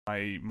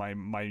my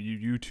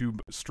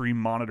YouTube stream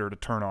monitor to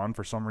turn on.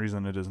 For some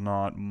reason, it is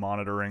not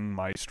monitoring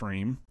my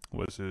stream.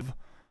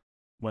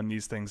 When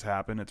these things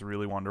happen, it's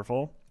really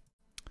wonderful.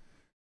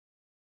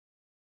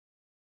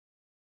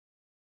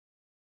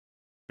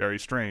 Very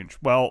strange.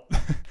 Well,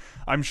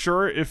 I'm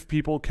sure if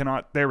people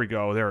cannot... There we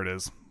go. There it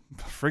is.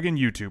 Friggin'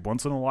 YouTube.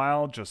 Once in a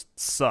while, just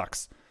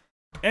sucks.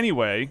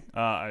 Anyway,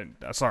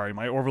 sorry,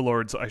 my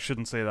overlords. I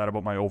shouldn't say that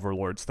about my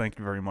overlords. Thank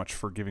you very much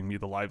for giving me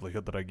the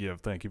livelihood that I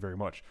give. Thank you very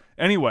much.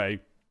 Anyway,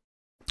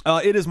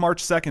 it is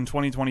March 2nd,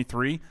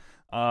 2023.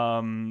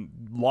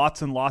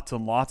 Lots and lots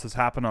and lots has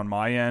happened on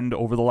my end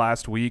over the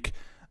last week.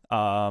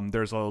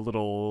 There's a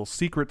little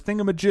secret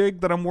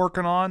thingamajig that I'm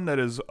working on that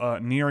is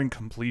nearing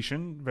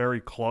completion,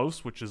 very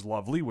close, which is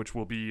lovely, which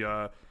will be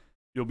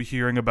you'll be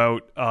hearing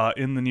about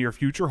in the near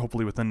future,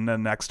 hopefully within the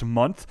next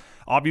month.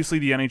 Obviously,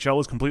 the NHL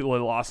has completely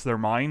lost their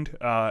mind,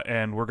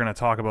 and we're going to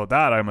talk about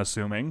that, I'm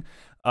assuming.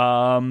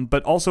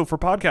 But also for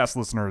podcast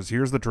listeners,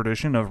 here's the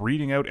tradition of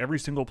reading out every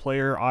single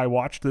player I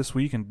watched this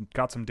week and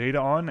got some data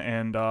on,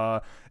 and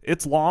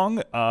it's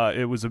long.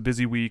 It was a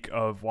busy week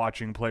of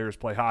watching players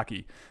play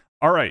hockey.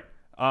 All right.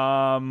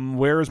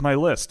 Where's my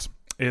list?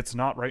 It's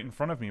not right in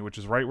front of me, which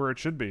is right where it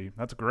should be.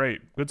 That's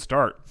great. Good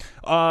start.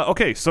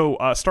 Okay, so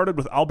started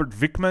with Albert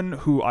Wickman,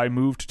 who I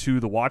moved to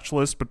the watch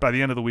list, but by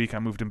the end of the week, I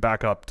moved him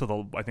back up to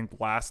the, I think,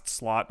 last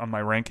slot on my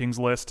rankings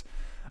list.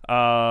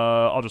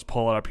 I'll just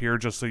pull it up here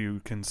just so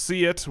you can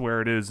see it,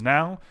 where it is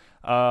now.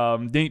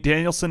 Nate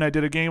Danielson, I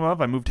did a game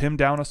of. I moved him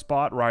down a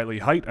spot. Riley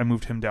Heidt, I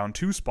moved him down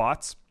 2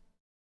 spots.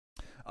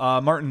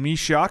 Martin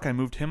Misiak, I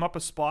moved him up a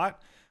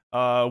spot.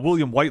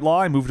 William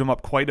Whitelaw, I moved him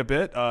up quite a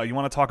bit. You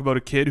want to talk about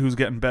a kid who's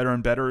getting better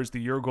and better as the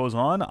year goes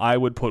on? I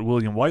would put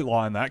William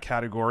Whitelaw in that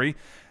category.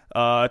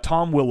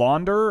 Tom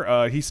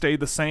Willander, he stayed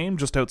the same,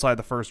 just outside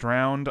the first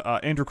round.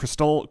 Andrew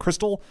Crystal,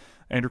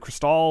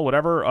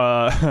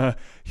 whatever.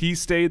 He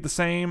stayed the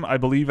same. I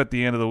believe at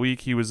the end of the week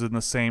he was in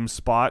the same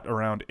spot,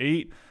 around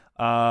 8.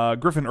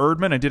 Griffin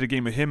Erdman, I did a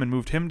game of him and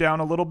moved him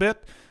down a little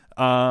bit.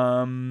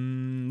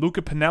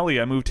 Luca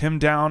Pinelli, I moved him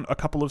down a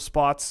couple of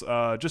spots,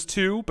 just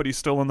 2, but he's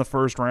still in the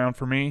first round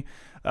for me.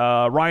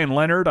 Ryan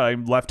Leonard, I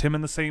left him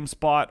in the same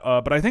spot,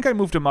 but I think I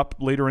moved him up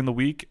later in the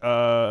week.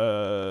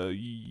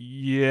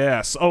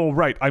 Yes. Oh,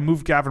 right. I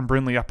moved Gavin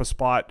Brindley up a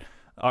spot,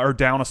 or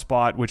down a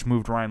spot, which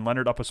moved Ryan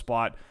Leonard up a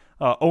spot.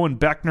 Owen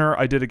Beckner,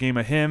 I did a game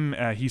of him.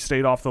 He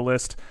stayed off the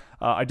list.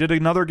 I did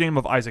another game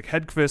of Isaac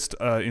Hedqvist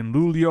in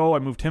Luleå. I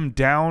moved him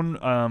down,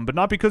 but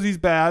not because he's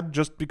bad,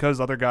 just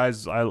because other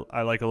guys I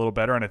like a little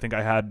better, and I think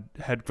I had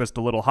Hedqvist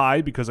a little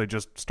high because I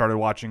just started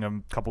watching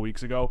him a couple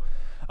weeks ago.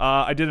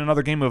 I did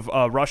another game of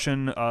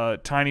Russian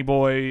tiny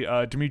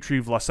boy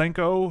Dmitry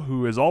Vlasenko,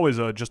 who is always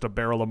just a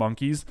barrel of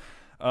monkeys.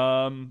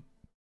 Then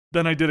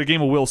I did a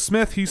game of Will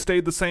Smith. He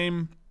stayed the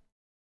same.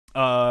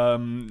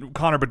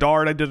 Connor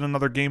Bedard, I did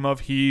another game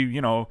of. He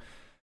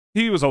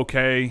was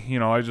okay.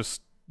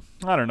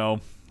 I don't know.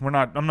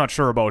 I'm not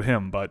sure about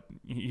him, but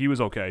he was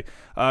okay.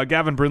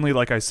 Gavin Brindley,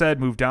 like I said,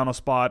 moved down a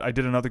spot. I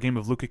did another game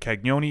of Luca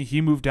Cagnoni.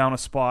 He moved down a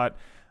spot.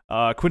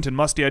 Quentin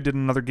Musty, I did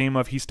another game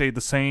of. He stayed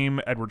the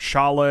same. Edward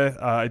Shale,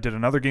 I did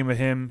another game of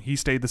him. He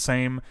stayed the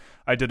same.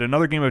 I did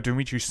another game of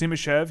Dmitry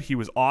Simashev. He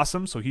was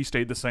awesome, so he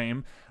stayed the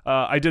same.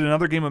 I did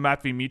another game of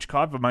Matvey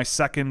Michkov, my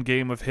second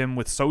game of him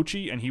with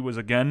Sochi, and he was,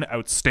 again,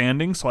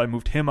 outstanding, so I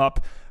moved him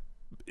up.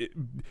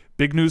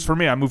 Big news for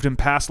me. I moved him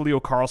past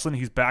Leo Carlsson.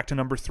 He's back to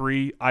number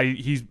 3.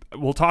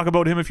 We'll talk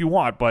about him if you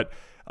want, but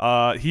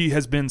he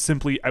has been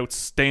simply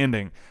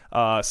outstanding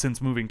since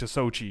moving to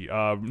Sochi,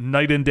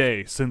 night and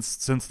day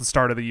since the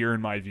start of the year,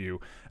 in my view.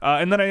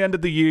 And then I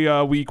ended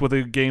the week with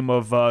a game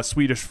of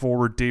Swedish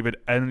forward David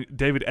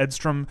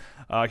Edstrom.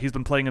 He's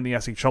been playing in the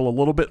SHL a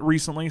little bit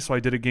recently, so I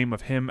did a game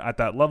of him at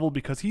that level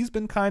because he's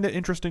been kind of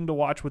interesting to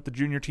watch with the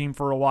junior team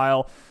for a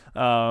while.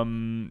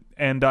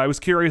 And I was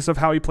curious of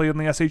how he played in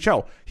the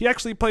SHL. He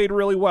actually played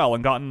really well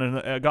and got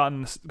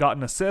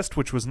an assist,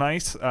 which was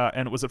nice,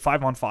 and it was at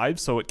 5-on-5,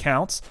 so it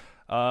counts.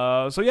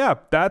 So yeah,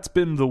 that's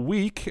been the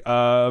week.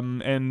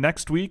 And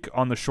next week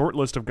on the short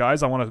list of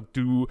guys, I want to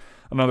do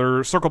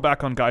another circle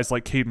back on guys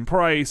like Caden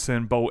Price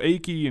and Bo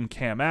Akey and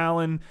Cam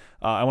Allen.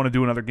 I want to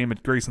do another game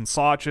at Grayson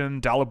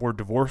Sachin, Dalibor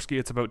Dvorsky.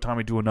 It's about time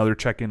we do another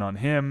check-in on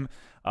him.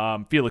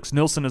 Felix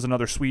Nilsson is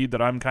another Swede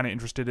that I'm kind of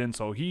interested in.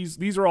 So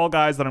these are all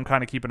guys that I'm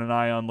kind of keeping an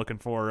eye on, looking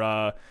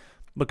for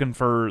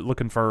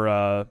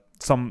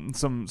some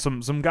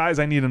guys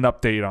I need an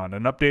update on,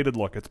 an updated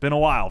look. It's been a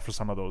while for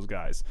some of those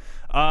guys.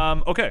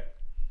 Okay.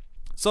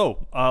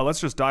 So let's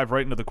just dive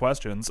right into the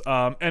questions.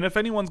 And if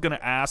anyone's going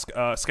to ask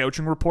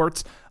scouting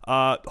reports,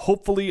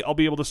 hopefully I'll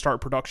be able to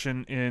start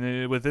production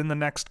within the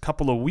next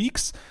couple of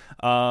weeks.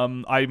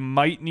 I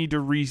might need to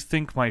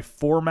rethink my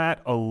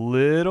format a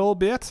little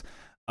bit.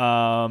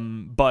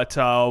 But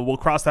we'll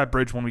cross that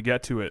bridge when we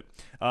get to it.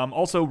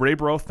 Also,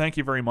 Raybro, thank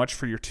you very much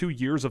for your 2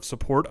 years of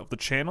support of the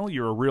channel.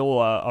 You're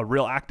a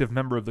real active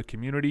member of the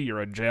community.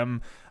 You're a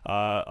gem,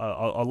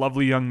 a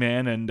lovely young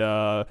man, and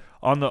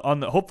on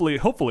the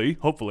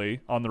hopefully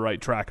on the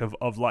right track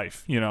of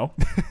life, you know.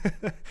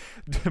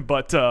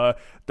 But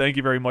thank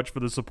you very much for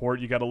the support.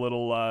 You got a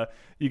little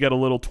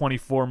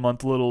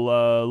 24-month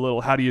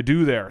little how do you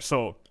do there?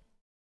 So.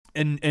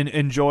 And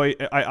enjoy.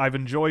 I've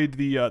enjoyed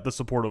the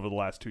support over the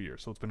last 2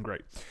 years, so it's been great.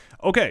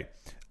 Okay,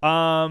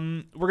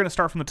 we're gonna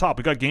start from the top.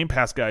 We got Game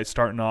Pass guys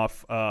starting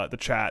off the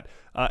chat.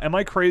 Am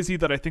I crazy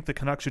that I think the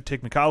Canucks should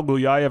take Mikhail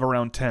Gulyayev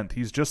around 10th?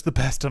 He's just the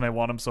best, and I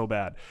want him so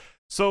bad.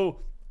 So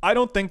I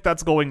don't think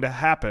that's going to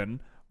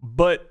happen,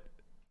 but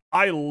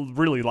I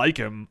really like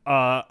him.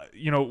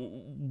 You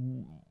know,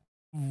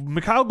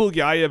 Mikhail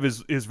Gulyayev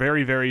is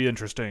very, very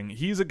interesting.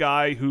 He's a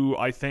guy who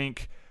I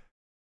think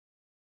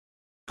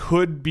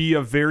could be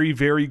a very,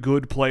 very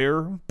good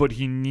player, but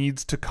he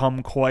needs to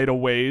come quite a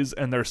ways,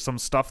 and there's some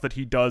stuff that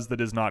he does that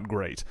is not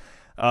great.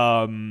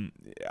 I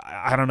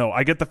don't know.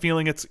 I get the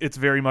feeling it's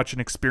very much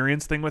an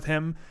experience thing with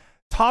him.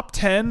 Top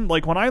 10,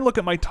 like when I look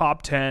at my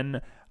top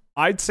 10,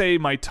 I'd say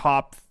my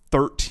top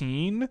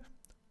 13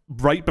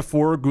 right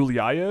before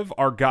Gulyayev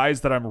are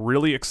guys that I'm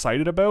really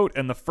excited about,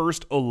 and the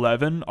first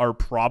 11 are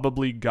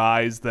probably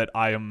guys that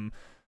I am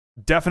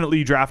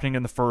definitely drafting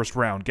in the first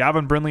round.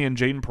 Gavin Brindley and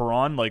Jaden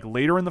Perron, like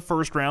later in the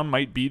first round,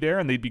 might be there,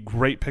 and they'd be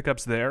great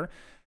pickups there.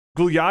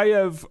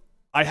 Gulyayev,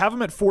 I have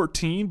him at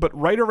 14, but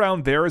right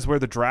around there is where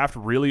the draft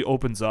really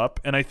opens up,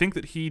 and I think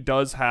that he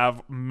does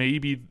have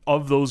maybe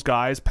of those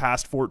guys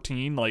past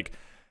 14, like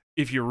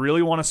if you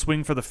really want to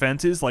swing for the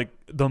fences, like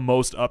the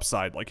most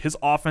upside. Like his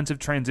offensive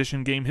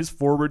transition game, his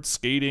forward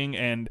skating,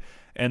 and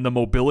the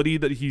mobility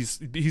that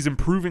he's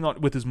improving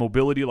on with his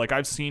mobility. Like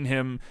I've seen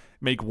him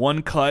make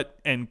one cut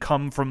and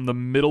come from the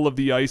middle of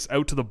the ice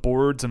out to the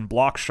boards and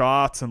block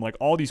shots and like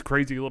all these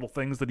crazy little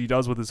things that he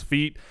does with his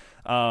feet.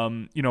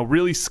 You know,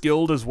 really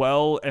skilled as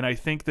well. And I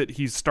think that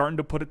he's starting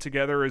to put it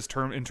together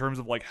in terms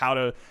of like how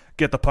to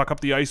get the puck up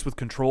the ice with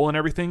control and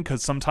everything.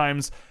 Cause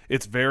sometimes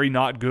it's very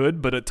not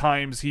good, but at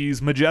times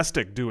he's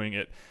majestic doing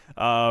it.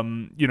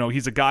 You know,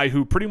 he's a guy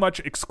who pretty much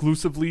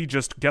exclusively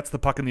just gets the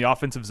puck in the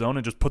offensive zone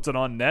and just puts it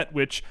on net,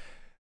 which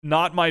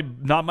not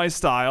my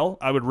style.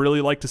 I would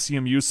really like to see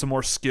him use some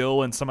more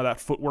skill and some of that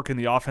footwork in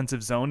the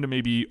offensive zone to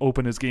maybe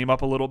open his game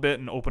up a little bit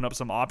and open up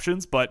some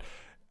options. But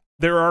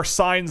there are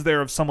signs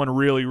there of someone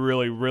really,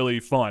 really, really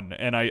fun.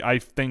 And I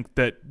think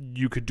that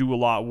you could do a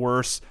lot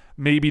worse.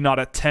 Maybe not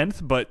at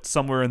 10th, but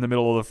somewhere in the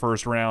middle of the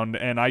first round.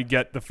 And I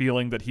get the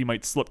feeling that he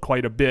might slip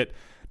quite a bit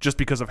just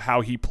because of how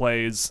he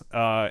plays,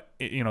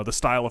 you know, the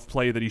style of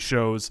play that he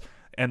shows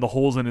and the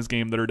holes in his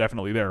game that are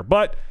definitely there.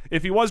 But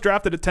if he was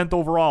drafted at 10th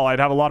overall, I'd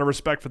have a lot of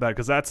respect for that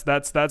because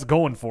that's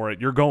going for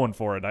it. You're going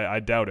for it. I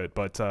doubt it,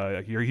 but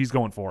he's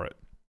going for it.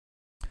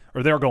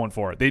 Or they're going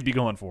for it. They'd be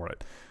going for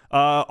it.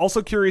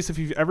 Also curious if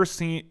you've ever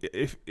seen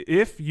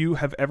if you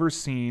have ever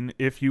seen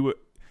if you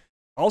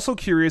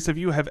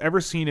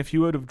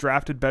would have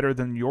drafted better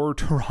than your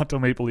Toronto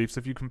Maple Leafs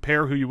if you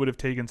compare who you would have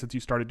taken since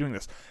you started doing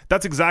this.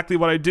 That's exactly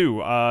what I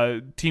do.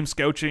 Team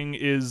scouting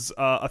is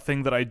a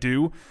thing that I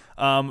do.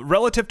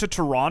 Relative to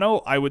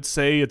Toronto, I would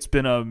say it's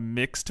been a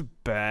mixed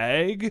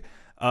bag.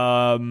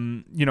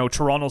 You know,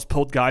 Toronto's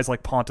pulled guys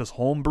like Pontus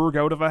Holmberg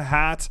out of a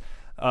hat.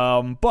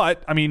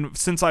 But I mean,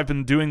 since I've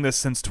been doing this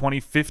since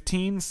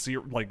 2015,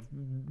 like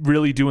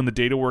really doing the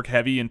data work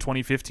heavy in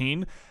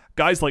 2015,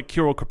 guys like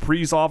Kirill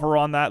Kaprizov are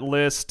on that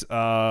list.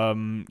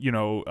 You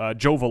know,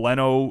 Joe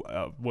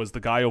Veleno was the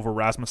guy over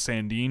Rasmus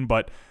Sandin,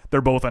 but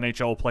they're both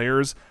NHL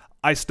players.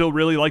 I still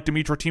really like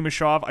Dmitry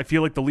Timashov. I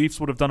feel like the Leafs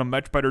would have done a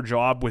much better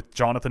job with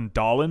Jonathan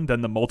Dahlen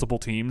than the multiple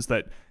teams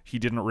that he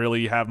didn't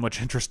really have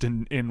much interest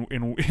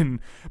in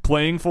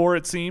playing for,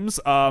 it seems.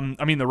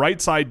 I mean, the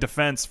right side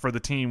defense for the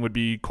team would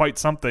be quite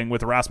something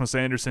with Rasmus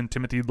Andersson,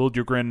 Timothy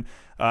Liljegren,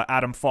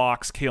 Adam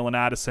Fox, Kalen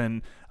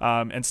Addison.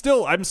 And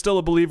I'm still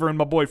a believer in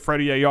my boy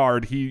Freddie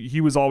Ayard.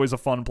 He was always a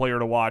fun player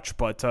to watch,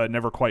 but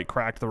never quite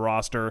cracked the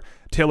roster.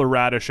 Taylor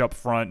Radish up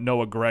front,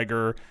 Noah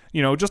Gregor,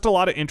 you know, just a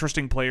lot of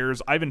interesting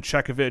players. Ivan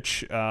Chekovich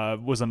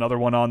was another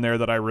one on there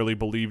that I really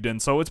believed in.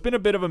 So it's been a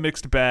bit of a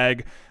mixed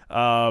bag,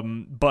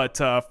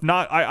 but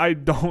I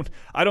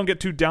don't get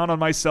too down on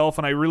myself,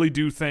 and I really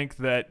do think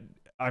that,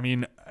 I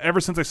mean,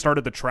 ever since I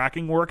started the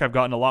tracking work, I've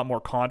gotten a lot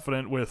more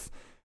confident with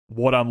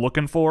what I'm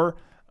looking for.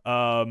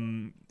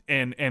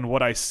 And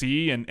what I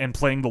see and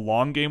playing the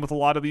long game with a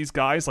lot of these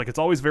guys. Like, it's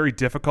always very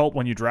difficult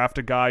when you draft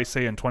a guy,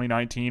 say in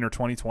 2019 or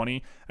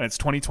 2020, and it's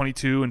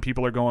 2022 and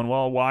people are going,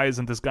 well, why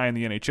isn't this guy in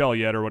the NHL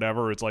yet or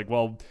whatever? It's like,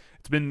 well,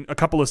 it's been a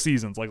couple of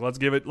seasons. Like, let's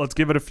give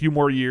it a few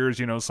more years.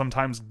 You know,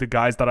 sometimes the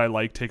guys that I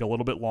like take a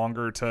little bit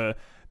longer to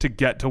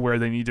get to where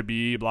they need to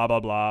be, blah, blah,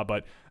 blah.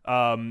 But,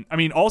 I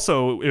mean,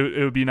 also, it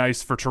would be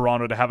nice for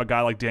Toronto to have a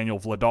guy like Daniel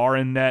Vladar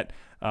in net.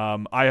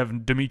 I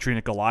have Dmitry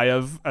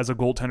Nikolaev as a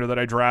goaltender that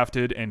I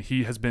drafted, and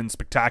he has been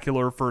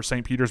spectacular for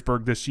St.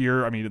 Petersburg this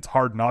year. I mean, it's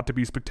hard not to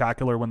be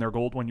spectacular when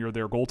you're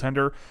their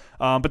goaltender.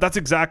 But that's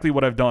exactly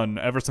what I've done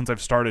ever since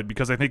I've started,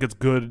 because I think it's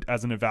good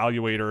as an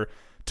evaluator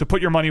to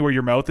put your money where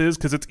your mouth is,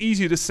 because it's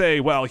easy to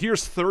say, well,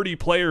 here's 30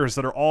 players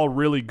that are all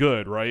really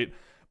good, right?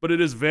 But it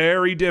is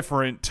very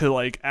different to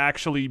like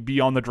actually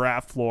be on the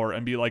draft floor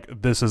and be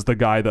like, this is the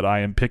guy that I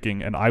am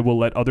picking, and I will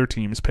let other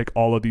teams pick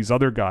all of these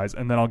other guys,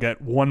 and then I'll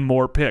get one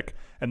more pick,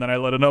 and then I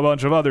let a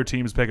bunch of other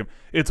teams pick him.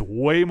 It's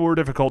way more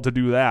difficult to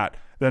do that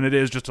than it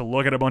is just to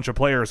look at a bunch of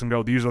players and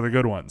go, these are the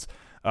good ones.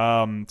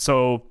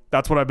 So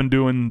that's what I've been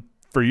doing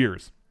for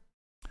years.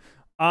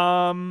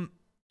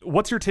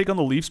 What's your take on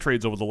the Leafs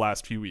trades over the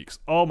last few weeks?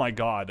 Oh my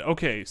God.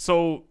 Okay,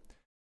 so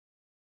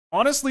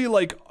honestly,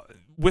 like,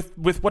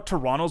 with what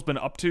Toronto's been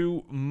up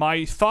to,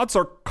 my thoughts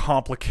are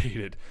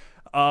complicated.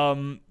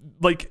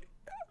 Like,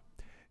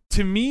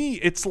 to me,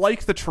 it's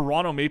like the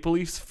Toronto Maple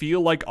Leafs feel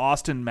like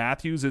Austin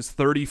Matthews is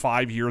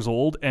 35 years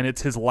old and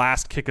it's his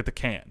last kick at the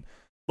can.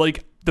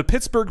 Like, the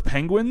Pittsburgh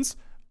Penguins,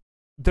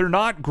 they're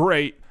not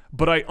great,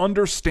 but I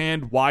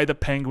understand why the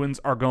Penguins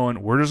are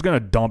going, we're just going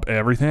to dump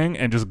everything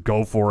and just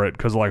go for it,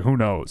 because, like, who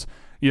knows?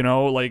 You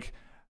know, like,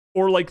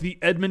 or like the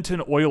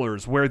Edmonton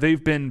Oilers, where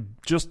they've been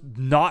just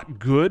not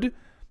good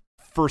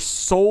for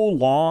so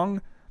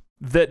long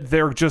that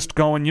they're just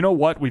going, you know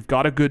what, we've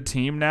got a good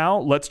team now,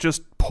 let's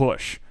just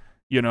push,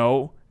 you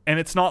know? And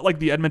it's not like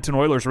the Edmonton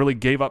Oilers really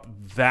gave up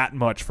that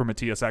much for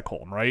Mattias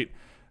Ekholm, right?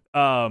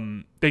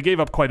 They gave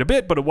up quite a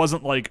bit, but it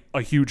wasn't like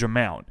a huge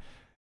amount.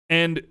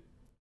 And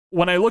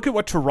when I look at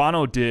what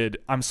Toronto did,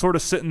 I'm sort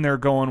of sitting there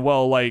going,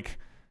 well, like,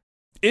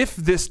 if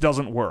this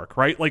doesn't work,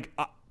 right? Like,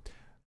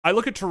 I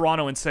look at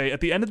Toronto and say,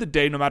 at the end of the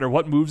day, no matter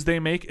what moves they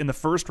make, in the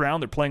first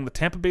round, they're playing the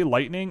Tampa Bay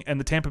Lightning, and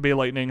the Tampa Bay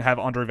Lightning have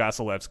Andrei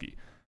Vasilevsky.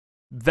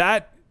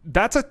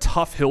 That's a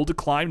tough hill to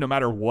climb no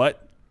matter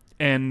what.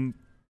 And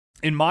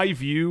in my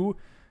view,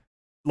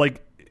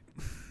 like,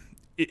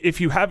 if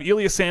you have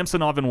Ilya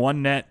Samsonov in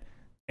one net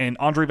and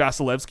Andrei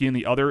Vasilevsky in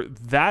the other,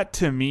 that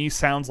to me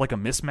sounds like a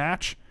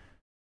mismatch.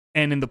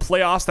 And in the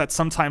playoffs, that's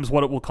sometimes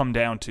what it will come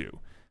down to.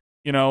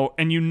 You know,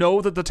 and you know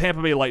that the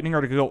Tampa Bay Lightning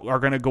are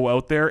going to go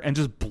out there and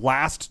just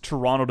blast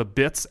Toronto to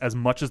bits as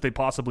much as they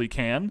possibly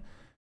can.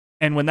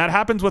 And when that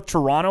happens with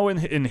Toronto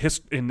in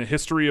the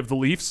history of the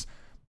Leafs,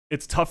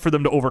 it's tough for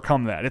them to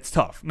overcome that. It's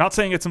tough. Not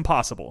saying it's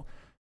impossible.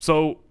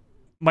 So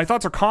my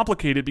thoughts are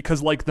complicated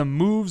because, like, the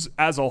moves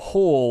as a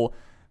whole,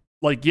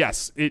 like,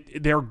 yes,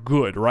 they're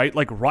good, right?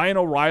 Like, Ryan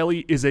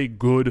O'Reilly is a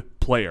good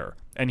player,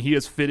 and he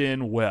has fit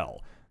in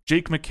well.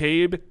 Jake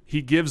McCabe,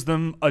 he gives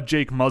them a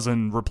Jake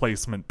Muzzin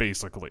replacement,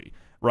 basically,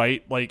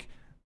 right? Like,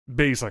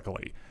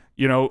 basically.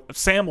 You know,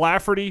 Sam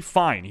Lafferty,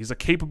 fine. He's a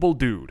capable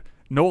dude.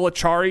 Noel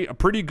Acciari, a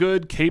pretty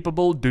good,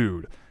 capable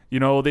dude. You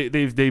know,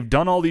 they've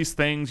done all these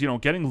things. You know,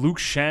 getting Luke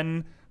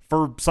Shen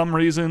for some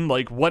reason,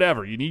 like,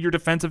 whatever. You need your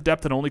defensive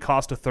depth that only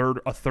cost a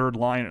third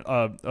line.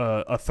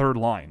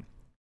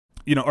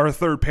 You know, or a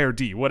third pair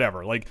D,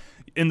 whatever. Like,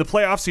 in the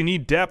playoffs, you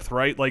need depth,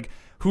 right? Like,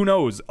 who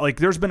knows? Like,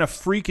 there's been a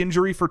freak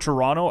injury for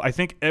Toronto, I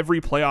think, every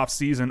playoff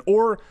season.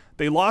 Or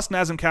they lost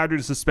Nazem Kadri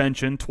to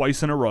suspension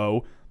twice in a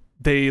row.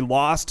 They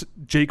lost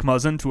Jake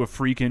Muzzin to a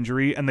freak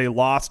injury, and they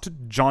lost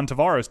John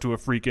Tavares to a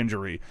freak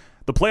injury.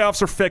 The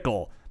playoffs are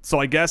fickle, so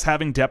I guess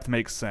having depth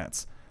makes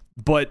sense.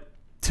 But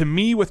to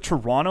me, with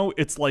Toronto,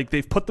 it's like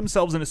they've put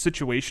themselves in a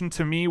situation,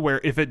 to me, where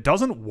if it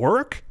doesn't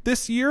work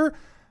this year,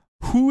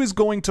 who is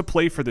going to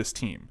play for this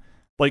team?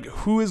 Like,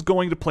 who is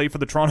going to play for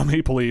the Toronto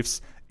Maple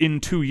Leafs in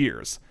 2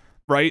 years?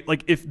 Right?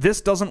 Like, if this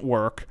doesn't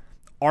work,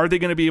 are they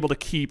going to be able to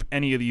keep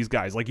any of these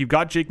guys? Like, you've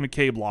got Jake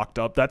McCabe locked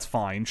up. That's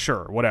fine.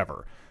 Sure.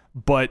 Whatever.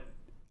 But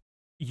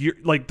you're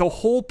like, the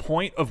whole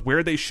point of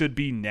where they should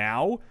be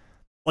now,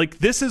 like,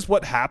 this is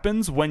what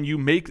happens when you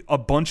make a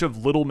bunch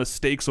of little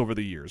mistakes over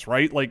the years,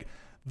 right? Like,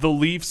 the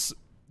Leafs,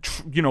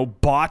 you know,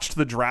 botched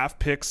the draft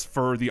picks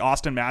for the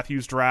Austin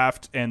Matthews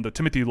draft and the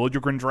Timothy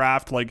Liljegren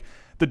draft. Like,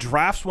 the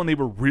drafts when they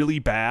were really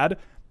bad,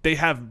 they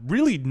have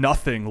really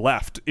nothing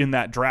left in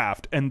that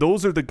draft, and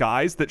those are the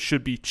guys that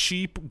should be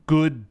cheap,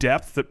 good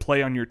depth that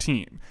play on your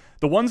team.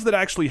 The ones that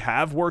actually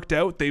have worked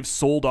out, they've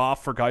sold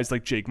off for guys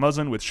like Jake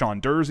Muzzin with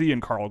Sean Durzi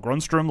and Carl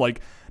Grundstrom.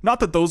 Like, not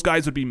that those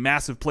guys would be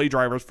massive play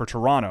drivers for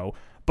Toronto,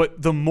 but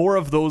the more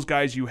of those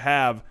guys you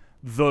have,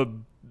 the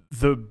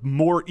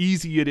more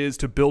easy it is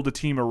to build a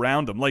team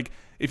around them. Like,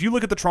 if you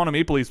look at the Toronto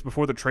Maple Leafs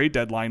before the trade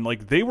deadline,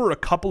 like, they were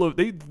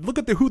look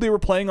at who they were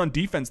playing on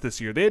defense this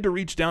year. They had to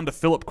reach down to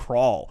Philip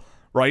Kral.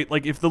 Right?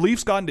 Like, if the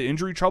Leafs got into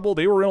injury trouble,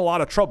 they were in a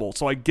lot of trouble.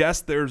 So I guess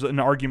there's an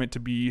argument to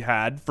be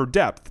had for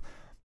depth.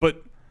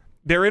 But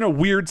they're in a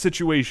weird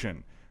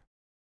situation.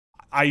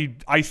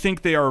 I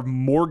think they are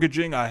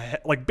mortgaging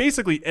like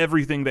basically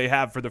everything they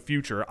have for the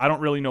future. I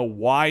don't really know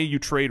why you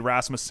trade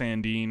Rasmus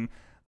Sandin.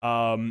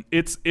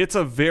 It's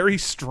a very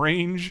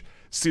strange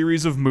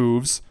series of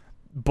moves,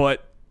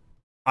 but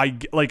I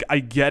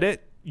get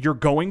it. You're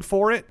going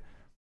for it,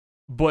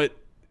 but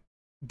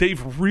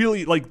they've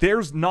really, like,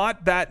 there's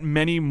not that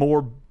many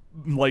more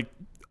like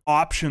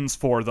options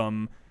for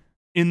them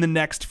in the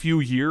next few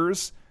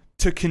years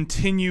to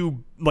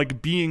continue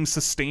like being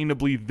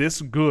sustainably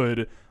this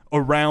good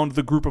around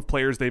the group of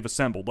players they've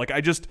assembled. Like,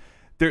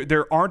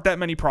 there aren't that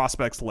many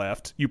prospects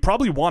left. You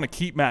probably want to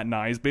keep Matt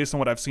Nyes based on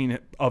what I've seen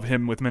of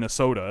him with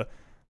Minnesota.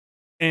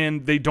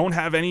 And they don't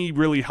have any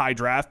really high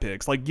draft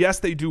picks. Like, yes,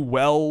 they do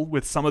well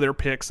with some of their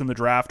picks in the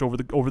draft over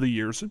the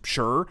years.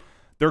 Sure,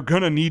 they're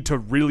going to need to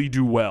really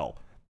do well.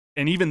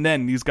 And even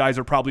then, these guys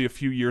are probably a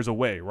few years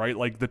away, right?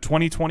 Like the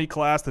 2020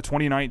 class, the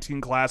 2019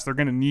 class, they're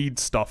going to need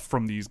stuff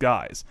from these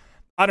guys.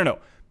 I don't know.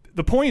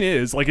 The point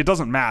is, like, it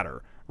doesn't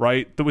matter,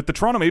 right? With the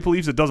Toronto Maple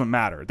Leafs, it doesn't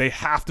matter. They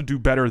have to do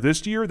better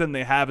this year than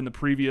they have in the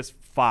previous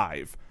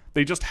 5.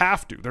 They just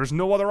have to. There's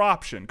no other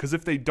option, because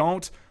if they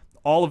don't,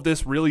 all of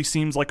this really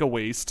seems like a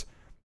waste,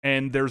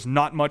 and there's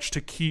not much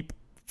to keep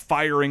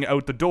firing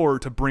out the door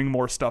to bring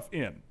more stuff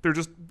in.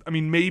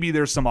 Maybe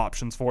there's some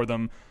options for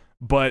them,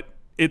 but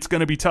it's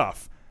going to be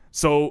tough.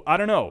 So I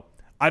don't know.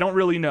 I don't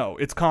really know.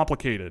 It's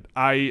complicated.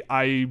 I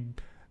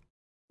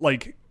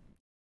like,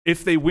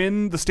 if they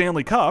win the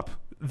Stanley Cup,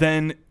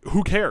 then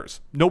who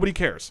cares? Nobody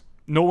cares.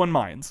 No one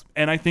minds.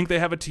 And I think they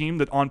have a team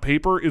that on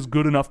paper is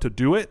good enough to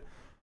do it,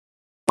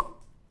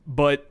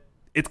 but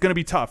it's going to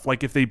be tough.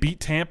 Like, if they beat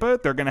Tampa,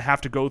 they're going to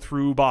have to go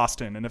through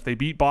Boston. And if they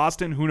beat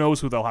Boston, who knows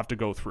who they'll have to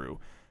go through.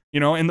 You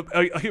know, and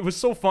it was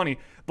so funny.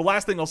 The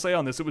last thing I'll say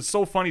on this, it was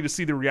so funny to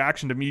see the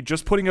reaction to me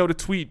just putting out a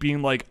tweet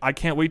being like, I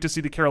can't wait to see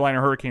the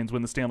Carolina Hurricanes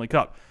win the Stanley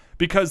Cup.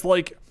 Because,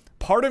 like,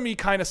 part of me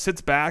kind of sits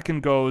back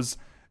and goes,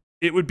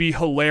 it would be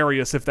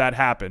hilarious if that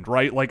happened,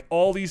 right? Like,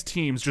 all these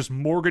teams just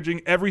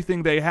mortgaging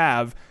everything they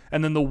have,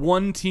 and then the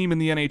one team in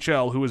the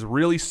NHL who has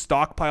really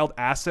stockpiled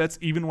assets,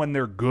 even when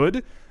they're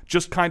good,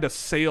 just kind of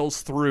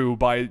sails through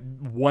by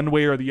one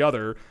way or the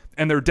other.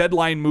 And their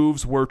deadline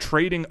moves were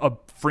trading a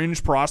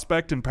fringe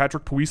prospect in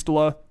Patrick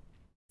Puistola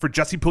for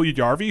Jesse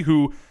Puljujarvi,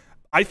 who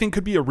I think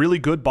could be a really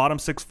good bottom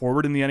 6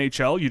 forward in the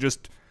NHL. You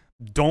just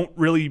don't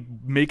really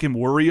make him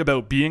worry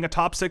about being a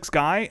top 6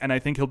 guy, and I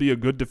think he'll be a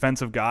good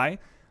defensive guy.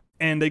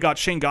 And they got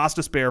Shane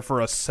Gostisbehere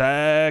for a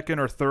 2nd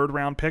or 3rd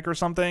round pick or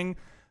something.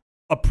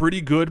 A pretty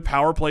good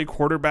power play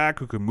quarterback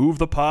who can move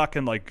the puck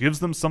and, like, gives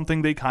them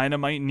something they kind of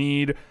might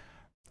need.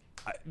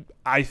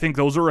 I think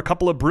those are a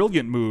couple of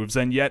brilliant moves,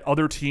 and yet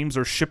other teams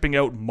are shipping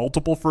out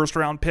multiple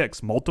first-round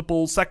picks,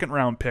 multiple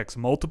second-round picks,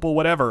 multiple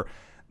whatever.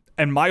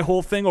 And my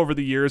whole thing over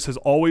the years has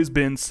always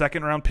been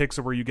second-round picks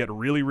are where you get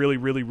really, really,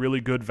 really, really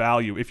good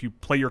value if you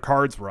play your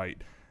cards right.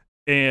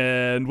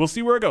 And we'll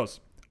see where it goes.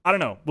 I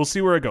don't know. We'll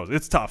see where it goes.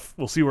 It's tough.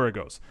 We'll see where it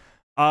goes.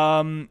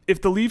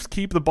 If the Leafs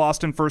keep the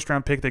Boston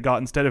first-round pick they got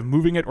instead of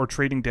moving it or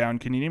trading down,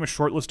 can you name a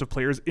short list of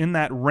players in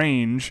that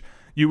range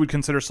you would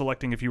consider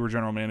selecting if you were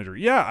general manager?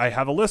 Yeah, I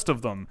have a list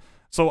of them.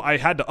 So I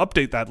had to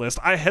update that list.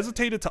 I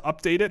hesitated to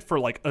update it for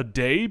like a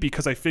day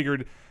because I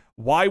figured,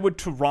 why would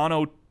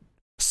Toronto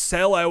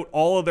sell out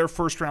all of their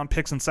first-round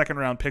picks and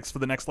second-round picks for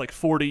the next like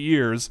 40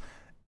 years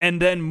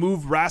and then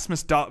move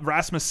Rasmus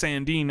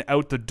Sandin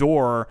out the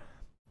door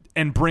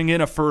and bring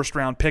in a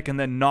first-round pick and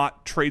then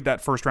not trade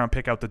that first-round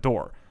pick out the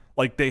door?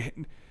 Like,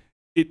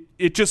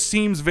 it just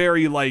seems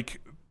very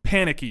like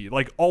panicky,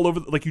 like all over.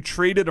 Like, you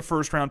traded a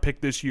first round pick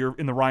this year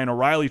in the Ryan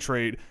O'Reilly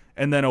trade,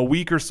 and then a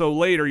week or so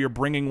later you're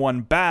bringing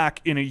one back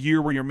in a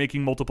year where you're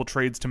making multiple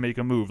trades to make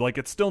a move. Like,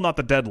 it's still not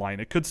the deadline.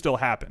 It could still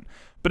happen.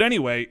 But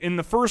anyway, in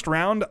the first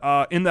round,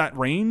 in that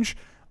range,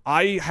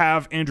 I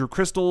have Andrew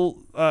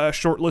Crystal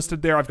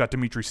shortlisted there. I've got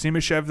Dmitry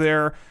Simashev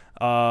there,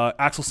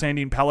 Axel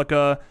Sandin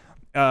Pellikka,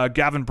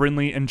 Gavin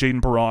Brindley, and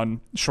Jaden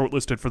Perron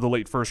shortlisted for the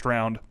late first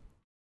round.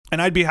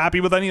 And I'd be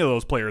happy with any of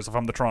those players if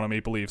I'm the Toronto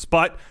Maple Leafs.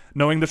 But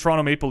knowing the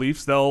Toronto Maple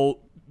Leafs, they'll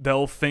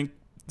think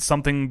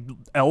something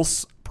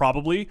else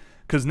probably,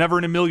 because never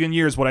in a million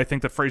years would I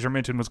think that Fraser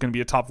Minton was going to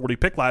be a top 40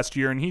 pick last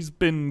year, and he's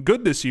been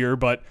good this year,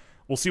 but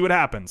we'll see what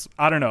happens.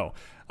 I don't know.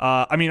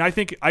 I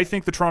think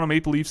the Toronto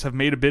Maple Leafs have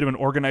made a bit of an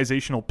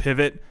organizational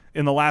pivot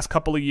in the last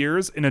couple of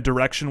years in a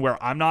direction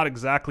where I'm not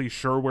exactly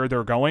sure where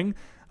they're going.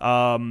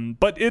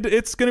 But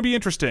it's going to be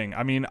interesting.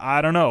 I mean,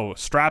 I don't know.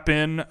 Strap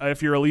in.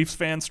 If you're a Leafs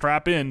fan,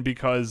 strap in,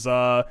 because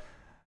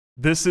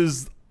this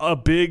is a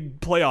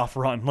big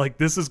playoff run. Like,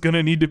 this is going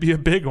to need to be a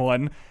big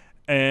one,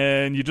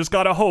 and you just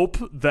got to hope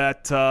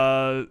that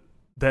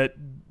that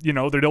you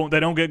know they don't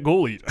get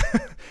goalied.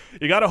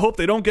 You got to hope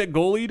they don't get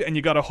goalied, and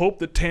you got to hope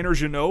that Tanner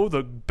Jeannot,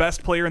 the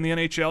best player in the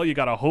NHL, you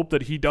got to hope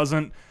that he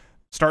doesn't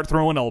start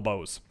throwing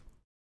elbows.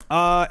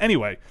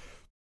 Anyway.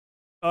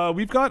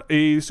 We've got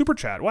a super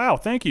chat. Wow,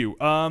 thank you.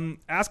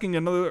 Asking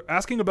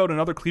about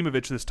another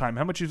Klimovich this time.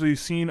 How much have you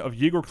seen of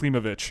Yegor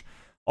Klimovich?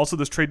 Also,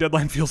 this trade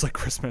deadline feels like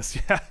Christmas.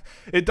 Yeah,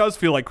 it does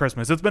feel like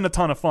Christmas. It's been a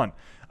ton of fun.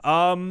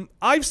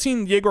 I've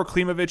seen Yegor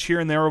Klimovich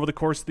here and there over the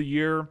course of the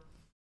year.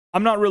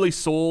 I'm not really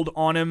sold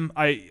on him.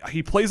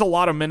 He plays a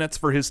lot of minutes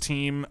for his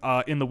team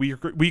in the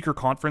weaker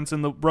conference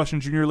in the Russian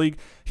Junior League.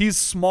 He's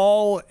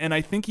small, and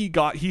I think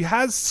he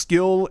has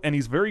skill, and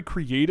he's very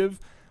creative,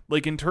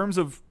 like in terms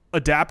of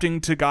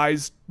adapting to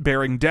guys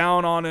bearing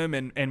down on him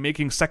and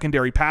making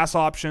secondary pass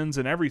options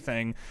and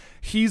everything.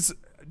 He's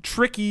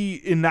tricky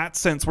in that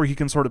sense where he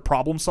can sort of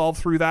problem solve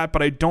through that,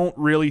 but I don't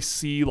really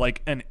see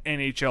like an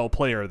NHL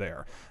player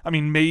there. I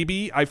mean,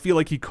 maybe I feel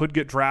like he could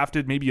get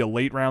drafted, maybe a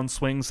late round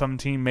swing some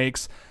team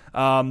makes.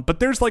 But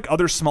there's like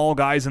other small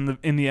guys in the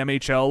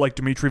MHL like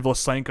Dmitry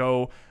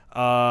Vlasenko.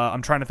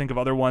 I'm trying to think of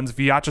other ones.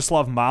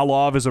 Vyacheslav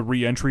Malov is a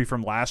re-entry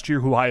from last year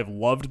who I have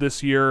loved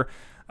this year.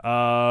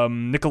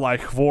 Nikolai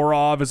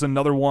Khvorov is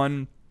another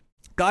one.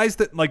 Guys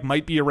that like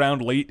might be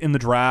around late in the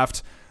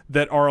draft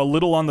that are a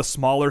little on the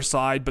smaller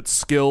side but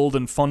skilled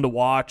and fun to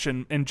watch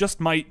and just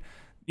might,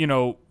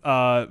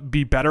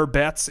 be better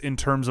bets in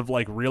terms of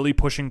like really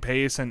pushing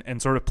pace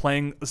and sort of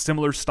playing a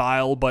similar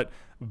style but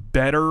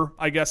better,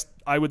 I guess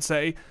I would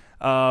say.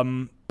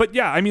 But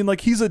yeah, I mean,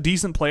 like he's a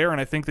decent player and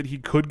I think that he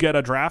could get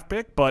a draft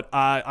pick, but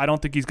I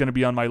don't think he's going to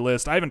be on my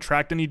list. I haven't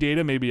tracked any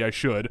data. Maybe I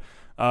should.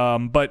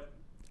 But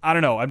I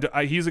don't know.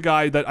 He's a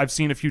guy that I've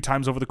seen a few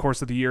times over the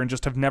course of the year and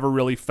just have never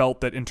really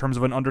felt that in terms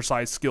of an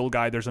undersized skill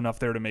guy, there's enough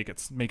there to make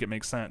it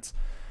make sense.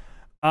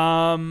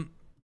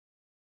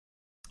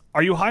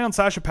 Are you high on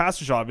Sasha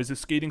Pastujov? Is his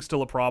skating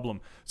still a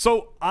problem?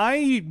 So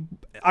I'm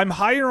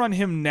higher on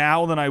him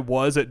now than I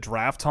was at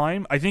draft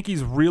time. I think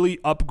he's really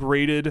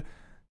upgraded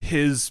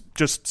his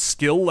just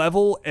skill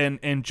level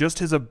and just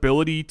his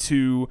ability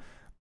to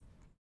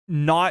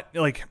not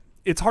like,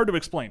 it's hard to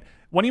explain.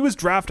 When he was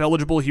draft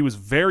eligible, he was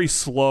very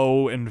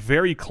slow and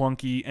very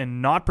clunky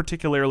and not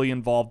particularly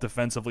involved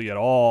defensively at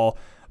all,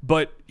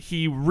 but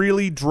he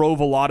really drove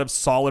a lot of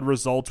solid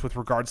results with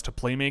regards to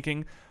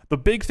playmaking. The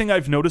big thing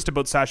I've noticed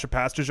about Sasha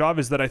Pastujov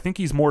is that I think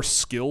he's more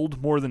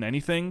skilled more than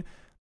anything,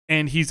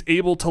 and he's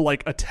able to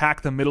like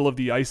attack the middle of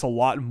the ice a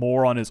lot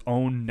more on his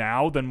own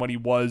now than what he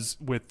was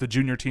with the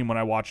junior team when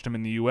I watched him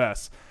in the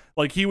US.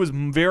 Like he was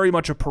very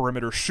much a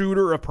perimeter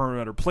shooter, a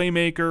perimeter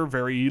playmaker,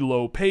 very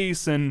low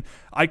pace, and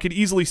I could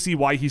easily see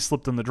why he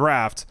slipped in the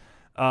draft.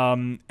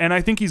 And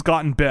I think he's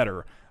gotten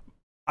better.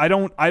 I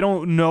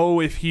don't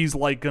know if he's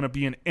like going to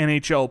be an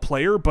NHL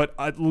player, but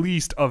at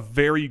least a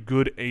very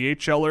good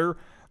AHLer.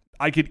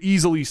 I could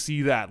easily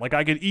see that. Like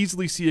I could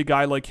easily see a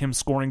guy like him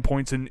scoring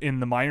points in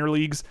the minor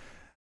leagues.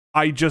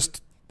 I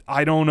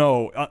don't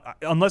know.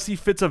 Unless he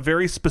fits a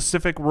very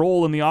specific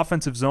role in the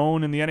offensive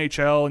zone in the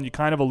NHL and you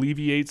kind of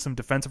alleviate some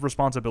defensive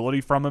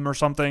responsibility from him or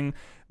something,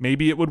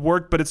 maybe it would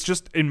work. But it's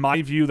just, in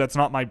my view, that's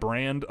not my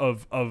brand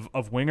of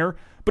winger.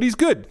 But he's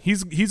good.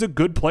 He's a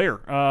good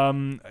player. A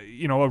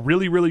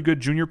really, really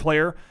good junior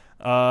player.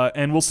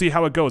 And we'll see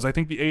how it goes. I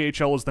think the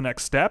AHL is the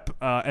next step,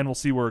 and we'll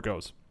see where it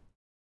goes.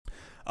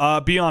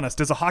 Be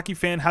honest, as a hockey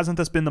fan, hasn't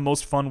this been the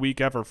most fun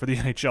week ever for the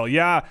NHL?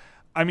 Yeah.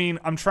 I mean,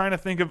 I'm trying to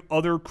think of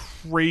other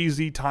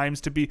crazy times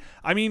to be.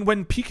 I mean,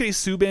 when PK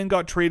Subban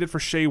got traded for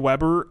Shea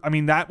Weber, I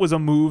mean, that was a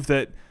move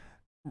that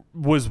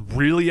was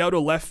really out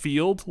of left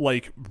field,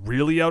 like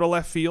really out of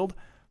left field.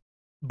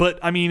 But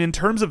I mean, in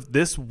terms of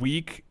this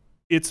week,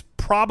 it's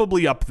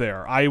probably up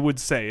there, I would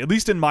say, at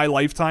least in my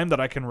lifetime that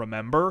I can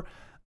remember.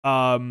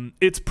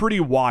 It's pretty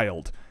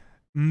wild.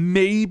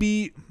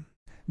 Maybe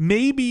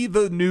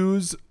the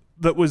news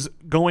that was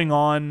going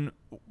on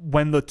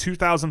when the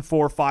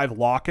 2004-05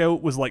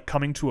 lockout was like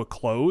coming to a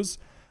close,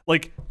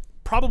 like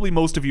probably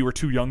most of you are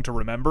too young to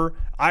remember.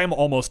 I am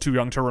almost too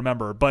young to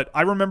remember, but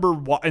I remember,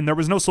 and there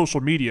was no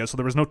social media, so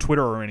there was no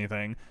Twitter or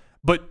anything,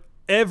 but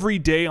every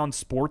day on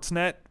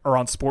Sportsnet or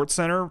on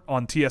SportsCenter,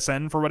 on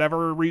TSN for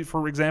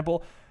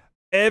example,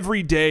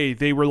 every day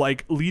they were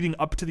like leading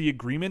up to the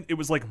agreement. It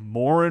was like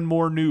more and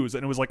more news.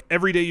 And it was like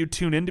every day you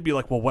tune in to be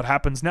like, well, what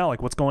happens now?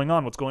 Like, what's going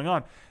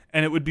on?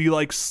 And it would be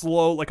like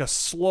a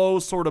slow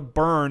sort of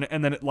burn.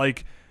 And then it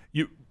like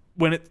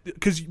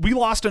because we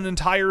lost an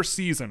entire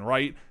season,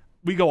 right?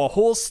 We go a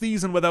whole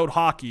season without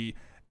hockey.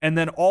 And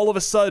then all of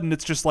a sudden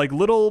it's just like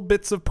little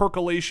bits of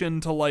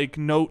percolation to like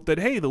note that,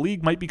 hey, the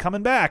league might be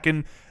coming back.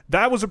 And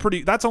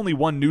that's only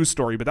one news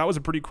story, but that was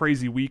a pretty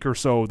crazy week or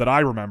so that I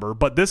remember.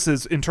 But this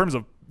is, in terms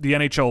of the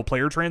NHL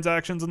player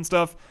transactions and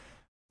stuff,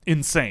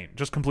 insane,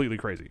 just completely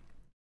crazy.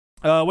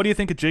 What do you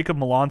think of Jacob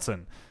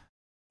Melanson?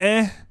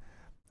 I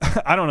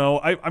don't know.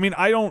 I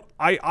don't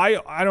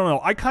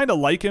know. I kind of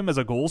like him as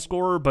a goal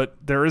scorer, but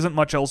there isn't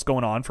much else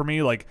going on for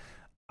me. Like,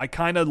 I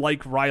kind of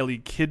like Riley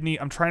Kidney.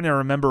 I'm trying to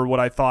remember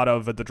what I thought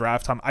of at the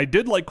draft time. I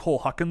did like Cole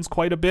Huckins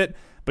quite a bit,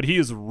 but he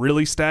is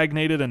really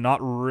stagnated and not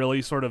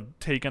really sort of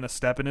taken a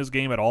step in his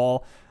game at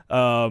all.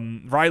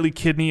 Riley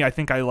Kidney, I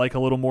think I like a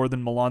little more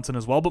than Melanson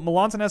as well, but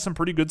Melanson has some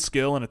pretty good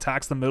skill and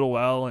attacks the middle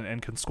well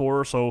and can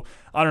score. So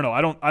I don't know.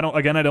 I don't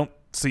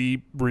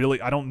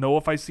know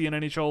if I see an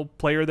NHL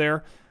player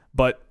there,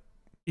 but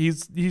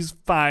he's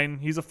fine.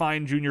 He's a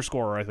fine junior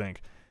scorer, I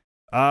think.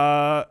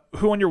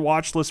 Who on your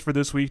watch list for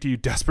this week do you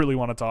desperately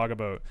want to talk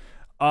about?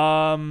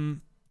 I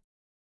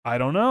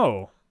don't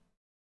know.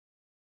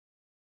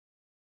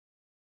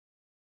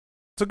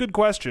 It's a good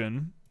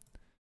question.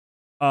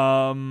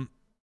 Um,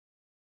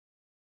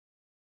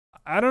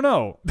 I don't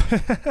know.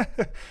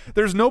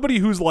 There's nobody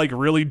who's like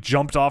really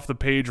jumped off the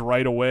page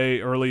right away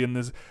early in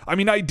this. I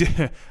mean, I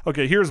did.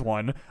 Okay, here's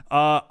one.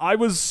 I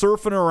was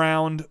surfing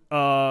around,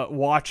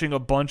 watching a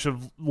bunch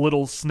of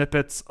little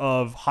snippets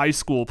of high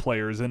school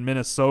players in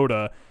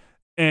Minnesota,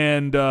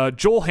 and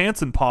Joel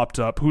Hansen popped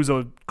up, who's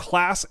a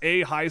Class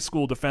A high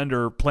school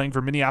defender playing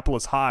for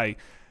Minneapolis High,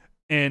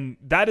 and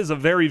that is a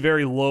very,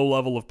 very low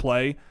level of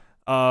play.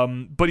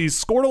 But he's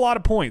scored a lot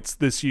of points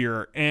this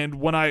year, and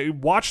when I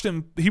watched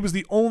him, he was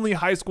the only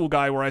high school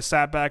guy where I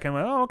sat back and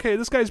went, oh, okay,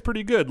 this guy's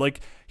pretty good.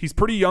 Like, he's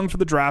pretty young for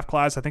the draft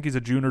class. I think he's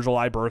a June or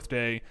July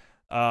birthday.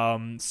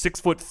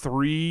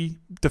 6'3"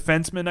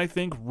 defenseman, I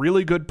think.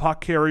 Really good puck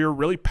carrier,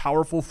 really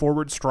powerful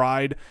forward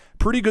stride,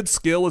 pretty good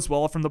skill as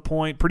well from the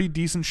point, pretty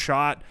decent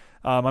shot.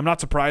 I'm not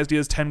surprised he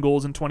has 10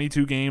 goals in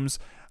 22 games.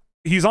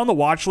 He's on the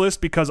watch list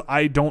because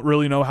I don't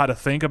really know how to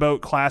think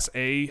about Class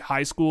A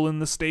high school in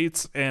the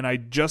States, and I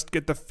just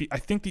get I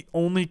think the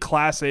only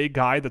Class A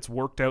guy that's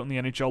worked out in the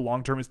NHL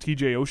long-term is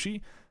TJ Oshie,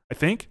 I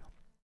think,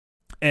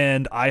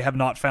 and I have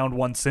not found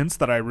one since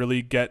that I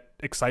really get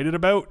excited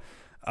about,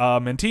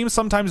 and teams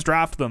sometimes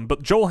draft them,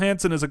 but Joel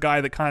Hansen is a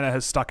guy that kind of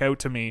has stuck out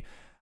to me.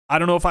 I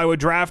don't know if I would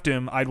draft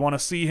him. I'd want to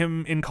see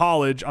him in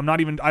college. I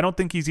don't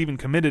think he's even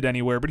committed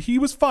anywhere, but he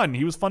was fun.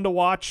 He was fun to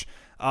watch.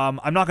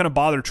 I'm not going to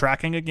bother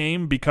tracking a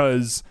game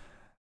because,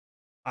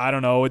 I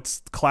don't know,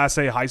 it's Class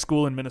A high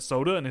school in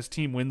Minnesota and his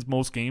team wins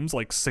most games,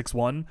 like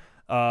 6-1.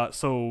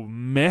 So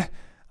meh.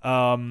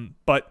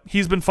 But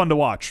he's been fun to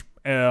watch.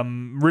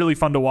 Really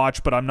fun to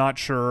watch, but I'm not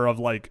sure of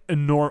like I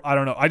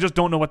don't know. I just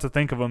don't know what to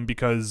think of him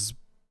because,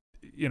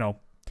 you know,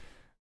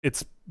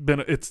 it's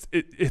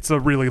a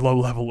really low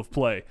level of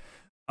play.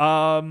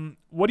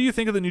 What do you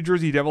think of the New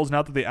Jersey Devils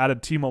now that they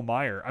added Timo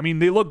Meier? I mean,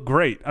 they look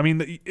great. I mean,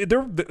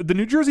 the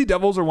New Jersey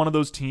Devils are one of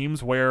those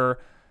teams where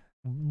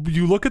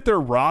you look at their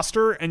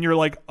roster and you're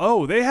like,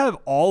 oh, they have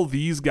all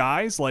these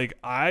guys. Like,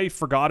 I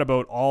forgot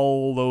about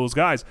all those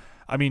guys.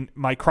 I mean,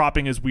 my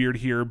cropping is weird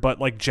here,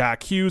 but like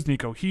Jack Hughes,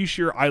 Nico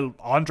Hischier,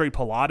 Andre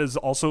Palat is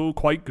also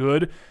quite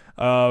good.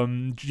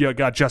 You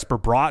got Jesper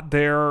Bratt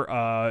there.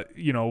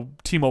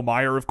 Timo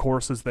Meier, of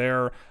course, is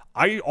there.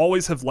 I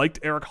always have liked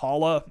Erik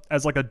Haula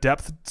as like a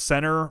depth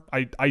center.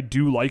 I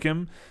do like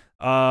him.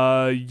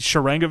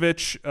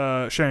 Sharangovich,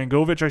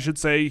 I should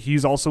say.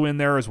 He's also in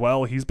there as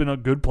well. He's been a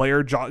good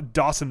player.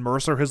 Dawson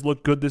Mercer has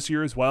looked good this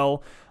year as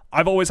well.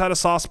 I've always had a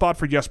soft spot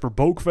for Jesper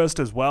Boqvist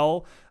as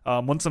well.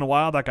 Once in a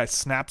while, that guy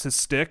snaps his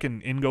stick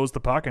and in goes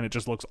the puck, and it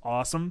just looks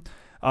awesome.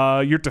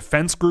 Your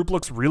defense group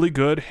looks really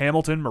good.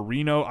 Hamilton,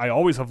 Marino. I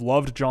always have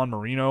loved John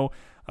Marino.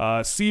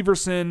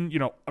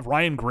 Severson,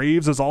 Ryan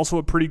Graves is also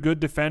a pretty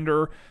good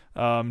defender.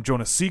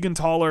 Jonas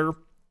Siegenthaler,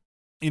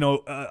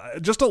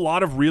 just a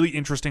lot of really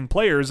interesting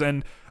players.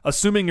 And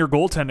assuming your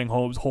goaltending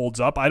holds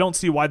up, I don't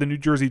see why the New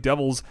Jersey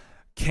Devils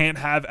can't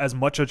have as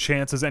much a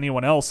chance as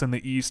anyone else in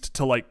the East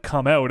to like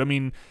come out. I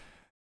mean,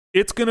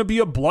 it's going to be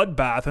a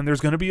bloodbath, and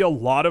there's going to be a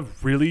lot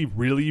of really,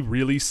 really,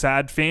 really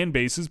sad fan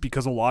bases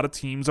because a lot of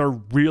teams are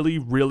really,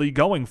 really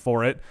going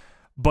for it.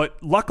 But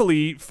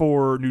luckily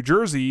for New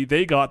Jersey,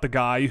 they got the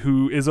guy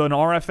who is an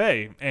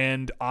RFA.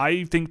 And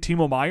I think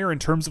Timo Meier, in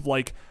terms of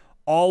like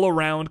all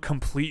around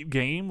complete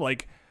game,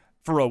 like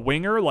for a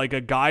winger, like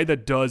a guy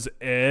that does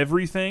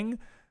everything,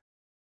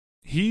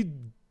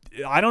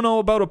 I don't know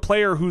about a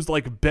player who's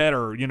like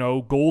better,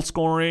 goal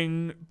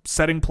scoring,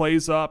 setting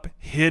plays up,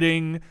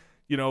 hitting,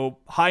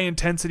 high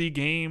intensity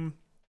game.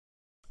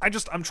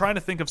 I'm trying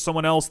to think of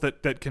someone else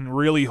that can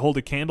really hold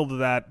a candle to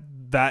that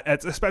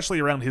especially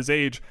around his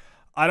age.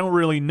 I don't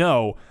really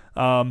know.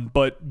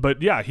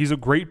 But yeah, he's a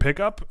great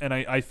pickup, and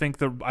I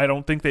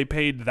don't think they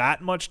paid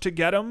that much to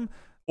get him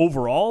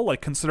overall,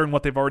 like considering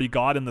what they've already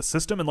got in the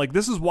system. And like,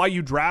 this is why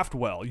you draft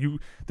well.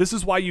 This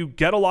is why you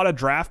get a lot of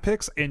draft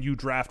picks and you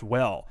draft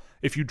well.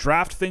 If you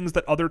draft things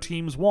that other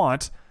teams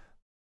want,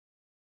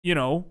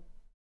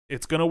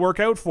 it's going to work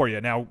out for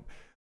you. Now,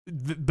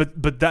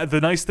 the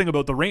nice thing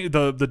about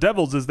the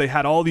Devils is they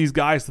had all these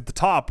guys at the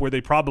top where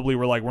they probably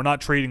were like, we're not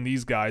trading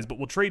these guys, but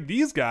we'll trade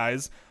these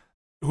guys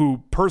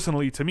who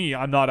personally, to me,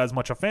 I'm not as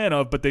much a fan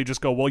of, but they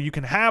just go, well, you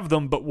can have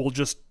them, but we'll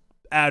just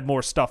add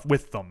more stuff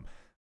with them.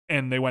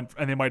 And they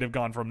might have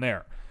gone from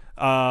there.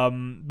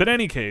 But in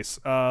any case,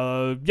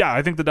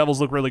 I think the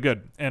Devils look really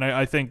good. And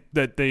I think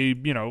that they,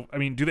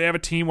 do they have a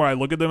team where I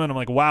look at them and I'm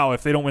like, wow,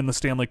 if they don't win the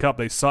Stanley Cup,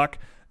 they suck?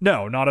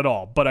 No, not at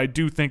all. But I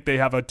do think they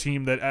have a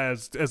team that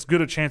has as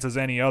good a chance as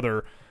any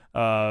other.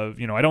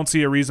 I don't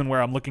see a reason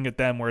where I'm looking at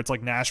them where it's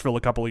like Nashville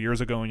a couple of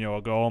years ago and I'll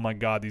go, oh my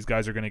God, these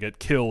guys are going to get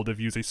killed if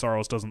Jussi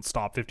Saros doesn't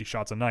stop 50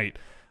 shots a night.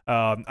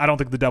 I don't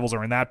think the Devils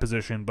are in that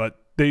position, but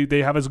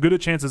they have as good a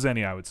chance as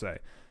any, I would say.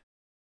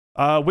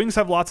 Wings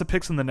have lots of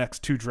picks in the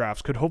next two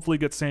drafts. Could hopefully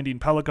get Sandin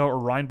Pellikka or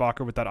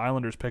Reinbacher with that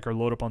Islanders pick or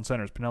load up on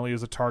centers. Pinelli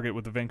is a target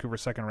with the Vancouver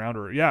second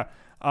rounder. Yeah.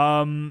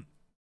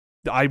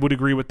 I would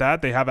agree with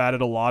that. They have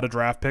added a lot of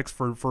draft picks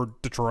for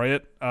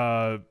Detroit.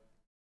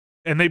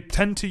 And they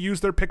tend to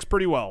use their picks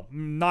pretty well.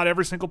 Not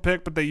every single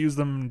pick, but they use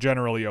them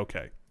generally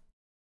okay.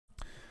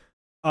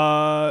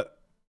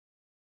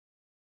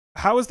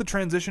 how is the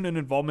transition and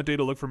involvement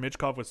data look for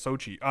Michkov with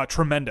Sochi?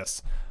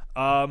 Tremendous.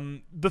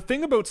 The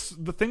thing about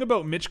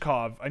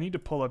Michkov, I need to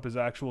pull up his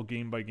actual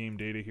game by game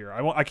data here.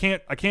 I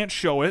can't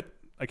show it.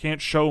 I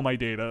can't show my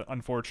data,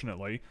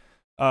 unfortunately.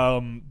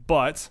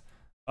 But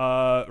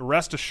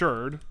rest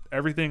assured,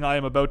 everything I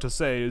am about to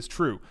say is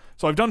true.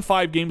 So I've done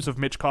 5 games of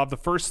Michkov. The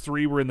first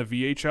 3 were in the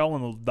VHL,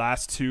 and the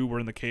last 2 were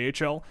in the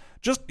KHL.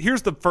 Just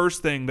here's the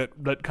first thing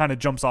that kind of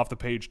jumps off the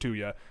page to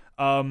you.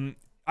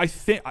 I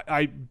think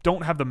I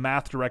don't have the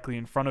math directly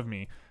in front of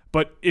me,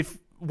 but if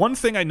one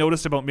thing I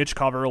noticed about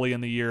Michkov early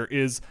in the year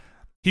is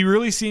he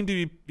really seemed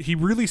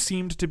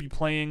to be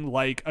playing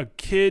like a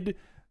kid.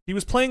 He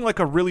was playing like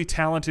a really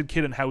talented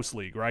kid in house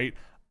league, right?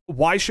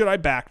 Why should I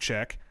back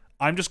check?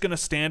 I'm just going to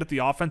stand at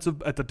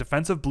the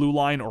defensive blue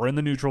line or in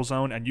the neutral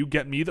zone, and you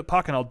get me the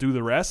puck and I'll do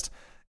the rest.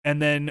 And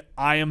then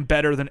I am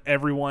better than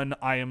everyone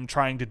I am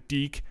trying to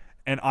deke,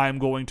 and I'm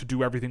going to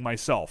do everything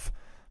myself.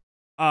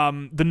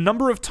 The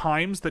number of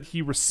times that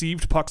he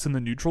received pucks in the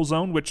neutral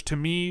zone, which to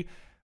me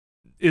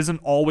isn't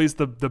always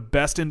the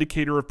best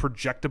indicator of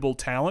projectable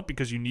talent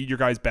because you need your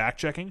guys back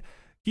checking.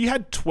 He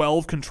had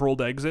 12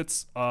 controlled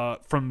exits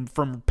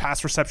from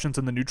pass receptions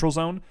in the neutral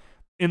zone.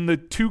 In the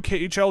 2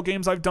 KHL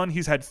games I've done,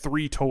 he's had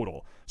 3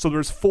 total. So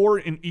there's 4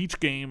 in each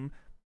game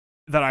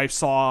that I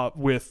saw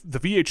with the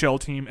VHL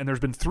team, and there's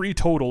been 3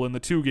 total in the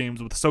 2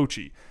 games with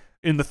Sochi.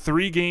 In the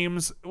 3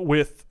 games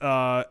with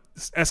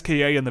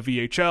SKA and the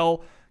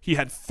VHL, he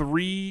had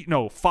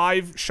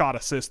 5 shot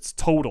assists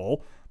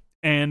total,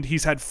 and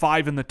he's had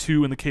 5 in the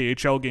 2 in the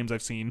KHL games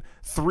I've seen.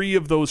 3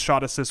 of those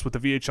shot assists with the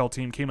VHL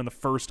team came in the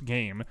first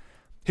game.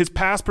 His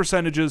pass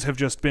percentages have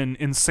just been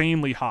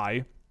insanely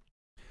high.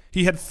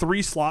 He had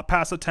 3 slot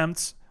pass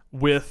attempts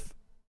with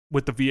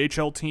the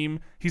VHL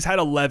team. He's had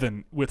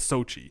 11 with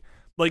Sochi.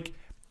 Like,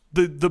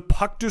 the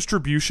puck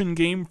distribution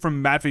game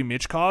from Matvei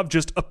Michkov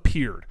just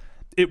appeared.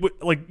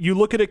 Like, you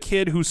look at a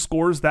kid who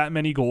scores that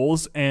many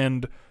goals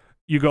and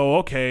you go,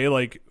 okay,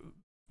 like,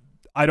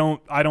 I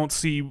don't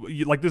see,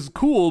 like, this is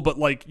cool, but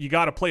like, you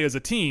got to play as a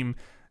team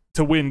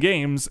to win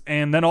games.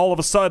 And then all of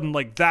a sudden,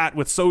 like that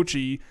with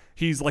Sochi,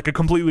 he's like a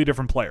completely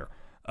different player.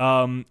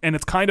 And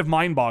it's kind of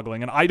mind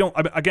boggling. And I've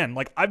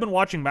been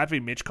watching Matvei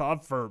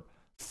Michkov for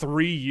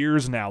 3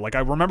 years now. Like,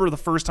 I remember the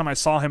first time I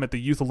saw him at the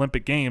Youth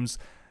Olympic Games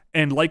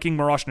and liking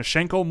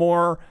Miroshnichenko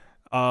more.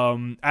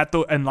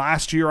 And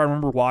last year I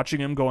remember watching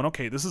him going,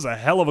 okay, this is a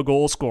hell of a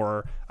goal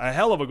scorer,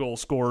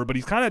 but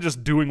he's kind of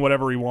just doing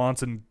whatever he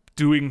wants and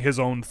doing his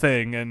own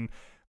thing and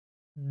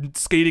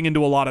skating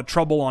into a lot of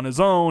trouble on his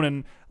own.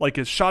 And like,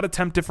 his shot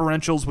attempt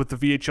differentials with the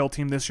VHL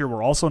team this year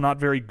were also not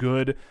very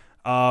good.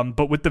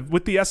 But with the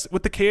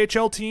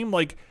KHL team,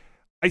 like,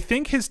 I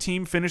think his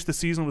team finished the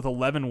season with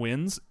 11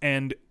 wins,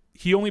 and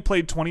he only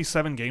played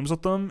 27 games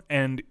with them,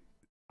 and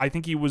I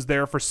think he was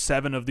there for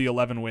 7 of the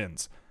 11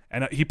 wins.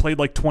 And he played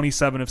like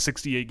 27 of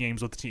 68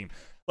 games with the team.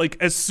 Like,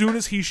 as soon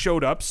as he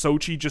showed up,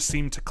 Sochi just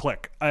seemed to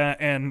click.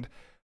 And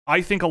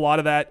I think a lot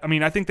of that, I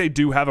mean, I think they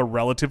do have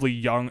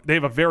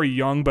a very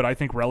young, but I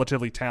think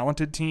relatively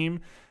talented team.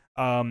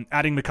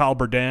 Adding Mikhail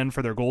Burden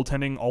for their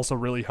goaltending also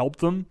really helped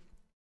them.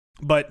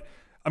 But,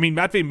 I mean,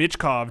 Matvei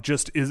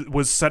Michkov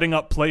was setting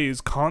up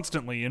plays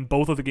constantly in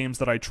both of the games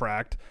that I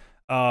tracked.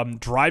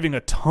 Driving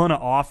a ton of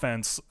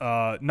offense,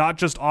 not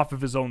just off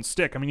of his own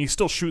stick. I mean, he's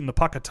still shooting the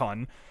puck a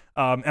ton.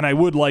 And I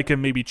would like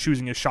him maybe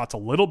choosing his shots a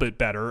little bit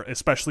better,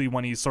 especially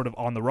when he's sort of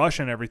on the rush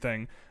and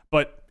everything.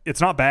 But it's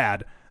not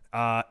bad.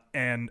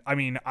 And I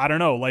mean, I don't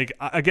know. Like,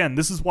 again,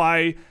 this is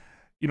why,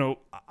 you know,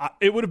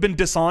 it would have been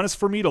dishonest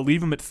for me to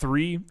leave him at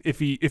 3 if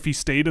he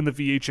stayed in the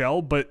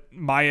VHL. But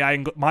my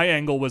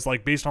angle was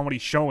like, based on what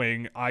he's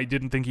showing, I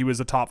didn't think he was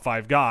a top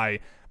 5 guy.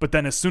 But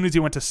then as soon as he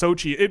went to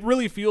Sochi, it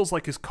really feels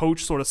like his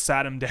coach sort of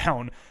sat him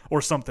down or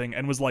something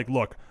and was like,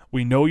 look,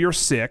 we know you're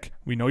sick,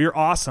 we know you're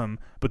awesome,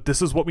 but this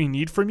is what we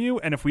need from you.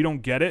 And if we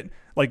don't get it,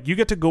 like, you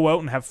get to go out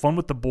and have fun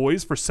with the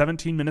boys for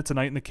 17 minutes a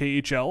night in the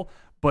KHL,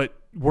 but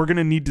we're going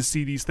to need to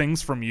see these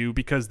things from you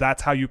because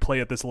that's how you play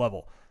at this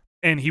level.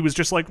 And he was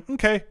just like,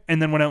 okay, and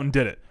then went out and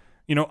did it.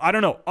 You know, I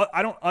don't know.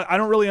 I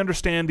don't really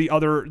understand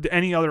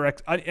any other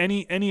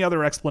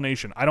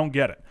explanation. I don't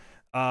get it.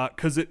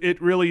 Because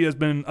it really has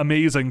been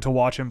amazing to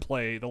watch him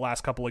play the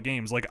last couple of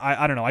games. Like,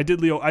 I don't know. I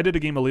did a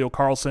game of Leo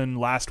Carlsson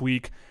last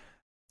week.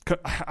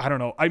 I don't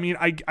know. I mean,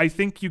 I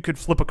think you could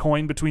flip a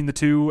coin between the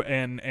two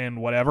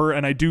and whatever.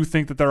 And I do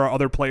think that there are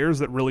other players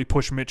that really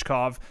push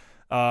Michkov.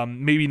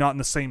 Maybe not in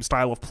the same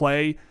style of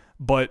play,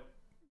 but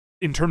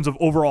in terms of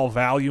overall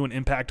value and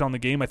impact on the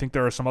game, I think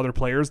there are some other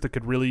players that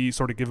could really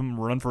sort of give him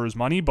a run for his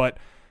money. But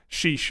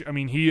sheesh, I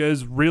mean, he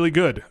is really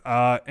good.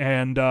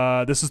 And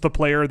this is the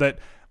player that,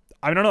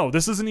 I don't know,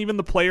 this isn't even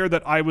the player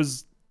that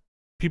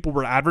people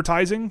were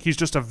advertising. He's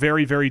just a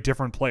very, very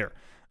different player.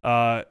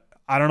 I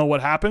don't know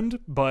what happened,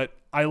 but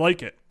I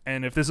like it.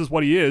 And if this is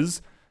what he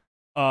is,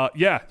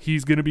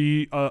 he's going to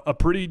be a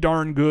pretty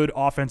darn good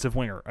offensive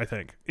winger, I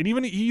think. And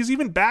he's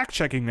even back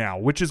checking now,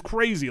 which is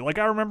crazy. Like,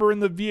 I remember in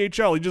the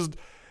VHL,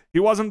 he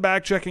wasn't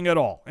back checking at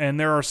all. And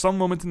there are some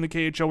moments in the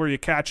KHL where you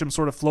catch him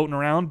sort of floating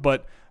around,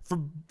 but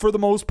for the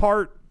most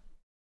part,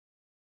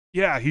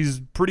 Yeah, he's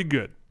pretty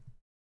good.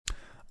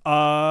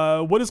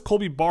 What is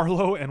Colby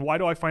Barlow, and why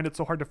do I find it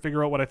so hard to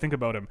figure out what I think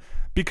about him?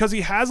 Because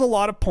he has a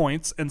lot of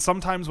points, and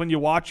sometimes when you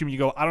watch him, you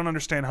go, I don't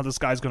understand how this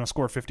guy's going to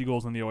score 50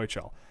 goals in the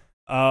OHL.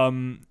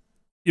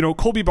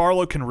 Colby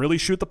Barlow can really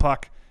shoot the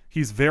puck.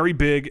 He's very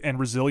big and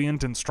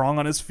resilient and strong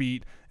on his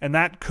feet, and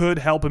that could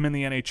help him in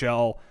the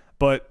NHL,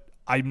 but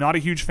I'm not a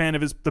huge fan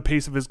of the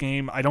pace of his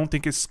game. I don't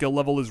think his skill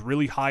level is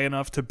really high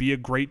enough to be a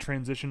great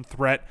transition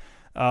threat.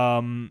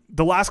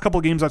 The last couple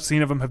of games I've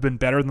seen of him have been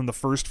better than the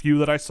first few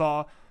that I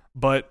saw,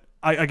 but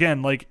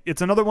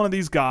it's another one of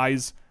these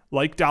guys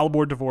like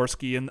Dalibor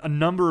Dvorsky and a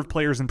number of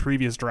players in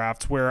previous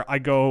drafts where I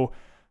go,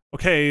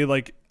 okay,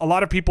 like a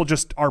lot of people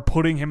just are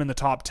putting him in the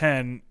top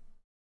 10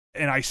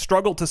 and I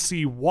struggle to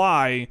see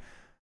why,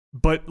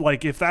 but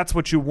like if that's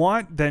what you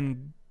want,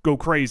 then go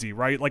crazy,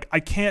 right? Like I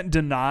can't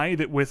deny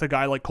that with a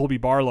guy like Colby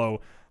Barlow,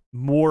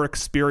 more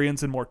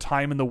experience and more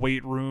time in the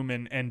weight room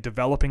and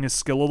developing his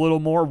skill a little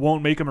more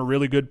won't make him a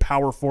really good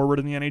power forward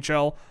in the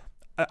NHL.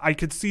 I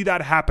could see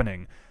that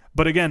happening.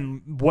 But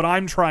again, what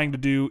I'm trying to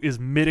do is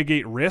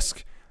mitigate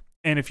risk.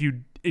 And if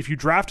you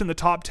draft in the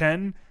top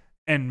 10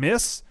 and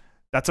miss,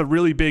 that's a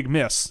really big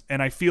miss.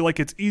 And I feel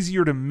like it's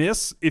easier to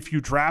miss if you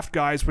draft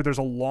guys where there's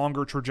a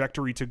longer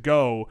trajectory to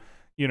go,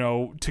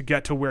 to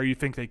get to where you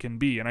think they can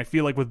be. And I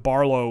feel like with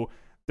Barlow,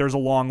 there's a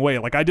long way.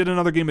 Like I did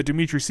another game with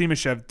Dmitry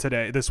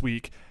Simashev this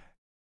week.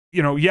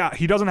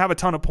 He doesn't have a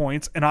ton of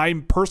points, and I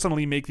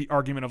personally make the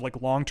argument of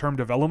like long-term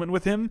development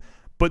with him,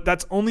 but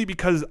that's only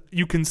because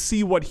you can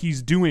see what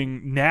he's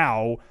doing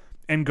now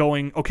and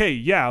going, okay,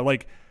 yeah,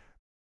 like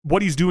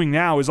what he's doing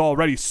now is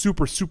already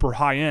super, super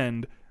high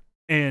end,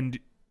 and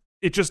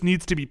it just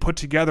needs to be put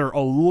together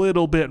a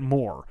little bit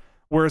more.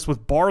 Whereas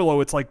with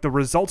Barlow, it's like the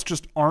results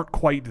just aren't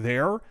quite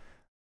there.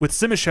 With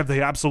Simashev,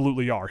 they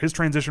absolutely are. His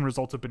transition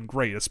results have been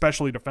great,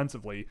 especially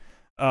defensively,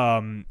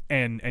 and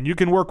you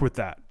can work with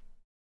that.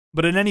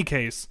 But in any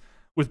case,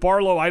 with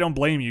Barlow, I don't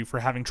blame you for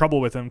having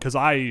trouble with him because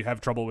I have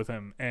trouble with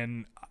him.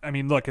 And I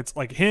mean, look, it's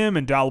like him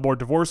and Dalibor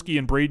Dvorsky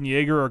and Braden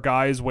Yeager are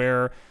guys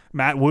where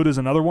Matt Wood is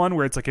another one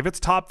where it's like if it's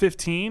top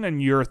 15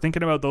 and you're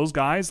thinking about those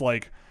guys,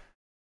 like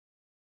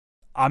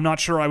I'm not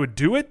sure I would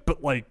do it,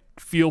 but like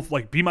feel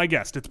like be my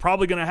guest. It's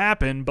probably going to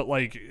happen, but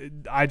like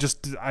I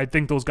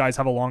think those guys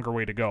have a longer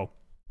way to go.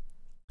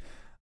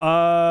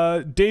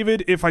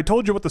 David, if I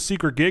told you what the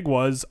secret gig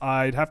was,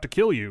 I'd have to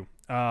kill you.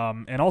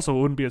 And also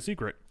it wouldn't be a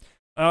secret.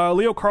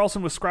 Leo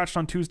Carlson was scratched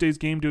on Tuesday's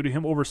game due to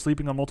him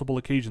oversleeping on multiple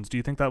occasions. Do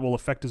you think that will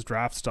affect his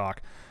draft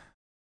stock?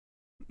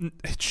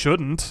 It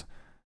shouldn't.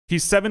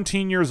 He's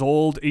 17 years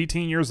old,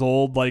 18 years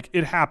old. Like,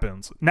 it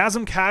happens.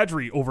 Nazem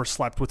Kadri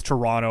overslept with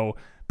Toronto.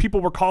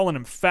 People were calling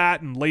him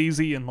fat and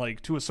lazy, and,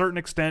 like, to a certain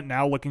extent,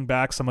 now looking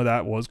back, some of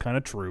that was kind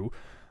of true.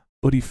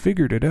 But he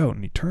figured it out,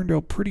 and he turned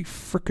out pretty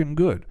freaking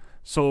good.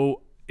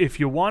 So, if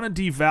you want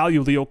to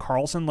devalue Leo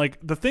Carlson, like,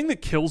 the thing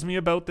that kills me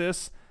about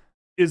this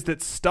is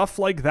that stuff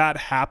like that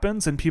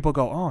happens and people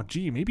go, oh,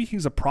 gee, maybe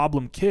he's a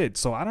problem kid,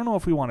 so I don't know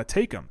if we want to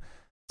take him.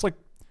 It's like,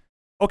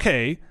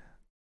 okay,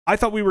 I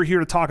thought we were here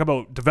to talk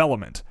about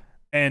development.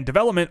 And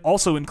development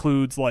also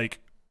includes, like,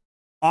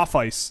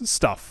 off-ice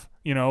stuff.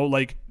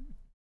 Like,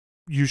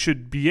 you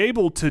should be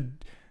able to,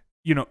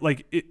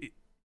 like,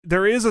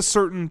 there is a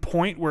certain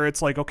point where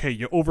it's like, okay,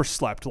 you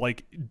overslept,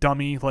 like,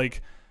 dummy,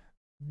 like,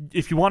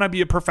 if you want to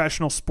be a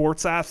professional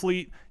sports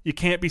athlete, you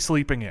can't be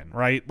sleeping in,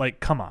 right?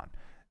 Like, come on.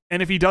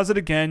 And if he does it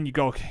again, you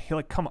go, okay,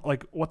 like, come on,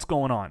 like, what's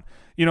going on?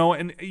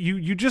 And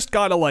you just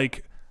gotta,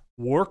 like,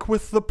 work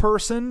with the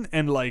person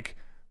and, like,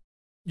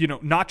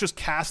 not just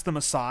cast them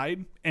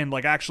aside and,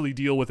 like, actually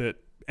deal with it.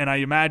 And I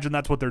imagine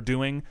that's what they're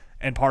doing.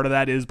 And part of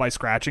that is by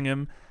scratching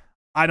him.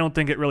 I don't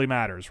think it really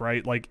matters,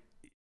 right? Like,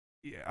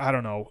 I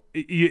don't know.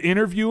 You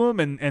interview him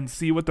and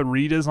see what the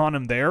read is on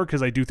him there,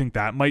 because I do think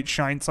that might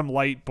shine some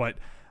light, but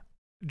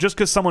just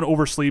because someone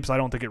oversleeps, I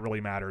don't think it really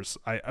matters.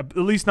 At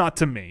least not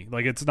to me.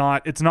 Like, it's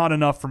not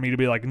enough for me to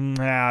be like,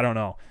 nah, I don't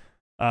know.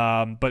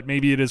 But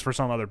maybe it is for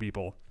some other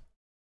people.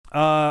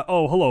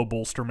 Hello,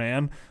 Bolster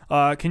Man.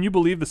 Can you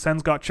believe the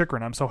Sens got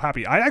Chychrun? I'm so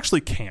happy. I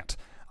actually can't.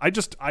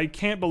 I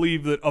can't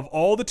believe that of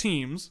all the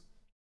teams,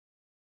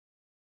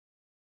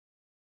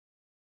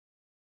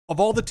 of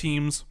all the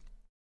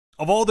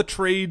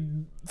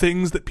trade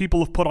things that people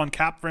have put on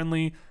Cap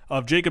Friendly,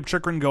 of Jacob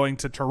Chychrun going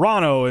to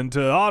Toronto and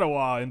to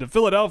Ottawa and to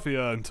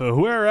Philadelphia and to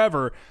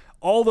wherever,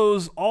 all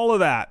of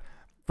that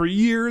for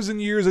years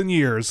and years and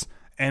years,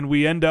 and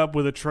we end up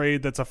with a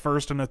trade that's a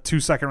first and 2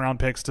 second-round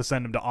picks to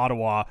send him to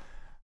Ottawa.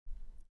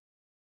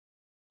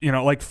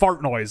 Like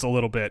fart noise a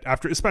little bit,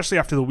 especially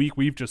after the week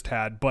we've just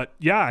had. But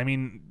yeah, I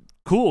mean,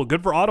 cool,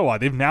 good for Ottawa.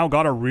 They've now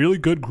got a really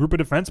good group of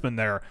defensemen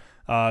there.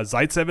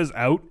 Zaitsev is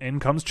out, in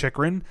comes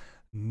Chychrun.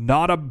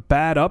 Not a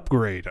bad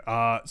upgrade.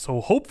 So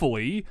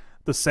hopefully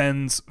the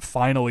Sens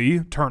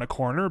finally turn a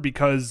corner,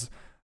 because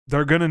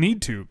they're going to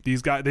need to.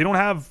 These guys, they don't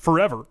have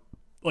forever.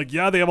 Like,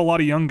 yeah, they have a lot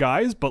of young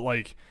guys, but,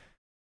 like,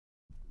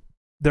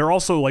 they're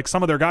also, like,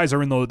 some of their guys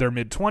are in their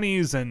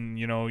mid-20s, and,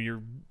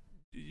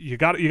 you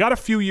got a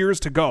few years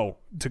to go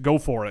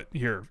for it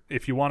here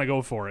if you want to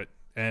go for it.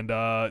 And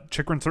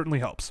Chychrun certainly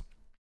helps.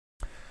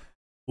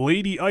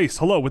 Lady Ice,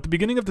 hello. With the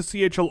beginning of the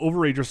CHL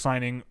Overager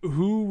signing,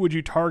 who would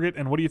you target,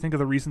 and what do you think of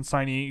the recent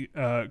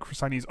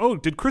signees? Oh,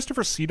 did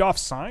Christopher Seedorf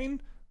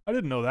sign? I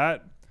didn't know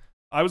that.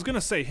 I was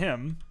gonna say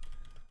him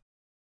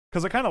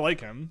because I kind of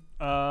like him.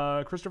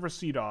 Christopher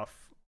Seedorf.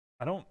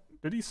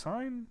 Did he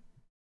sign?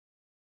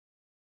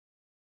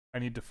 I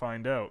need to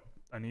find out.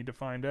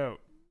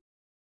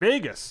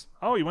 Vegas.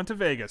 Oh, he went to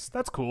Vegas.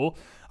 That's cool.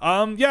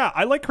 Yeah,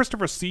 I like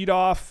Christopher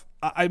Seedorf.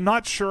 I'm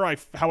not sure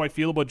how I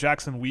feel about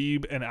Jackson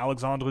Weeb and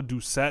Alexandre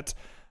Doucette.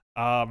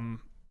 I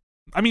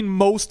mean,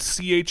 most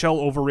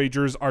CHL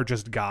overagers are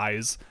just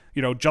guys.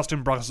 You know,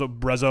 Justin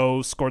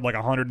Brezzo scored like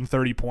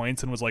 130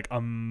 points and was like a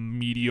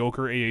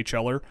mediocre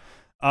AHLer.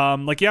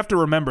 Like, you have to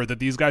remember that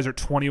these guys are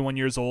 21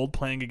 years old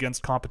playing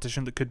against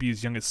competition that could be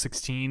as young as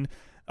 16.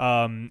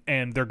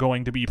 And they're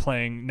going to be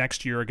playing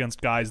next year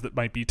against guys that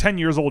might be 10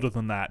 years older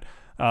than that.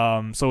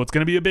 So it's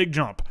going to be a big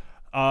jump.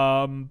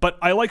 But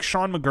I like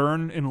Sean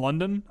McGurn in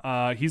London.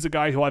 He's a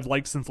guy who I've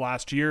liked since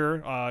last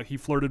year. He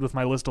flirted with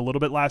my list a little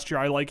bit last year.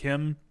 I like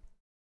him.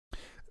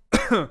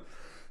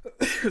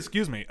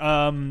 Excuse me.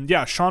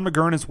 Yeah, Sean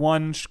McGurn is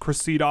one.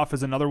 Chris Seedorf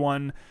is another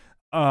one.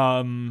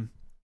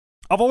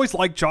 I've always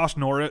liked Josh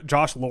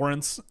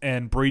Lawrence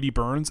and Brady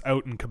Burns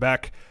out in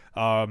Quebec.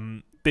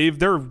 They've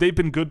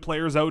been good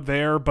players out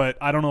there, but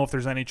I don't know if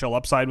there's NHL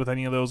upside with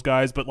any of those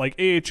guys. But like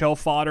AHL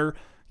fodder,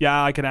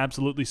 yeah, I can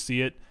absolutely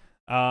see it.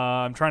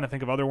 I'm trying to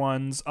think of other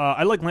ones.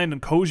 I like Landon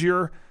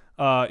Cozier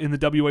in the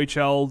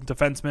WHL,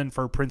 defenseman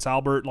for Prince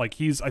Albert. Like,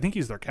 I think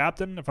he's their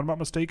captain, if I'm not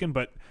mistaken.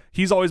 But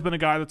he's always been a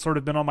guy that's sort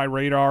of been on my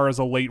radar as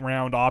a late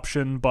round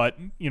option. But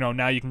you know,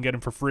 now you can get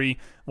him for free,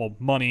 well,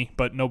 money,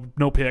 but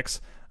no picks.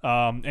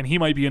 And he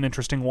might be an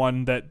interesting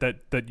one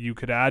that you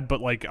could add.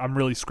 But like, I'm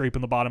really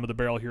scraping the bottom of the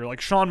barrel here.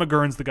 Like, Sean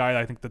McGurn's the guy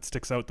I think that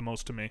sticks out the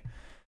most to me.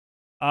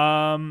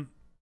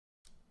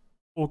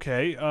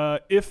 Okay,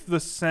 if the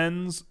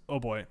Sens... Oh,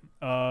 boy.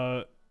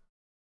 Oh,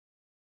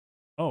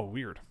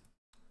 weird.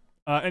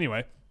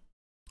 Anyway.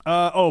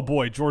 Oh,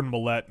 boy, Jordan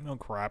Millette. Oh,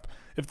 crap.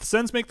 If the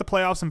Sens make the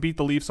playoffs and beat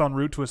the Leafs en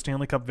route to a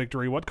Stanley Cup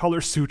victory, what color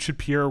suit should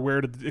Pierre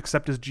wear to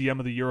accept his GM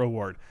of the Year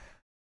award?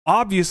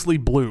 Obviously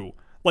blue.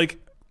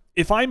 Like,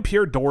 if I'm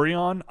Pierre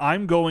Dorion,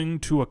 I'm going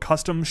to a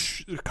custom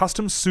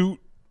suit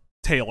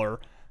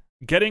tailor,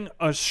 getting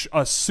a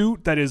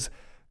suit that is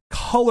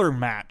color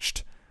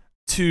matched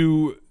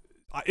to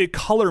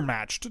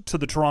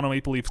the Toronto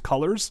Maple Leafs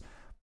colors,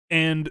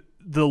 and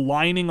the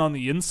lining on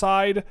the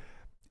inside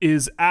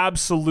is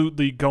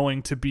absolutely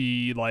going to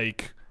be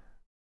like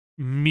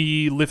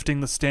me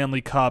lifting the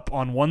Stanley Cup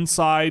on one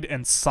side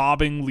and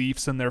sobbing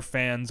Leafs and their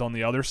fans on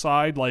the other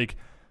side. Like,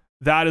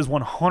 that is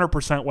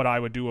 100% what I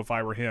would do if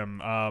I were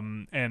him.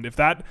 And if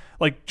that,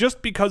 like,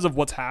 just because of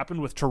what's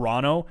happened with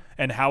Toronto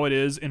and how it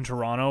is in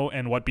Toronto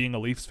and what being a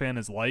Leafs fan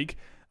is like,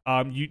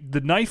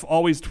 the knife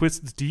always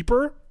twists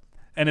deeper,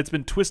 and it's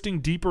been twisting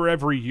deeper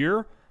every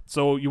year.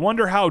 So you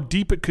wonder how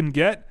deep it can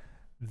get.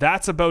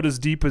 That's about as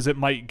deep as it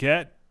might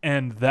get,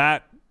 and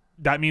that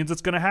means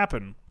it's going to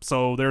happen.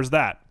 So there's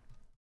that.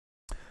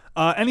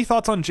 Any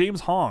thoughts on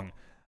James Hong?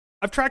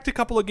 I've tracked a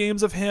couple of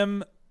games of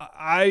him.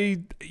 I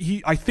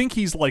think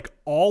he's like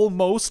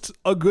almost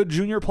a good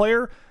junior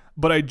player,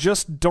 but I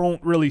just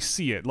don't really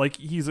see it. Like,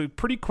 he's a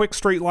pretty quick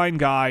straight line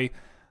guy,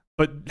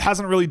 but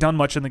hasn't really done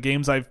much in the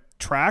games I've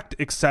tracked,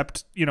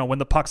 except, you know, when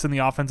the puck's in the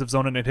offensive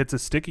zone and it hits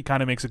his stick, he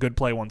kind of makes a good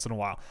play once in a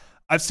while.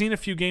 I've seen a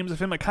few games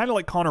of him. I kind of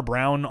like Connor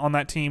Brown on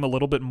that team a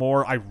little bit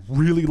more. I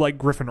really like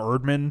Griffin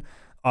Erdman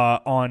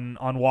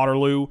on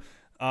Waterloo.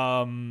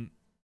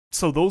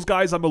 So those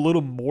guys I'm a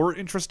little more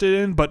interested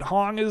in, but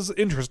Hong is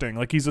interesting.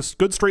 Like, he's a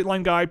good straight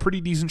line guy,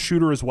 pretty decent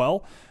shooter as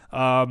well.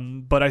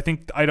 But I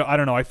think, I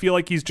don't know. I feel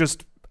like he's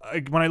just,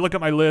 when I look at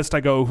my list, I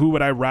go,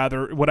 would I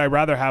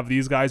rather have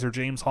these guys or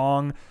James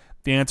Hong?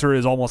 The answer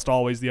is almost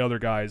always the other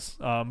guys.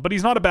 But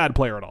he's not a bad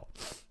player at all.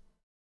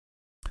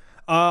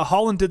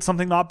 Holland did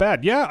something not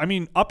bad. Yeah, I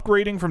mean,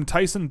 upgrading from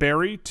Tyson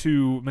Barrie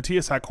to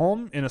Matthias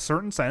Ekholm, in a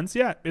certain sense,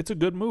 yeah, it's a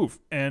good move,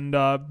 and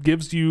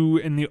gives you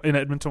in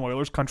Edmonton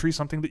Oilers country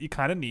something that you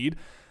kind of need.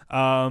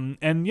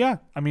 And yeah,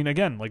 I mean,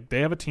 again, like,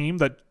 they have a team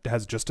that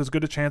has just as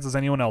good a chance as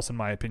anyone else, in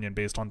my opinion,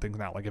 based on things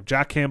now. Like, if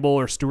Jack Campbell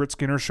or Stuart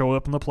Skinner show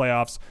up in the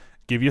playoffs,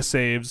 give you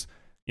saves,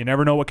 you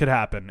never know what could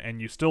happen.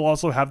 And you still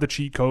also have the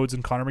cheat codes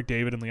in Connor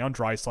McDavid and Leon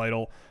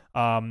Draisaitl.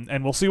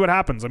 And we'll see what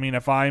happens. I mean,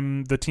 if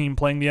I'm the team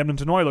playing the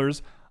Edmonton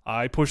Oilers,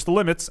 I push the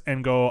limits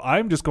and go,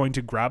 I'm just going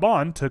to grab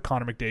on to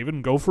Connor McDavid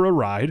and go for a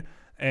ride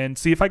and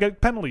see if I get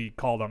penalty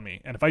called on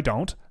me. And if I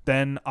don't,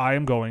 then I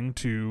am going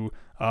to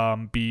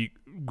be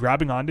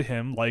grabbing onto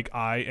him like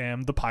I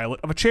am the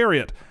pilot of a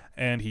chariot,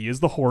 and he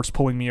is the horse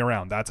pulling me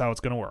around. That's how it's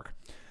going to work.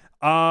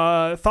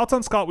 Thoughts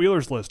on Scott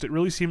Wheeler's list? It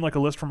really seemed like a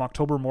list from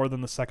October more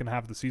than the second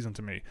half of the season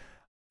to me.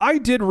 I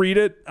did read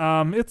it.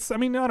 I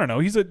mean, I don't know.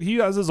 He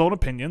has his own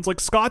opinions. Like,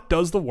 Scott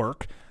does the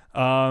work.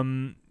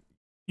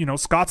 You know,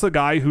 Scott's a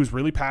guy who's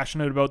really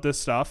passionate about this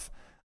stuff.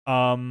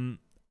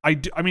 I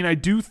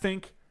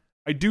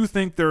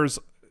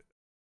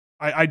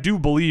do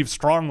believe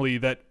strongly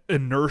that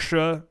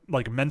inertia,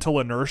 like mental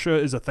inertia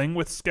is a thing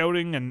with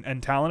scouting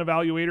and talent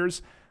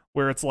evaluators,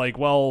 where it's like,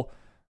 well,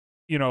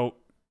 you know,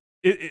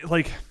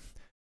 like,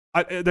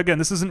 again,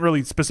 this isn't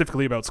really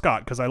specifically about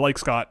Scott, because I like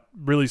Scott,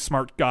 really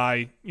smart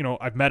guy, you know,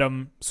 I've met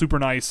him, super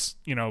nice,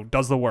 you know,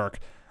 does the work.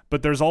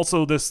 But there's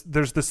also this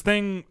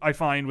thing I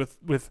find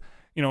with,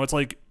 you know, it's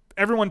like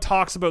everyone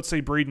talks about,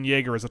 say, Braden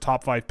Yeager as a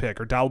top 5 pick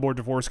or Dalibor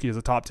Dvorsky as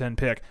a top 10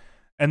 pick.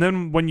 And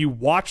then when you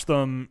watch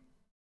them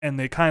and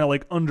they kind of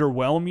like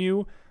underwhelm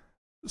you,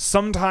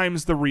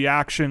 sometimes the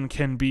reaction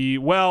can be,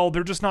 well,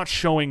 they're just not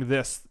showing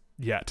this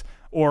yet.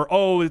 Or,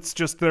 oh, it's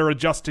just they're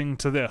adjusting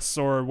to this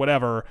or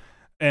whatever.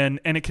 And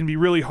it can be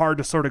really hard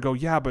to sort of go,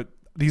 yeah, but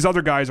these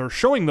other guys are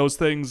showing those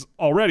things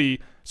already.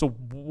 So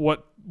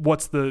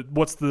what's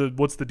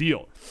the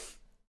deal?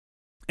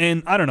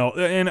 And I don't know.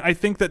 And I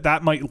think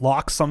that might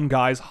lock some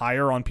guys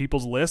higher on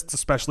people's lists,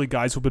 especially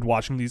guys who've been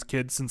watching these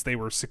kids since they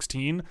were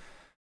 16.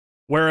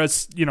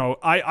 Whereas, you know,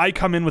 I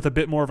come in with a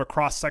bit more of a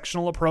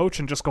cross-sectional approach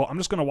and just go, I'm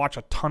just going to watch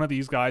a ton of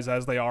these guys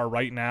as they are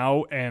right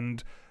now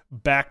and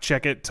back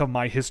check it to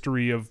my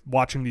history of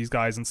watching these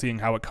guys and seeing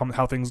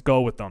how things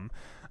go with them.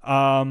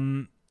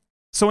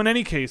 So in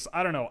any case,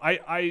 I don't know.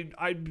 I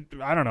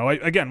don't know.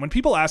 Again, when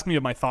people ask me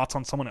of my thoughts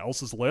on someone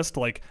else's list,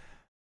 like,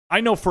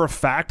 I know for a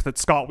fact that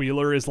Scott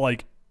Wheeler is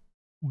like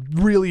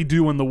really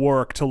doing the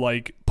work to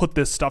like put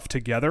this stuff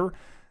together.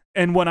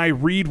 And when I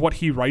read what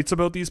he writes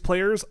about these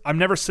players, I'm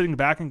never sitting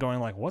back and going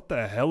like, what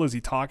the hell is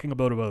he talking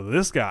about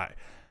this guy?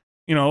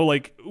 You know,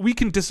 like, we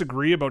can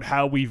disagree about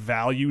how we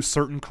value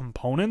certain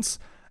components.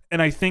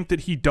 And I think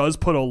that he does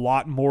put a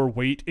lot more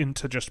weight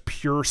into just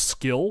pure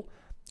skill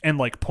and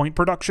like point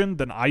production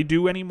than I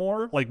do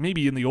anymore. Like,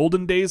 maybe in the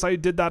olden days I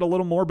did that a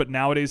little more, but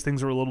nowadays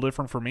things are a little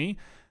different for me.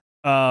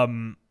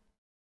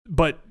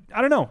 But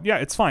I don't know. Yeah,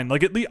 it's fine.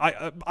 Like, at least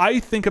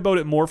I think about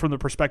it more from the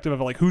perspective of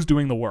like who's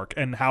doing the work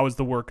and how is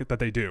the work that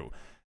they do.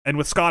 And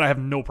with Scott, I have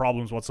no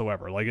problems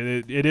whatsoever. Like,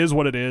 it is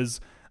what it is.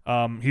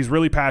 He's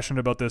really passionate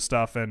about this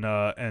stuff,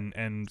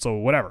 and so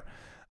whatever.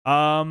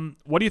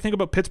 What do you think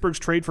about Pittsburgh's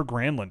trade for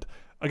Granlund?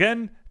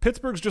 Again,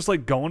 Pittsburgh's just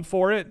like going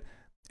for it.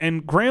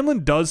 And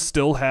Granlund does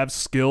still have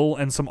skill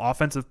and some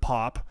offensive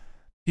pop.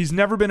 He's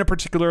never been a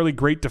particularly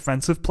great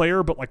defensive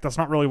player, but like that's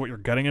not really what you're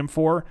getting him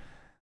for.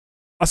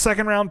 A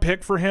second round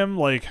pick for him,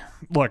 like,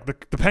 look,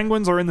 the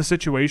Penguins are in the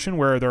situation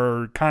where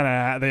they're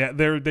kind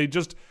of they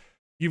just,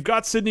 you've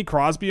got Sidney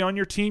Crosby on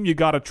your team, you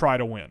got to try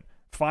to win.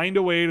 Find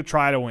a way to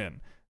try to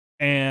win.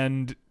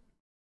 And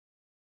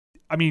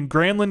I mean,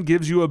 Granlund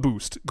gives you a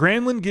boost.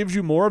 Granlund gives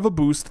you more of a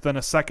boost than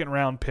a second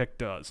round pick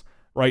does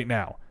right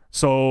now.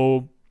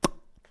 So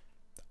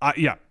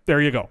yeah,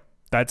 there you go.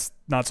 That's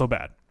not so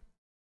bad.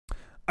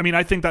 I mean,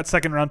 I think that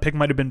second round pick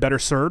might have been better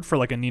served for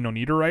like a Nino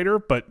Niederreiter,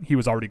 but he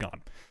was already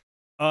gone.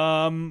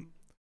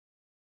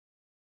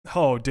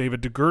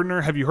 David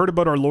DeGerdner, have you heard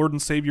about our Lord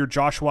and Savior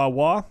Joshua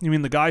Waugh? You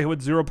mean the guy who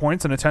had 0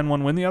 points and a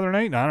 10-1 win the other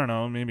night? I don't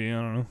know. Maybe.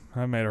 I don't know.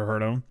 I might have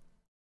heard of him.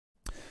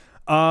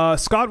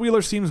 Scott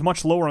Wheeler seems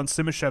much lower on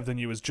Simashev than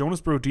you. Is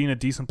Jonas Brodin a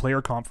decent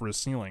player comp for his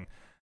ceiling?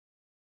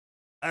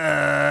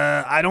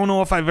 I don't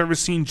know if I've ever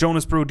seen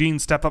Jonas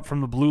Brodin step up from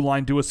the blue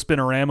line, do a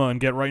spinorama, and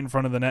get right in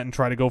front of the net and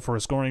try to go for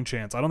a scoring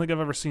chance. I don't think I've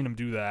ever seen him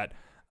do that.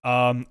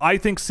 I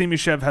think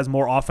Simashev has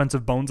more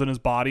offensive bones in his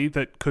body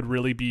that could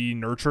really be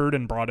nurtured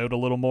and brought out a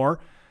little more.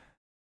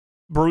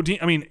 Brodin,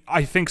 I mean,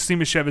 I think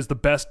Simashev is the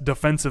best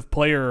defensive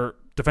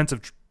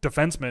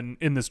defenseman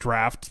in this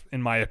draft,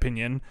 in my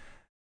opinion.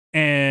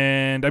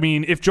 And I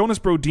mean, if Jonas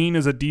Brodin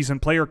is a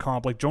decent player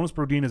comp, like Jonas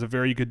Brodin is a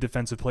very good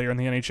defensive player in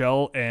the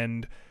NHL,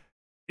 and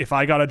if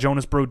I got a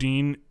Jonas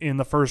Brodin in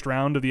the first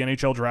round of the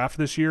NHL draft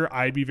this year,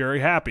 I'd be very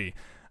happy.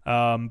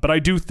 But I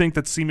do think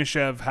that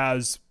Simashev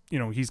has, you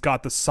know, he's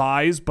got the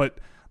size, but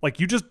like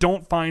you just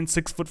don't find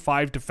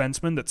 6'5"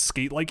 defensemen that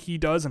skate like he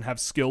does and have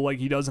skill like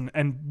he does,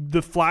 and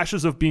the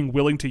flashes of being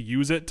willing to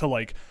use it to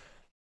like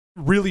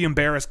really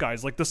embarrass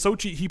guys. Like the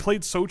Sochi, he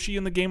played Sochi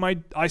in the game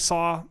I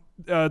saw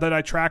that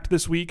I tracked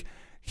this week.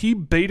 He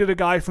baited a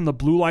guy from the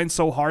blue line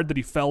so hard that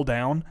he fell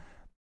down,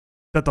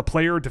 that the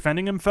player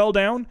defending him fell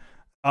down.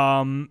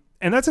 And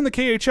that's in the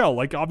KHL.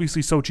 Like,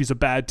 obviously Sochi's a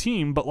bad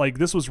team, but like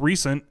this was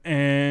recent,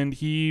 and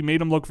he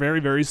made him look very,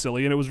 very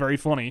silly, and it was very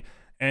funny.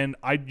 And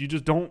I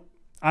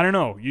don't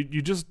know.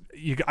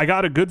 I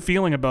got a good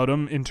feeling about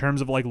him in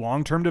terms of like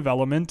long-term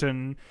development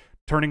and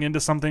turning into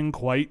something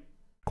quite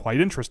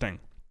interesting.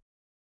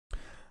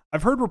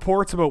 I've heard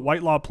reports about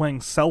Whitelaw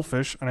playing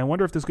selfish, and I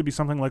wonder if this could be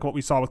something like what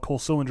we saw with Cole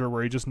Sillinger,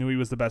 where he just knew he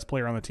was the best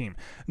player on the team.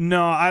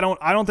 No, I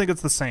don't think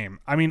it's the same.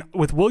 I mean,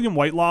 with William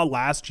Whitelaw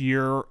last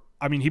year,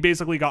 I mean, he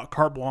basically got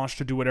carte blanche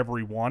to do whatever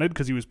he wanted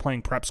because he was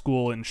playing prep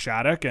school in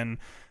Shattuck and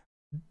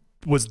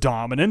was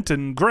dominant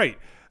and great.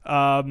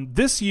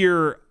 This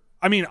year,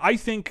 I mean, I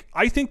think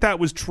that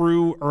was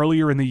true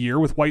earlier in the year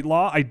with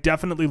Whitelaw. I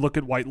definitely look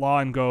at Whitelaw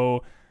and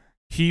go,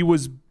 he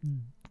was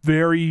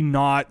very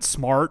not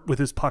smart with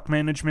his puck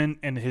management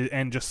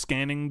and just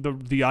scanning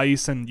the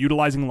ice and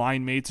utilizing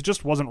line mates. It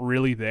just wasn't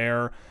really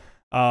there.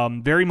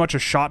 Very much a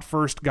shot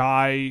first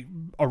guy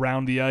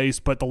around the ice,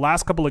 but the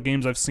last couple of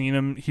games I've seen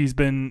him, he's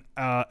been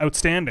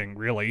outstanding,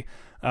 really.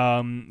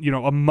 A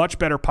much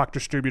better puck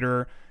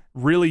distributor,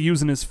 really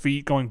using his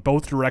feet, going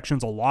both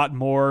directions a lot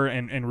more,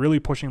 and really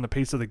pushing the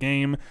pace of the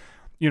game.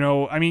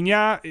 I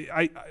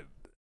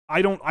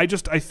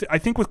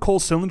think with Cole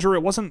Sillinger,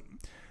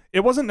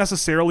 it wasn't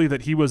necessarily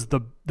that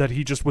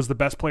he just was the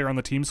best player on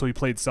the team, so he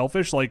played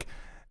selfish. Like,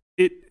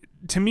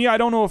 to me, I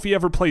don't know if he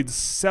ever played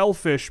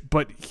selfish,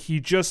 but he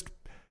just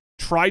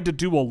tried to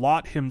do a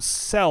lot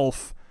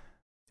himself,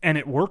 and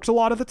it worked a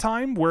lot of the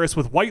time. Whereas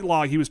with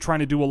Whitelaw, he was trying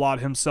to do a lot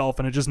himself,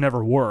 and it just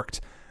never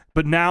worked.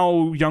 But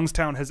now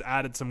Youngstown has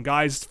added some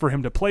guys for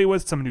him to play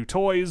with, some new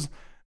toys,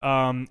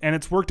 and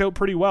it's worked out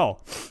pretty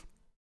well.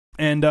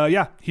 And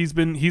he's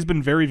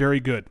been very, very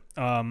good.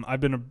 I've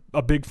been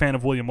a big fan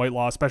of William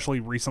Whitelaw, especially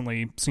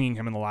recently, seeing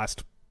him in the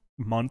last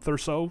month or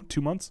so,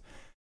 2 months.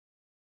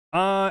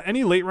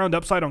 Any late round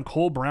upside on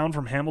Cole Brown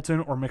from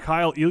Hamilton or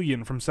Mikhail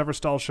Ilyin from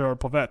Severstal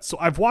Sharapovets? So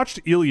I've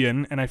watched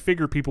Ilyin, and I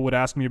figure people would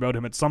ask me about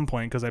him at some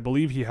point because I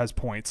believe he has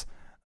points.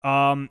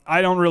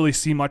 I don't really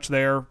see much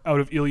there out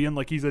of Ilyin.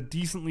 Like, he's a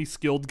decently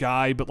skilled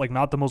guy, but like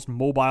not the most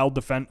mobile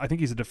I think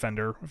he's a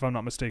defender, if I'm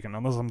not mistaken,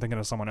 unless I'm thinking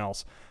of someone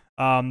else.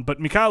 But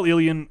Mikhail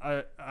Ilyin,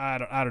 I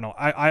don't know.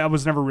 I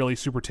was never really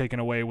super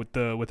taken away with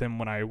him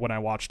when I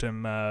watched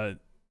him, and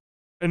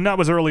that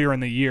was earlier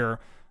in the year.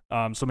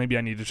 So maybe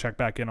I need to check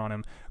back in on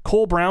him.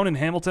 Cole Brown in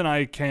Hamilton,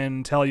 I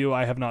can tell you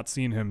I have not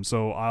seen him,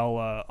 so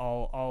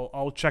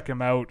I'll check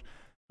him out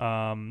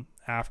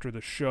after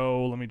the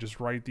show. Let me just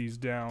write these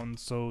down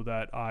so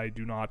that I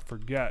do not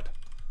forget.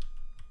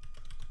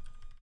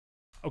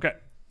 Okay.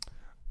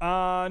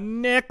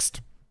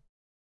 Next.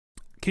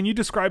 Can you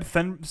describe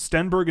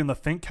Stenberg in the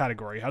think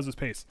category? How's his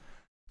pace?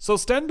 So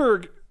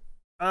Stenberg,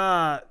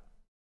 right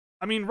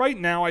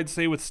now I'd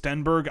say with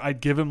Stenberg,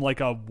 I'd give him like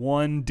a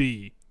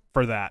 1D.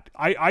 For that.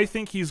 I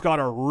think he's got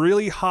a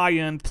really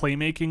high-end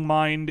playmaking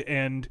mind,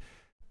 and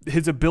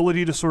his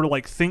ability to sort of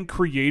like think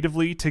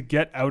creatively to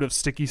get out of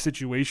sticky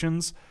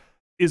situations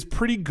is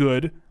pretty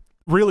good,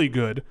 really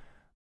good.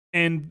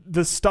 And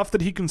the stuff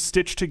that he can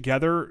stitch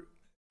together,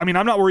 I'm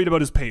not worried about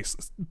his pace.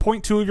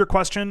 Point 2 of your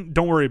question,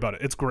 don't worry about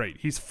it. It's great.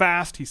 He's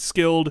fast, he's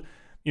skilled,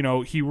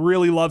 he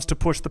really loves to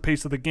push the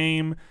pace of the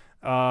game,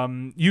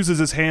 uses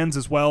his hands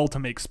as well to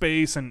make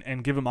space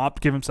and give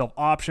himself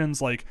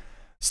options. Like,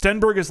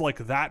 Stenberg is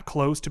like that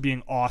close to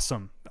being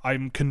awesome.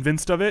 I'm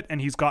convinced of it, and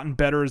he's gotten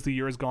better as the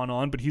year has gone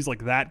on, but he's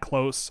like that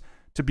close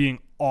to being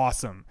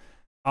awesome.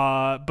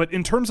 But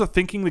in terms of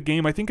thinking the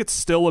game, I think it's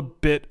still a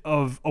bit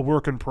of a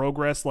work in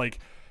progress. Like,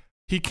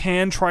 he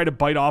can try to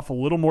bite off a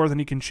little more than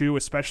he can chew,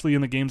 especially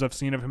in the games I've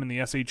seen of him in the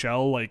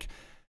SHL. Like,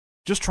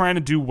 just trying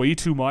to do way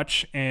too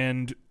much,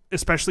 and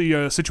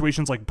especially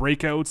situations like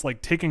breakouts,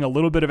 like taking a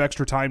little bit of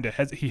extra time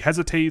he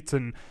hesitates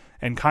and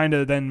kind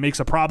of then makes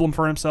a problem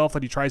for himself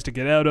that he tries to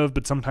get out of,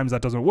 but sometimes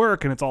that doesn't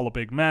work and it's all a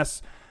big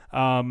mess.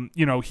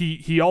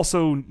 He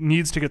also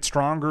needs to get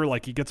stronger.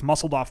 Like, he gets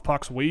muscled off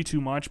pucks way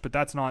too much, but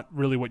that's not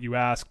really what you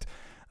asked.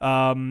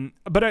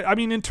 But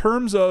in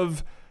terms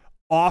of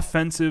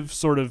offensive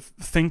sort of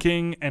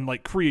thinking and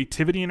like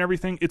creativity and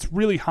everything, it's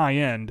really high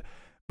end.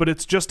 But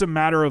it's just a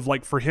matter of,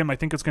 like, for him, I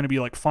think it's going to be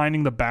like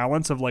finding the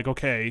balance of like,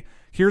 okay,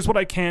 here's what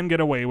I can get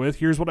away with,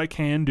 here's what I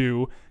can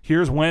do,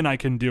 here's when I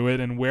can do it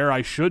and where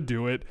I should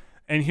do it,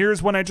 and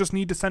here's when I just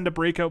need to send a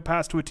breakout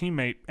pass to a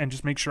teammate and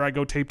just make sure I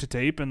go tape to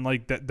tape, and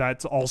like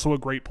that's also a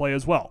great play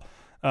as well.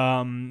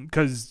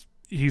 Because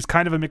he's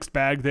kind of a mixed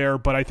bag there,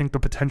 but I think the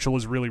potential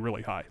is really,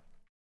 really high.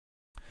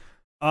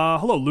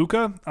 Hello,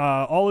 Luca.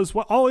 All is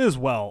well.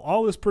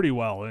 All is pretty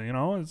well.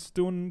 It's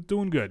doing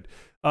good.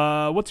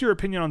 What's your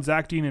opinion on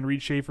Zach Dean and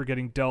Reed Schaefer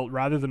getting dealt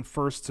rather than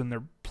firsts in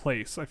their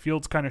place? I feel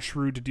it's kind of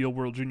shrewd to deal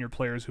World Junior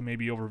players who may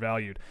be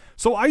overvalued.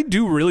 So I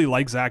do really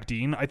like Zach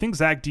Dean. I think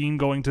Zach Dean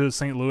going to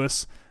St.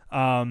 Louis,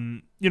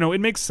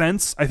 it makes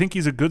sense. I think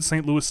he's a good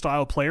St. Louis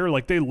style player.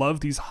 Like, they love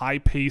these high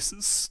pace,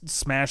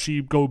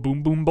 smashy, go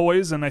boom boom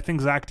boys, and I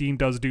think Zach Dean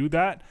does do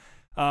that.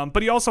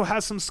 But he also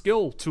has some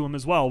skill to him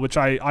as well, which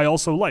I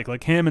also like.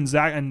 Like, him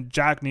and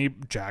Jake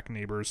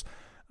Neighbors.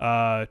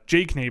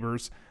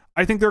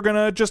 I think they're going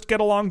to just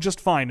get along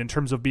just fine in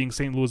terms of being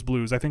St. Louis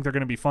Blues. I think they're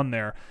going to be fun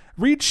there.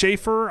 Reed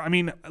Schaefer,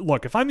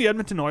 look, if I'm the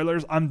Edmonton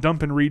Oilers, I'm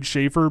dumping Reed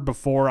Schaefer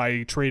before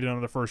I trade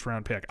another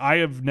first-round pick. I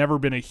have never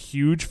been a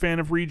huge fan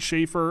of Reed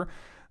Schaefer.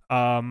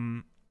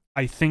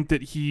 I think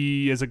that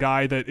he is a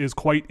guy that is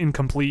quite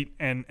incomplete,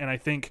 and I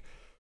think,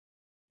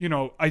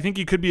 I think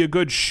he could be a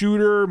good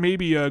shooter,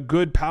 maybe a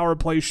good power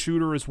play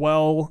shooter as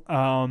well.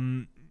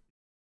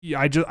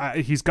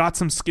 He's got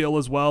some skill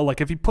as well.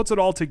 Like, if he puts it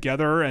all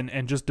together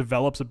and just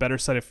develops a better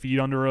set of feet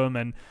under him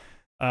and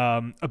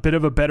a bit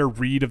of a better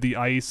read of the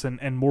ice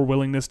and more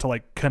willingness to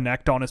like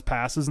connect on his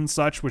passes and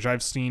such, which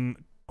I've seen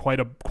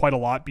quite a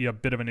lot be a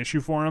bit of an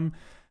issue for him.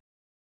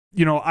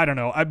 I don't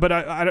know. But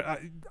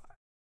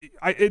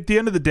at the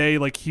end of the day,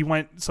 like, he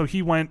went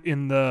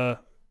in the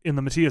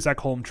Matthias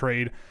Ekholm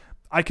trade.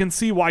 I can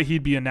see why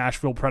he'd be a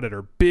Nashville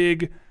Predator.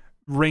 Big,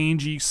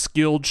 rangy,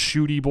 skilled,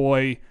 shooty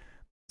boy.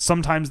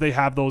 sometimes they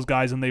have those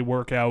guys and they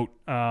work out.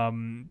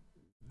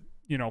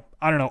 You know,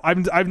 I don't know.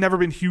 I've never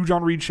been huge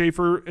on Reed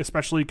Schaefer,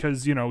 especially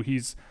because, you know,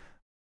 he's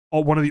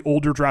one of the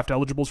older draft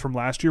eligibles from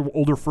last year,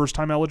 older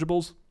first-time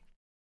eligibles.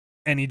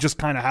 And he just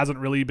kind of hasn't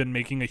really been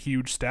making a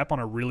huge step on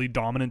a really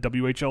dominant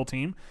WHL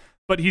team.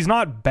 But he's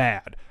not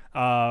bad.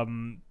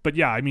 But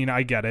yeah, I mean,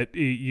 I get it.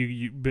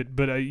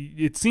 But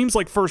it seems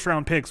like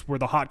first-round picks were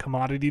the hot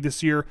commodity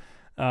this year.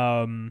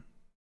 And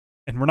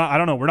we're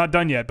not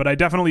done yet. But I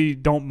definitely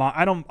don't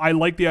mind. I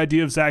like the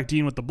idea of Zach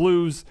Dean with the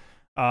Blues.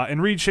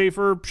 And Reed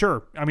Schaefer,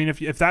 sure. I mean,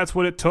 if that's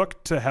what it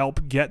took to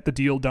help get the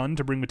deal done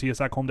to bring Mattias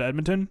Ekholm to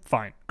Edmonton,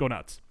 fine. Go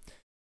nuts.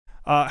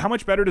 How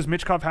much better does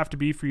Michkov have to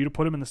be for you to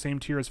put him in the same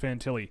tier as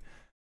Fantilli?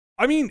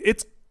 I mean,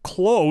 it's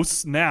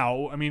close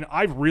now. I mean,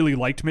 I've really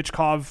liked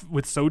Michkov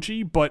with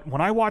Sochi, but when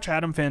I watch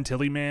Adam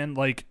Fantilli, man,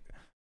 like,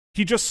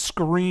 he just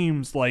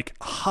screams like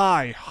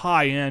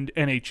high-end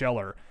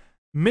NHLer.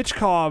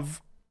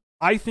 Michkov,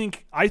 I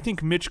think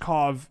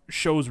Michkov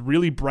shows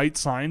really bright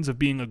signs of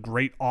being a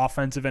great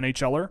offensive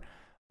NHLer.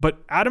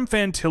 But Adam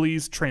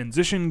Fantilli's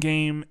transition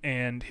game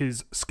and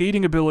his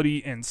skating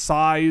ability and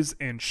size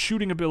and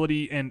shooting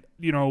ability and,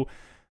 you know,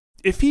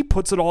 if he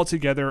puts it all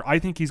together, I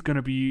think he's going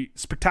to be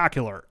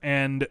spectacular.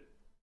 And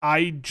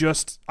I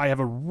have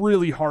a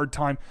really hard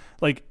time.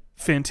 Like,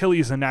 Fantilli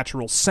is a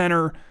natural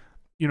center.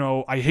 You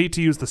know, I hate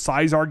to use the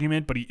size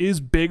argument, but he is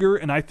bigger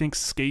and I think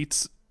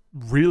skates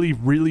really,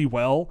 really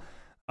well.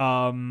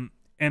 And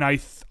I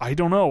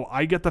don't know.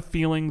 I get the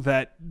feeling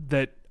that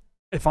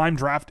if I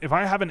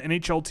have an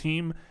NHL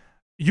team,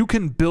 you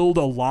can build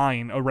a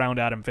line around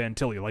Adam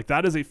Fantilli. Like,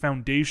 that is a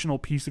foundational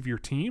piece of your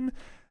team.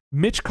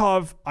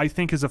 Michkov, I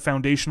think, is a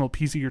foundational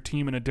piece of your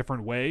team in a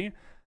different way,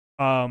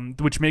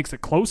 which makes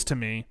it close to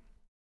me.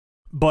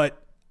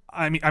 But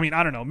I mean,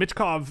 I don't know.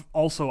 Michkov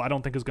also, I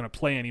don't think is going to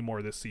play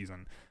anymore this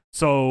season.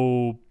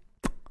 So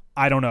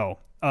I don't know.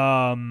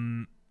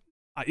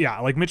 Yeah,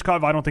 like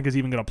Michkov, I don't think is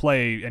even going to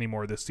play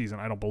anymore this season.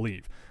 I don't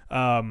believe.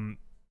 But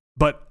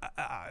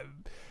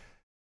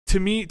to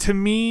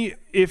me,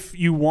 if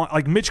you want,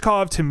 like,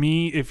 Michkov, to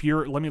me,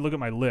 let me look at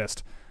my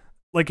list.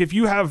 Like, if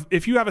you have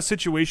a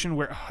situation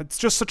where it's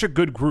just such a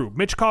good group,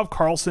 Michkov,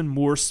 Carlson,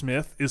 Moore,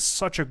 Smith is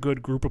such a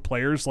good group of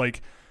players,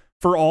 like,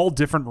 for all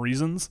different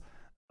reasons.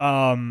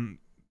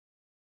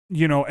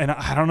 You know, and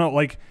I don't know,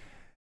 like,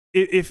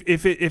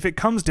 if it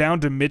comes down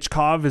to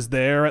Michkov is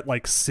there at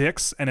like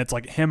 6 and it's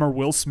like him or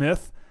Will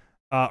Smith,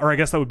 or I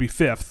guess that would be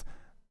 5th,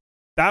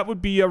 that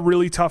would be a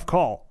really tough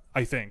call,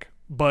 I think.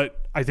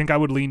 But I think I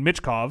would lean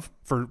Michkov,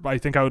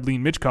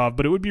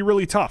 but it would be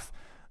really tough.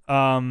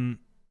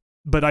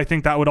 But I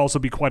think that would also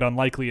be quite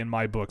unlikely in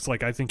my books.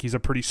 Like, I think he's a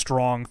pretty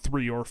strong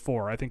 3 or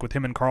 4. I think with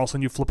him and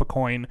Carlson, you flip a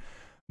coin.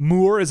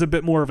 Moore is a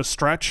bit more of a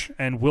stretch,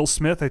 and Will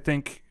Smith, I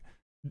think,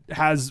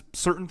 has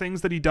certain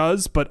things that he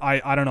does, but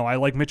I don't know. I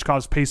like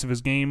Michkov's pace of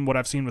his game, what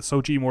I've seen with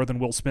Sochi, more than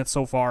Will Smith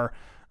so far.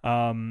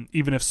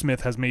 Even if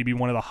Smith has maybe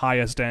one of the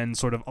highest end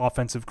sort of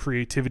offensive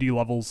creativity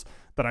levels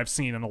that I've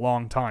seen in a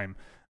long time.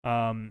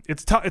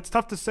 It's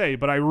tough to say,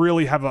 but I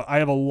really have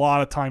a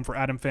lot of time for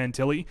Adam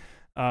Fantilli.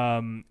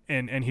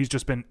 And he's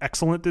just been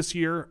excellent this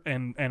year,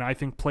 and I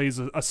think plays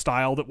a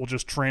style that will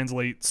just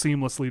translate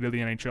seamlessly to the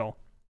NHL.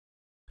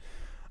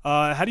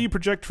 How do you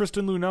project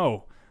Tristan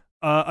Luneau?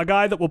 A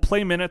guy that will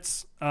play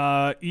minutes,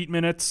 eat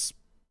minutes,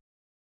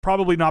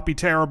 probably not be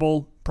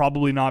terrible,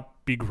 probably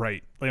not be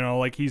great. You know,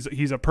 like,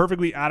 he's a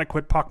perfectly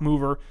adequate puck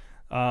mover,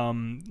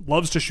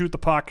 loves to shoot the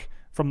puck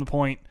from the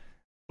point,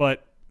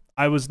 but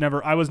I was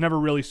never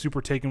really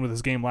super taken with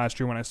his game last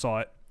year when I saw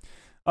it.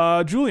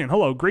 Julian,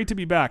 hello. Great to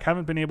be back.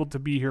 Haven't been able to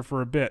be here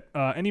for a bit.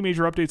 Any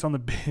major updates on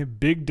the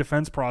big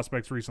defense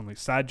prospects recently?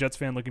 Sad Jets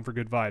fan looking for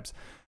good vibes.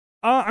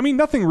 I mean,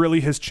 nothing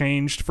really has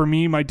changed. For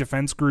me, my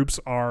defense groups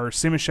are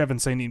Simashev and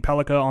Sandin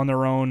Pellikka on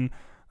their own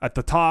at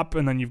the top,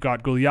 and then you've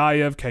got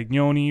Gulyayev,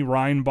 Cagnoni,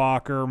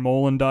 Reinbacher,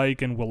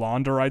 Molendijk, and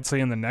Willander, I'd say,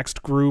 in the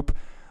next group.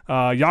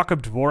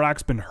 Jakub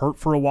Dvorak's been hurt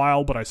for a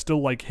while, but I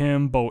still like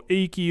him. Bo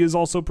Akey is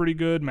also pretty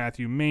good.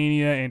 Matthew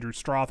Mania, Andrew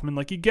Strothman.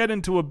 Like, you get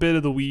into a bit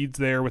of the weeds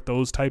there with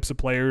those types of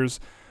players.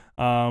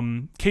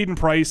 Caden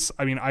Price,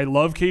 I mean, I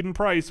love Caden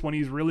Price when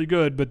he's really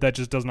good, but that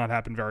just does not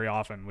happen very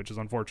often, which is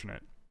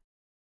unfortunate.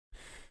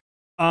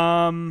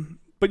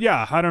 But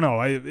yeah, I don't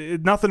know.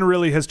 Nothing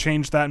really has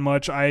changed that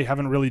much. I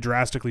haven't really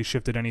drastically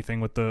shifted anything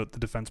with the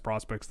defense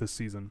prospects this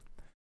season.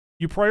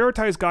 You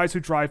prioritize guys who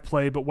drive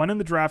play, but when in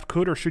the draft,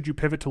 could or should you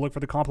pivot to look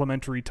for the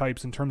complementary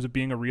types in terms of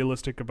being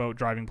realistic about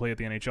driving play at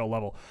the NHL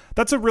level?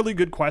 That's a really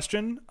good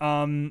question.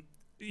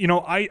 You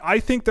know, I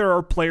think there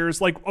are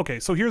players like, okay,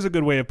 so here's a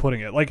good way of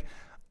putting it. Like,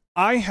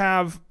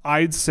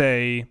 I'd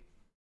say,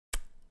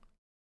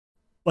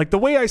 like, the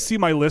way I see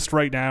my list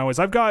right now is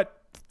I've got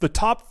the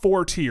top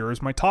 4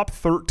 tiers. My top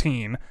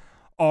 13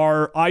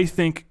 are, I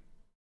think,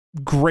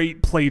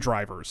 great play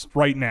drivers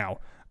right now.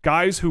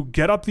 Guys who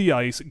get up the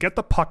ice, get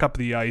the puck up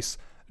the ice,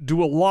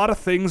 do a lot of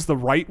things the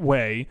right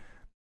way,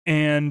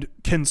 and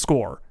can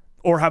score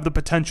or have the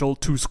potential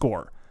to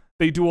score.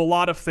 They do a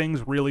lot of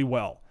things really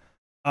well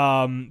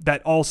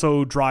that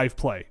also drive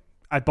play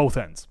at both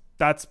ends.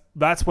 That's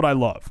what I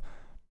love.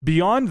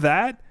 Beyond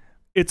that,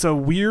 it's a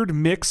weird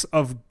mix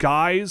of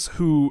guys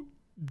who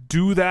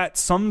do that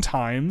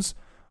sometimes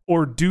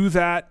or do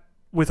that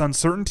with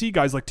uncertainty.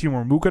 Guys like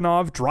Timur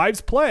Mukanov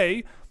drives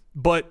play,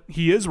 but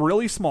he is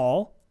really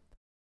small.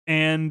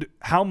 And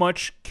how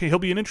much he'll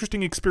be an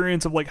interesting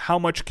experience of like how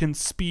much can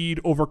speed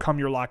overcome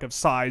your lack of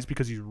size,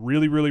 because he's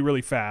really, really,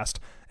 really fast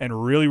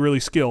and really, really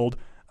skilled.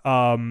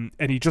 And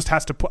he just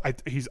has to put,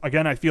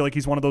 I feel like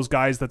he's one of those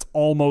guys that's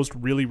almost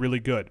really, really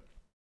good.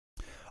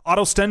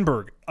 Otto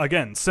Stenberg,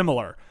 again,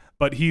 similar,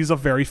 but he's a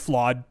very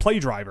flawed play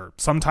driver.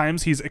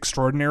 Sometimes he's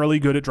extraordinarily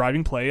good at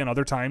driving play, and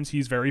other times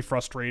he's very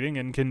frustrating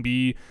and can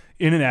be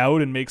in and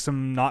out and make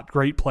some not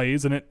great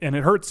plays, and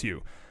it hurts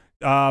you.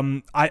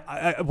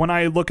 When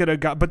I look at a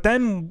guy, but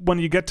then when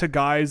you get to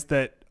guys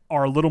that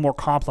are a little more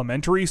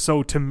complimentary,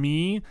 so to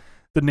me,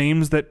 the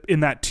names that in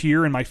that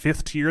tier, in my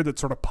fifth tier, that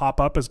sort of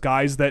pop up as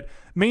guys that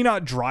may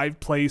not drive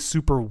play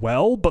super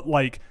well, but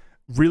like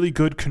really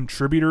good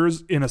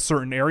contributors in a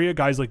certain area.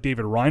 Guys like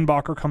David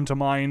Reinbacher come to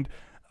mind.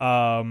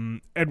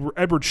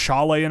 Edward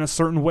Chalet in a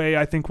certain way,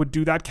 I think, would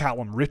do that.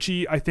 Callum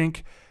Ritchie, I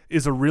think,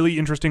 is a really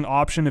interesting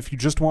option if you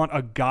just want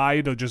a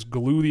guy to just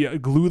glue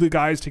the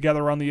guys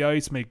together on the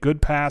ice, make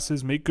good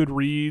passes, make good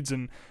reads,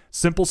 and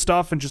simple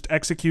stuff, and just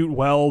execute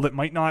well. That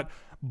might not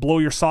blow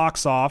your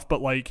socks off,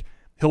 but like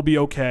he'll be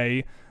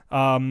okay.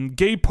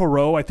 Gabe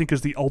Perreault, I think,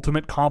 is the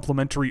ultimate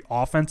complementary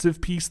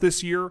offensive piece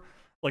this year.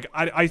 Like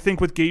I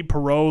think with Gabe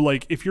Perreault,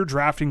 like if you're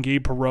drafting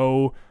Gabe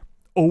Perreault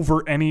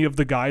over any of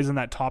the guys in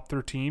that top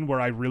 13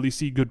 where I really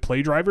see good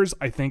play drivers,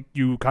 I think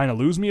you kind of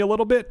lose me a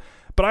little bit.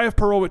 But I have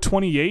Perreault at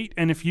 28,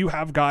 and if you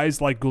have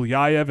guys like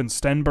Gulyayev and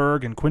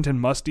Stenberg and Quentin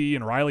Musty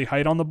and Riley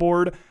Heidt on the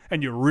board,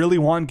 and you really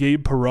want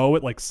Gabe Perreault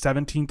at like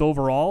 17th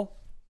overall,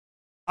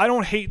 I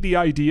don't hate the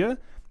idea,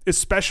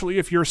 especially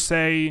if you're,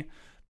 say,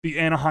 the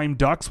Anaheim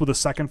Ducks with a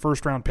second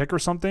first-round pick or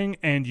something,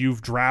 and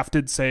you've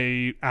drafted,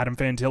 say, Adam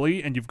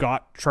Fantilli, and you've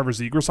got Trevor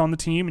Zegras on the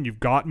team, and you've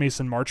got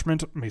Mason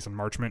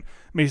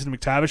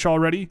McTavish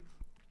already,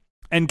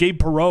 and Gabe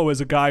Perreault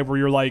is a guy where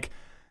you're like,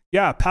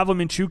 yeah, Pavel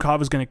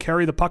Mintyukov is going to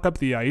carry the puck up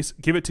the ice,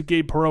 give it to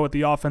Gabe Perreault at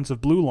the offensive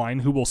blue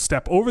line, who will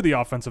step over the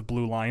offensive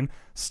blue line,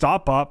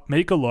 stop up,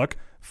 make a look,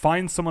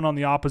 find someone on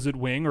the opposite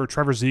wing, or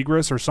Trevor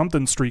Zegras or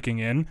something streaking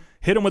in,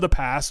 hit him with a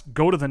pass,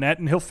 go to the net,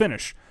 and he'll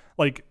finish.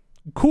 Like,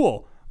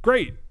 cool.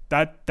 Great.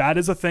 That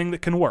is a thing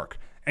that can work.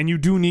 And you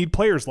do need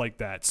players like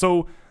that.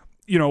 So,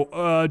 you know,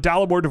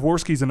 Dalibor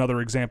Dvorsky is another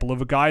example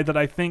of a guy that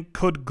I think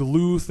could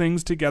glue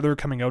things together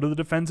coming out of the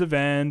defensive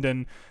end,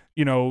 and,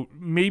 you know,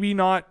 maybe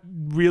not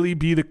really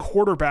be the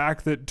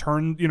quarterback that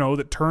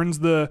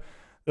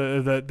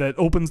that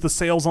opens the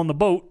sails on the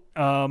boat.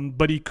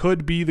 But he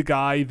could be the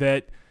guy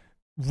that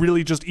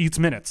really just eats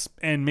minutes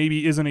and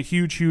maybe isn't a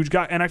huge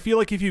guy. And I feel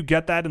like if you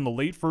get that in the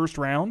late first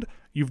round,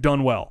 you've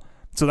done well.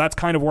 So that's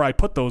kind of where I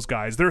put those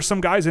guys. There are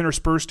some guys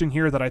interspersed in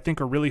here that I think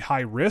are really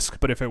high risk,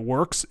 but if it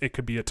works, it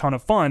could be a ton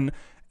of fun.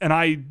 And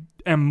I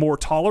am more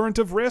tolerant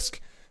of risk.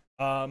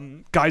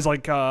 Guys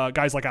like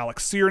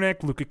Alex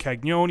Ciernik, Luca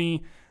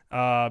Cagnoni,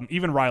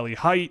 even Riley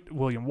Heidt,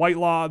 William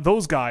Whitelaw,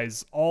 those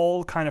guys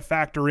all kind of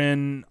factor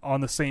in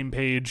on the same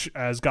page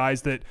as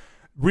guys that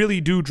really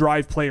do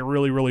drive play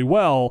really, really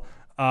well,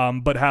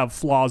 but have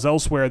flaws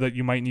elsewhere that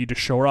you might need to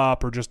shore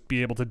up or just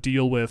be able to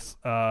deal with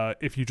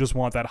if you just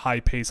want that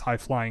high-pace,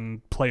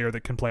 high-flying player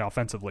that can play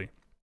offensively.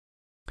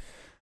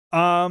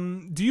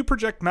 Do you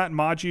project Matt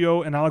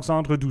Maggio and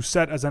Alexandre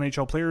Doucette as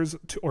NHL players,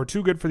 or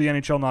too good for the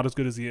NHL, not as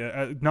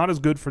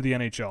good for the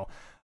NHL?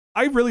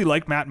 I really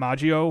like Matt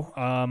Maggio.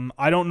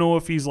 I don't know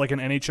if he's like an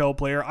NHL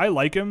player. I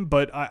like him,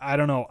 but I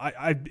don't know.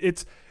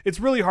 It's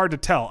really hard to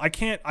tell. I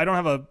don't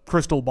have a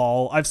crystal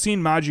ball. I've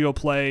seen Maggio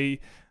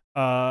play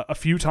a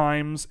few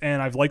times,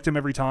 and I've liked him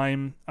every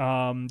time.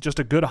 Just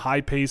a good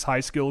high pace, high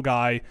skill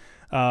guy.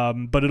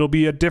 But it'll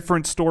be a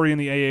different story in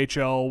the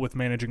AHL with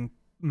managing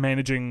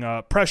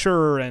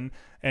pressure and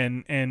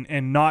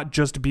not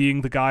just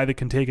being the guy that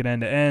can take it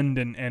end to end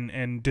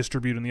and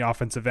distribute in the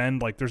offensive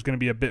end. Like, there's going to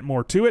be a bit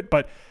more to it,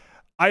 but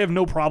I have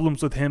no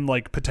problems with him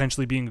like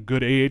potentially being a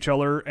good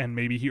AHLer, and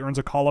maybe he earns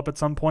a call up at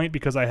some point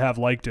because I have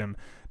liked him.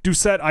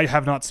 Doucette, I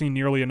have not seen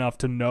nearly enough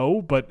to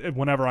know, but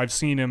whenever I've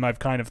seen him, I've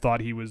kind of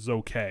thought he was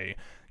okay.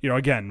 You know,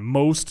 again,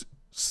 most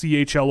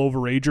CHL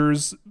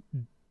overagers,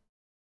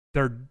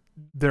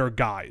 they're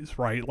guys,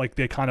 right? Like,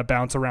 they kind of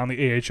bounce around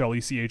the AHL,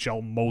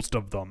 ECHL, most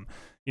of them.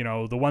 You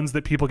know, the ones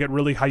that people get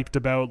really hyped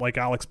about, like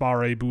Alex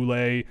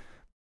Barré-Boulet,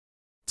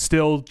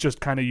 still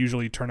just kind of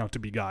usually turn out to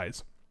be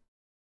guys.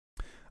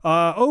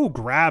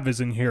 Grav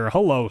is in here.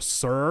 Hello,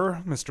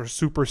 sir, Mr.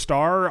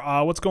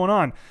 Superstar. What's going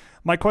on?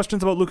 My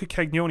question's about Luca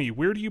Cagnoni.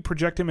 Where do you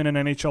project him in an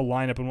NHL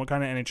lineup, and what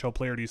kind of NHL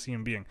player do you see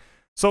him being?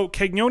 So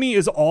Cagnoni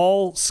is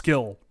all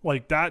skill.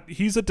 Like that,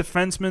 he's a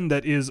defenseman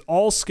that is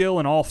all skill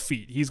and all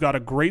feet. He's got a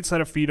great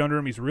set of feet under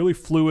him. He's really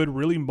fluid,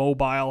 really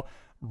mobile,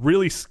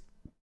 really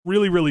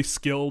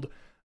skilled.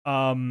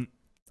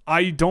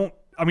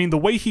 I mean, the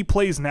way he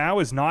plays now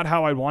is not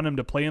how I want him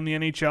to play in the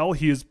NHL.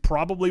 He is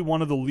probably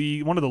one of the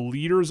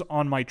leaders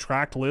on my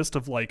tracked list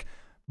of like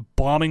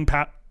bombing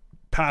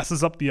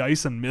passes up the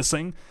ice and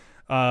missing.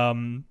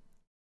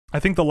 I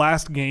think the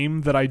last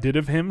game that I did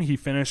of him, he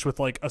finished with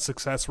like a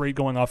success rate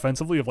going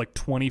offensively of like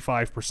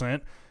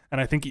 25%. And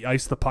I think he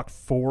iced the puck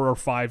 4 or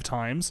 5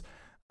 times.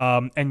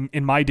 And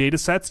in my data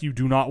sets, you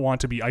do not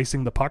want to be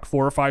icing the puck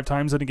 4 or 5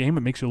 times in a game.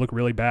 It makes you look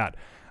really bad.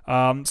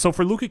 So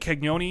for Luca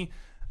Cagnoni,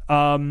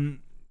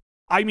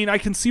 I mean, I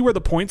can see where the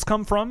points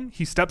come from.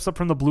 He steps up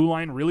from the blue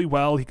line really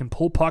well. He can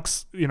pull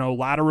pucks,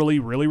 laterally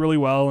really, really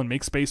well and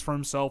make space for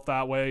himself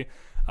that way.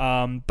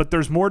 But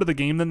there's more to the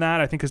game than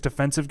that. I think his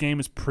defensive game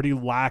is pretty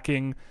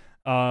lacking.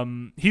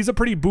 He's a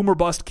pretty boomer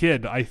bust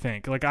kid, I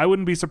think. Like, I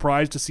wouldn't be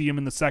surprised to see him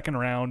in the second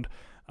round,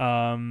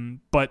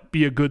 but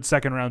be a good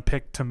second round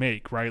pick to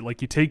make, right?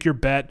 Like, you take your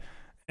bet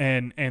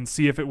and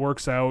see if it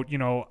works out.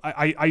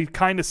 I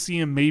kind of see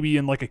him maybe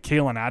in like a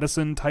Kalen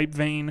Addison type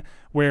vein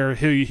where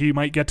he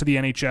might get to the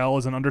NHL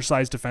as an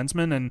undersized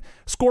defenseman and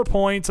score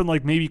points and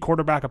like maybe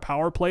quarterback a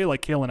power play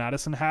like Kalen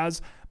Addison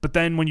has. But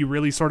then when you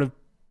really sort of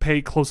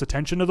pay close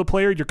attention to the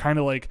player, you're kind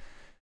of like,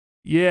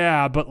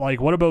 yeah, but like,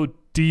 what about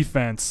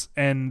defense?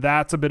 And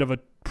that's a bit of a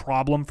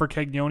problem for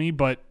Cagnoni,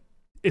 but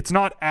it's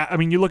not, I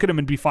mean, you look at him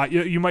and be 5,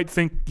 you might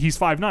think he's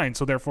 5'9",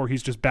 so therefore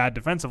he's just bad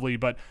defensively,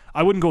 but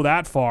I wouldn't go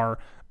that far.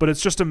 But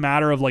it's just a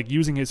matter of like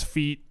using his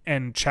feet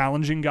and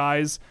challenging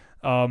guys,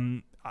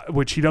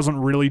 which he doesn't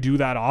really do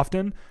that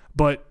often.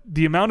 But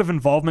the amount of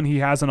involvement he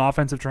has in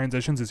offensive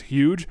transitions is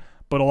huge,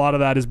 but a lot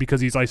of that is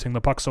because he's icing the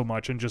puck so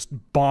much and just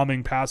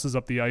bombing passes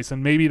up the ice,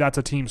 and maybe that's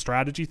a team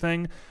strategy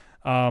thing.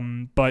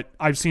 But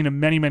I've seen him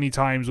many, many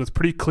times with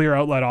pretty clear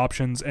outlet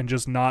options and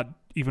just not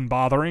even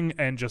bothering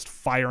and just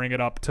firing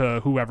it up to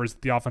whoever's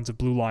at the offensive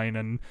blue line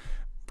and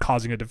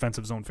causing a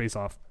defensive zone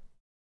faceoff,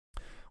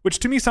 which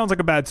to me sounds like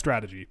a bad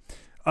strategy.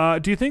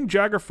 Do you think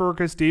Jagger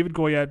Firkus, David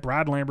Goyette,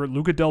 Brad Lambert,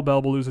 Luca Del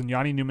Belbaluz, and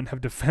Yanni Newman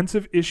have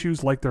defensive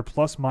issues like their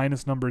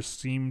plus-minus numbers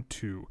seem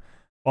to?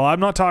 Well,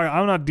 I'm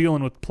not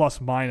dealing with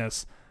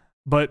plus-minus,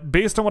 but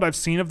based on what I've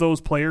seen of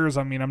those players,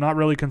 I mean, I'm not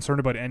really concerned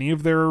about any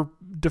of their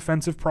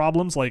defensive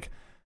problems. Like,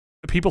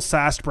 people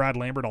sassed Brad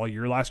Lambert all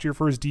year last year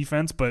for his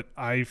defense, but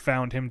I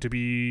found him to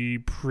be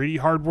pretty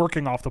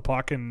hard-working off the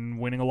puck and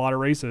winning a lot of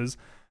races.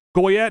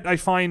 Goyette, I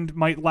find,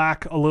 might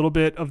lack a little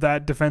bit of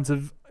that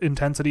defensive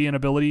intensity and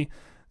ability.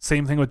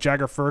 Same thing with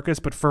Jagger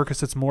Firkus, but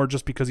Firkus, it's more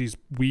just because he's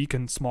weak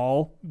and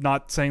small.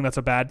 Not saying that's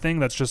a bad thing.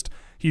 That's just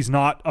he's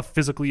not a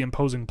physically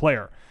imposing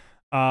player.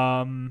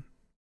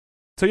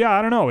 So yeah,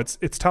 I don't know.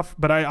 It's tough,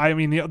 but I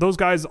mean, those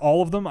guys,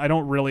 all of them, I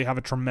don't really have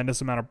a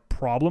tremendous amount of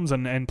problems,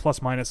 and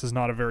plus minus is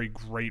not a very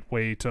great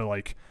way to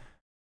like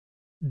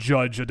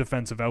judge a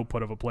defensive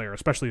output of a player,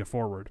 especially a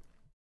forward.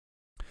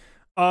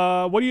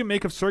 What do you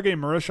make of Sergei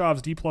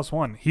Murashov's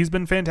D+1? He's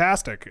been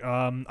fantastic.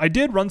 I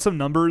did run some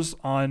numbers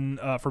on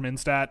from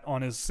Instat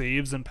on his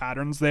saves and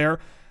patterns there,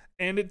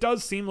 and it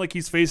does seem like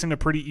he's facing a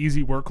pretty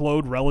easy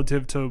workload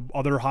relative to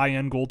other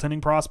high-end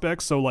goaltending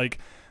prospects. So like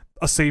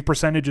a save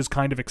percentage is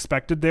kind of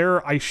expected there.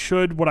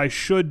 What I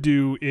should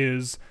do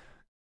is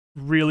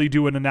really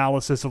do an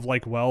analysis of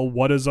like, well,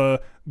 what is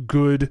a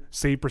good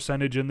save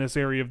percentage in this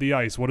area of the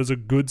ice? What is a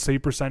good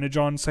save percentage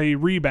on, say,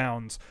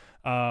 rebounds?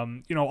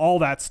 All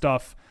that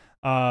stuff.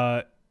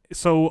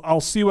 So I'll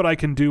see what I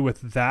can do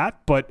with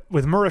that. But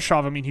with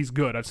Murashov, I mean, he's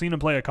good. I've seen him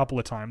play a couple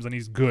of times, and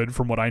he's good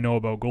from what I know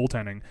about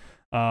goaltending.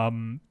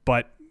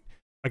 But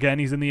again,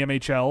 he's in the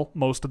MHL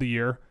most of the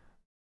year.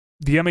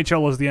 The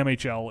MHL is the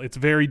MHL. It's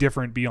very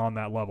different beyond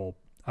that level,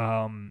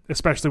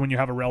 especially when you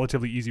have a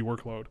relatively easy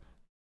workload.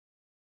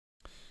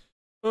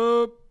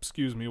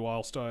 Excuse me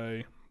whilst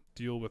I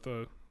deal with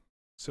a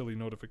silly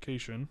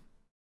notification.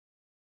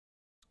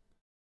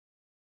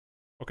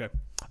 Okay.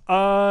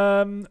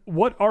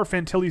 What are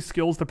Fantilli's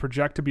skills that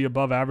project to be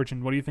above average,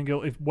 and what do you think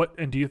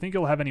do you think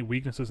he'll have any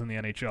weaknesses in the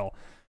NHL?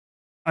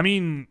 I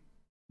mean,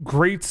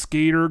 great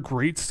skater,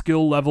 great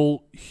skill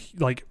level,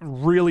 like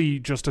really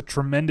just a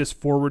tremendous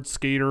forward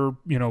skater,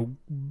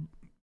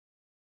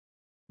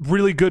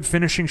 really good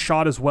finishing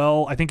shot as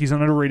well. I think he's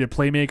an underrated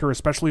playmaker,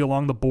 especially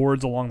along the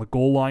boards, along the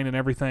goal line and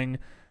everything.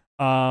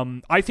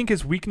 I think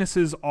his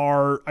weaknesses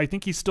are, I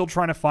think he's still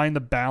trying to find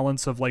the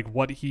balance of like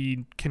what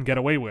he can get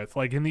away with.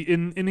 Like in the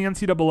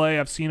NCAA,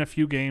 I've seen a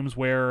few games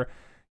where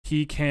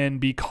he can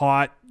be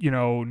caught,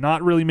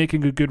 not really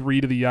making a good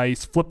read of the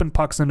ice, flipping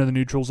pucks into the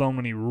neutral zone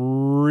when he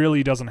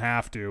really doesn't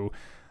have to.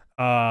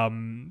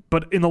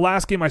 But in the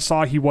last game I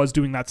saw, he was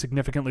doing that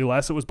significantly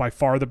less. It was by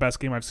far the best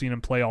game I've seen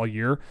him play all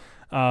year.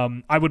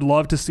 I would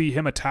love to see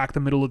him attack the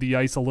middle of the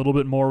ice a little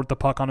bit more with the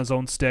puck on his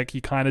own stick.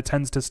 He kind of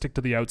tends to stick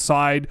to the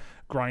outside,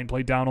 grind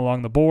play down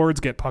along the boards,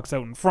 get pucks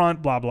out in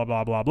front, blah, blah,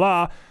 blah, blah,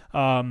 blah.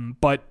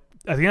 But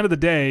at the end of the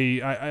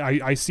day,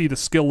 I see the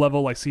skill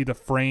level, I see the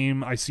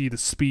frame, I see the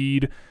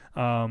speed,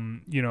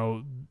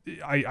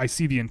 I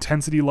see the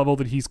intensity level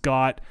that he's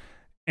got.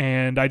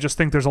 And I just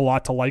think there's a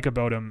lot to like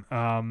about him.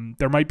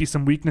 There might be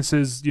some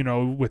weaknesses,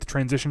 with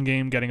transition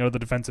game, getting out of the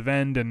defensive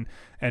end and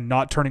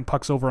not turning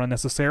pucks over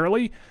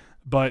unnecessarily.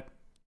 But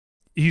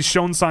he's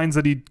shown signs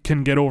that he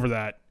can get over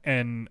that.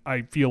 And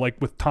I feel like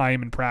with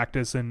time and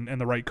practice and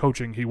the right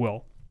coaching, he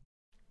will.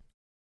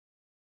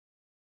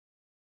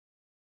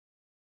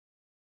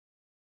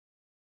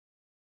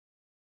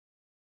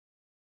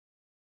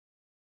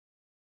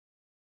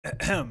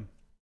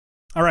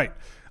 All right.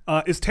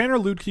 Is Tanner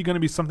Ludke going to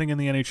be something in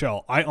the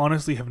NHL? I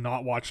honestly have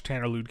not watched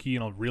Tanner Ludke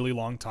in a really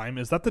long time.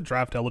 Is that the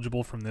draft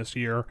eligible from this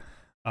year?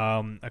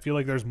 I feel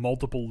like there's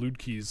multiple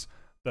Ludkes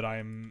that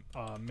I'm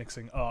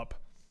mixing up.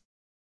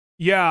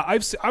 Yeah, I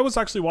was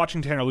actually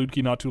watching Tanner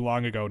Ludke not too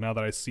long ago. Now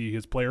that I see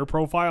his player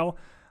profile,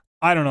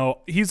 I don't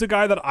know. He's a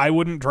guy that I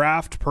wouldn't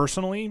draft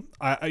personally.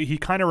 He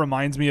kind of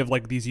reminds me of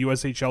like these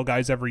USHL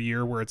guys every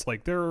year, where it's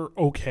like they're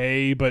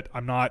okay, but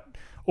I'm not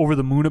over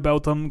the moon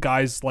about them.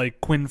 Guys like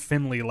Quinn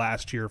Finley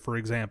last year, for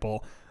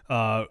example,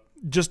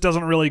 just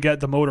doesn't really get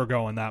the motor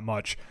going that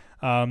much.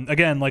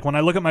 Again, like when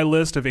I look at my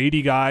list of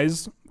 80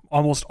 guys,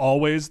 almost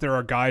always there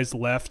are guys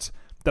left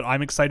that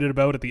I'm excited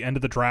about at the end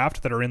of the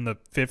draft that are in the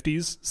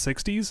 50s,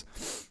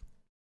 60s.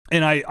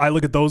 And I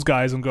look at those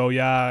guys and go,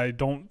 yeah,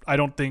 I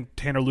don't think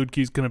Tanner Ludke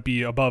is going to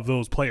be above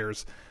those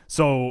players.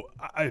 So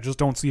I just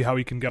don't see how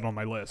he can get on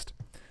my list.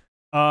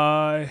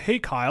 Hey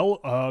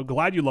Kyle,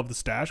 glad you love the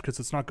stash because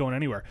it's not going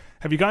anywhere.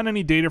 Have you gotten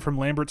any data from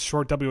Lambert's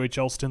short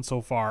WHL stint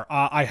so far?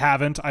 I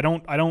haven't. I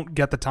don't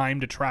get the time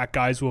to track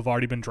guys who have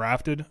already been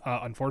drafted,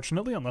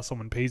 unfortunately, unless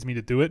someone pays me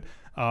to do it.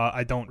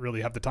 I don't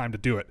really have the time to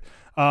do it.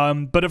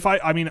 But if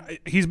I mean,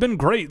 he's been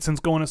great since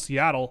going to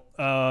Seattle.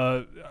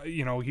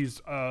 He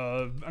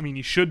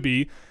should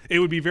be. It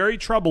would be very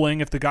troubling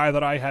if the guy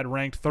that I had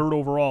ranked third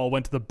overall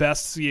went to the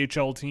best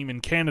CHL team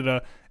in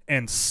Canada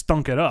and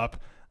stunk it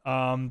up.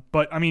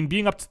 But I mean,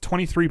 being up to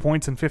 23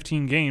 points in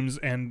 15 games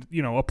and,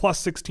 a plus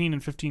 16 in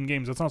 15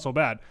 games, that's not so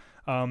bad.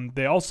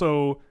 They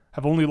also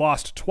have only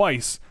lost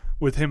twice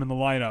with him in the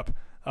lineup.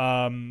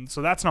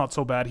 So that's not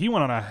so bad. He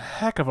went on a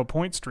heck of a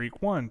point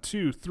streak. 1,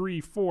 2,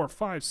 3, 4,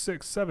 5,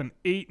 6, 7,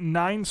 8,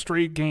 9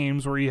 straight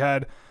games where he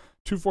had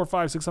 2, 4,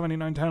 5, 6, 7, 8,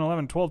 9, 10,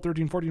 11, 12,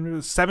 13,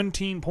 14,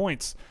 17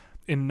 points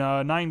in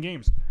 9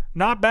 games.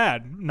 Not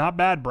bad. Not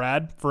bad,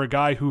 Brad, for a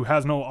guy who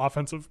has no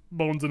offensive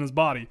bones in his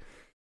body.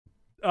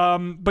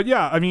 But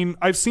yeah, I mean,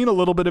 I've seen a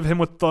little bit of him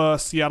with the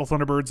Seattle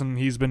Thunderbirds, and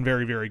he's been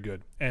very, very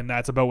good. And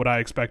that's about what I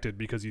expected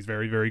because he's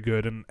very, very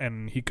good,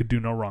 and he could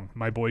do no wrong.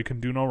 My boy can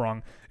do no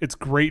wrong. It's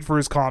great for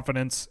his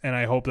confidence, and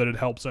I hope that it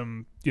helps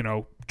him,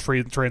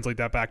 translate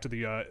that back to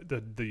the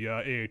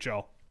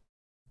AHL.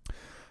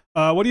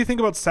 What do you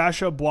think about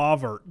Sasha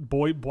Boisvert?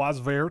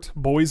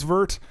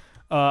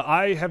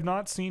 I have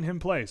not seen him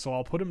play, so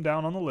I'll put him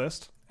down on the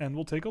list, and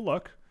we'll take a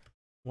look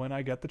when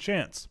I get the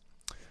chance.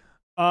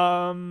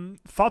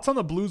 Thoughts on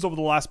the Blues over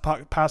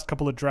the past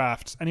couple of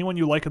drafts? Anyone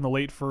you like in the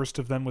late first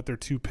of them with their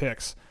 2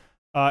 picks?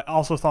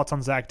 Also thoughts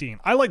on Zach Dean.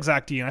 I like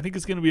Zach Dean. I think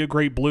he's going to be a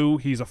great Blue.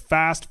 He's a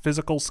fast,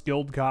 physical,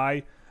 skilled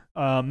guy.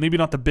 Maybe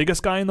not the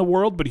biggest guy in the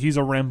world, but he's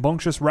a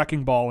rambunctious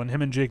wrecking ball, and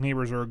him and Jake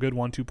Neighbors are a good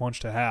 1-2 punch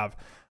to have.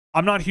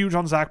 I'm not huge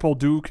on Zach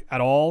Bolduc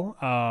at all,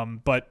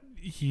 but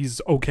he's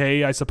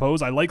okay, I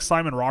suppose. I like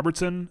Simon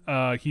Robertson.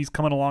 He's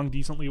coming along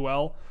decently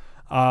well.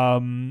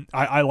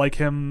 I like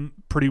him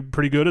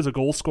pretty good as a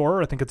goal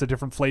scorer. I think it's a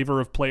different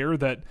flavor of player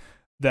that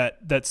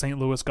St.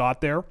 Louis got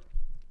there.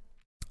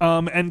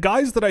 And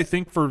guys that I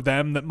think for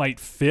them that might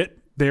fit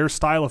their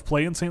style of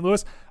play in St.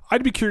 Louis,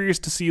 I'd be curious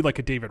to see like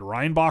a David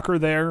Reinbacher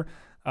there.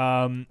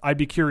 I'd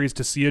be curious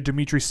to see a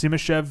Dmitry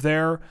Simashev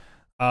there.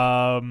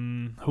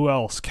 Who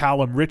else?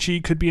 Callum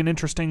Ritchie could be an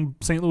interesting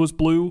St. Louis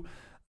Blue.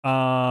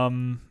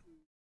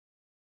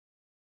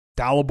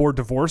 Dalibor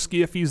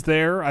Dvorsky, if he's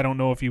there. I don't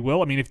know if he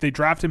will. I mean, if they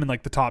draft him in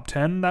like the top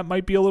 10, that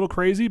might be a little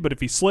crazy, but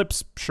if he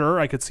slips, sure,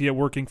 I could see it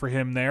working for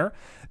him there.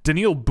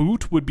 Daniil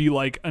Boot would be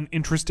like an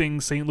interesting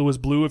St. Louis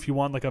Blue if you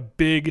want like a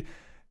big,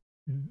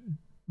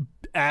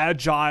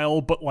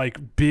 agile, but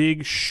like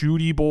big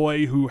shooty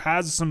boy who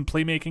has some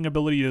playmaking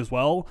ability as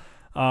well.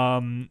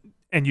 And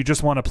you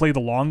just want to play the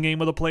long game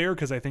with a player,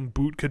 because I think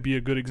Boot could be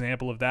a good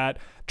example of that.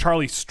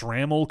 Charlie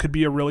Stramel could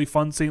be a really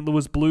fun St.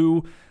 Louis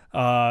Blue.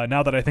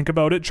 Now that I think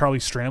about it, Charlie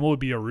Stramel would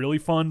be a really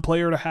fun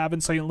player to have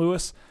in St.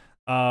 Louis.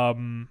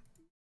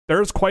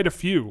 There's quite a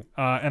few.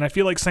 And I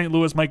feel like St.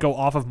 Louis might go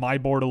off of my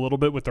board a little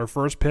bit with their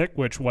first pick,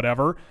 which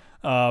whatever.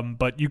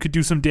 But you could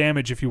do some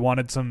damage if you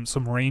wanted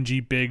some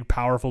rangy, big,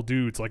 powerful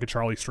dudes like a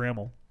Charlie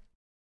Stramel.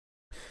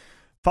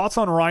 Thoughts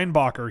on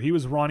Reinbacher? He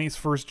was Ronnie's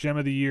first gem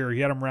of the year. He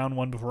had him round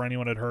 1 before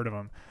anyone had heard of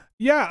him.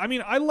 Yeah, I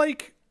mean, I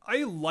like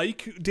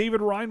David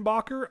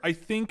Reinbacher. I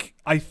think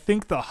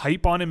the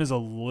hype on him is a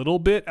little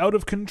bit out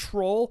of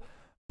control,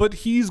 but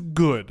he's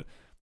good.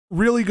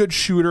 Really good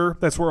shooter.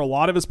 That's where a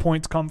lot of his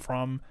points come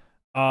from.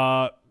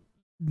 Passes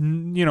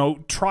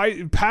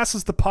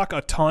the puck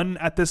a ton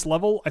at this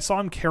level. I saw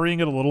him carrying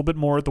it a little bit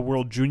more at the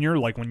World Junior.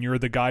 Like when you're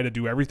the guy to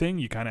do everything,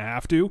 you kind of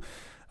have to.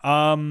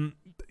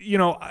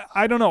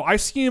 I don't know. I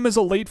see him as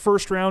a late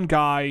first round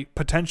guy,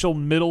 potential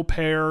middle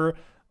pair,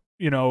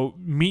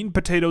 meat and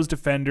potatoes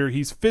defender.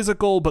 He's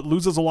physical, but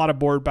loses a lot of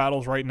board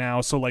battles right now.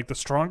 So like the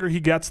stronger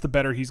he gets, the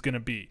better he's going to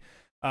be.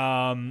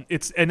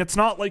 It's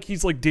not like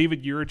he's like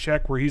David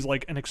Jiricek, where he's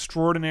like an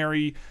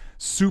extraordinary,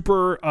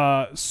 super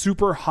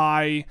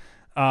high,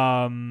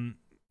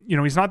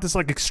 he's not this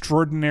like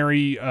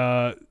extraordinary,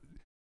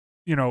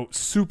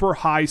 super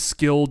high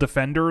skill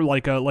defender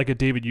like a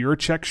David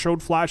Jiricek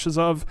showed flashes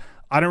of.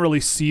 I don't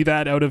really see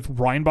that out of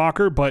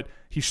Reinbacher, but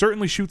he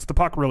certainly shoots the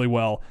puck really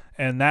well,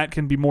 and that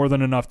can be more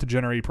than enough to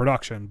generate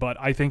production. But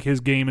I think his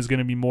game is going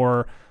to be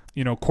more,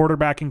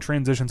 quarterbacking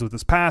transitions with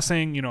his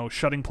passing,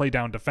 shutting play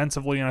down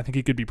defensively, and I think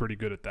he could be pretty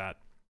good at that.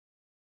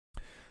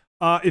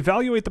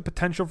 Evaluate the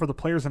potential for the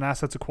players and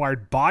assets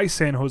acquired by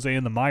San Jose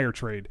in the Meyer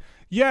trade.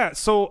 Yeah,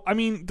 so, I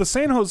mean, the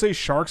San Jose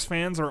Sharks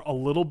fans are a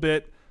little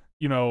bit,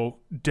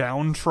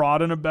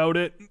 downtrodden about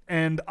it,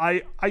 and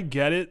I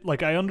get it.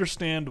 Like, I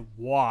understand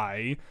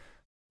why,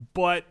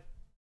 but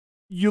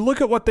you look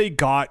at what they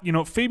got.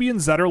 Fabian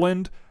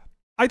Zetterlund,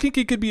 I think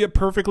he could be a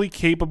perfectly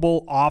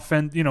capable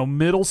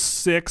middle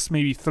six,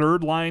 maybe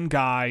third line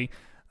guy.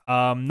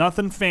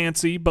 Nothing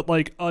fancy, but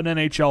like an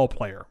NHL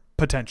player,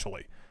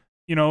 potentially.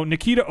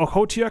 Nikita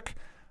Okhotiuk,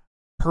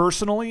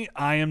 personally,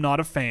 I am not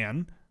a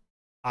fan.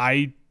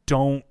 I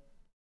don't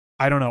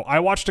know. I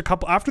watched a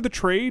couple after the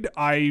trade.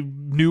 I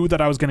knew that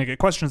I was going to get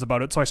questions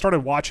about it, so I started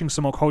watching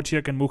some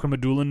Okhotiuk and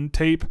Mukhamadullin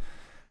tape.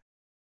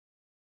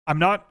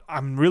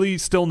 I'm really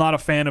still not a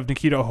fan of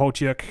Nikita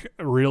Okhotiuk,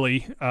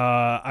 really.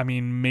 I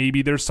mean,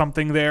 maybe there's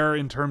something there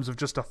in terms of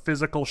just a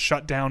physical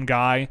shutdown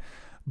guy,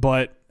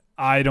 but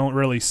I don't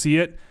really see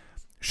it.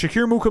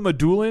 Shakir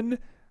Mukhamadullin,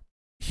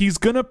 he's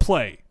going to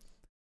play.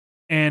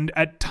 And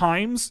at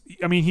times,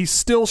 I mean, he's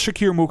still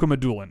Shakir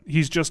Mukhamadullin.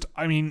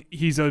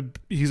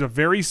 He's a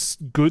very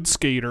good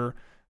skater,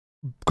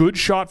 good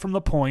shot from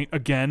the point.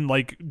 Again,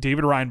 like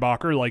David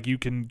Reinbacher, like you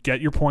can get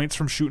your points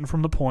from shooting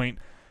from the point.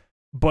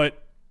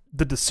 But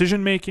the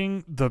decision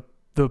making, the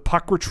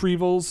puck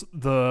retrievals,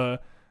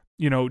 the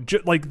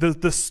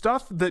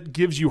stuff that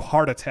gives you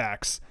heart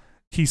attacks,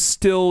 he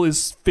still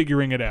is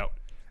figuring it out.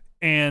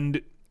 And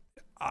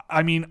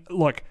I mean,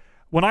 look.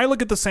 When I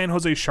look at the San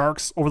Jose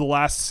Sharks over the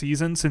last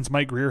season, since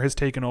Mike Grier has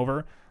taken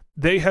over,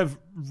 they have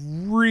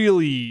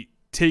really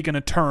taken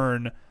a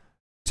turn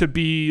to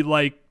be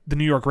like the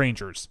New York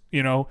Rangers.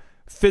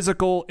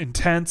 Physical,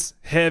 intense,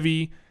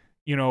 heavy,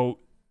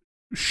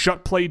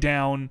 shut play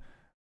down.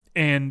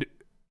 And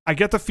I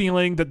get the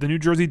feeling that the New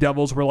Jersey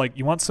Devils were like,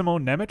 you want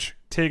Simone Nemec?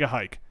 Take a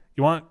hike.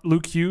 You want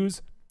Luke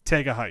Hughes?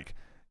 Take a hike.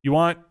 You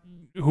want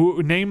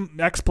name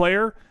X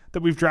player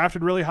that we've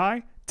drafted really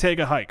high? Take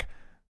a hike.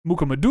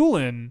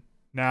 Mukhamadullin,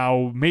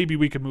 now maybe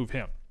we can move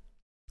him.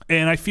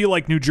 And I feel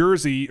like New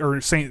Jersey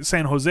or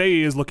San Jose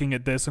is looking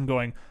at this and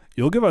going,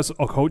 you'll give us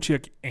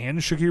Okhotiuk and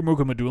Shakir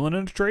Mukhamadullin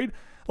in a trade?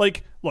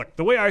 Like, look,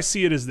 the way I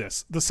see it is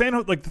this. The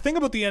thing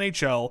about the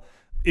NHL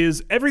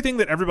is everything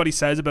that everybody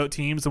says about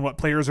teams and what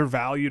players are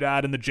valued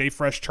at and the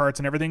JFresh charts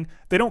and everything,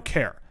 they don't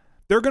care.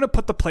 They're going to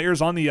put the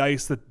players on the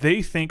ice that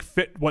they think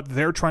fit what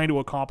they're trying to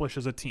accomplish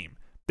as a team.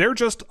 They're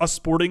just a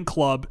sporting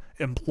club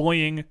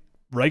employing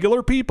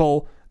regular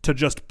people to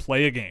just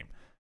play a game.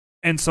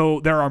 And so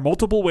there are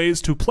multiple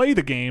ways to play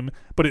the game,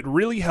 but it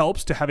really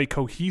helps to have a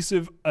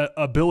cohesive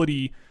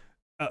ability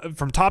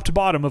from top to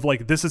bottom of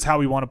like, this is how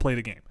we want to play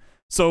the game.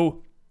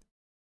 So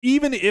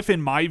even if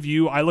in my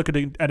view, I look at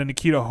a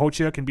Nikita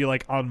Okhotiuk and be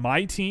like, on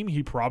my team,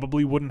 he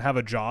probably wouldn't have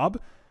a job.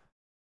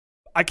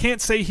 I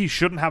can't say he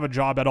shouldn't have a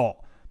job at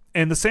all.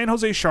 And the San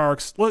Jose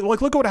Sharks,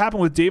 look at what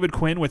happened with David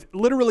Quinn with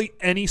literally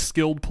any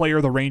skilled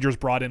player the Rangers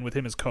brought in with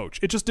him as coach.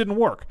 It just didn't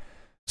work.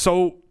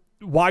 So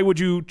why would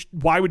you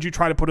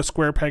try to put a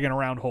square peg in a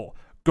round hole?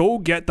 Go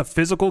get the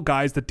physical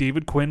guys that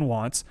David Quinn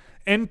wants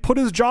and put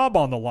his job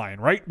on the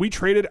line, right? We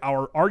traded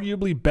our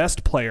arguably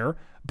best player,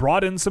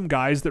 brought in some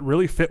guys that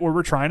really fit where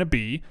we're trying to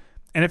be,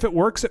 and if it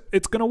works,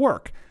 it's going to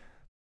work.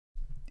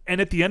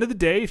 And at the end of the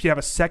day, if you have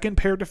a second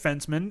pair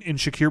defenseman in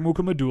Shakir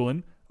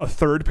Mukhamadullin, a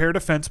third pair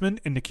defenseman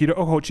in Nikita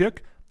Okhotiuk,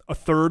 a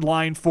third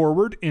line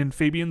forward in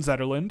Fabian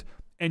Zetterlund,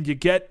 and you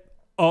get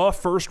a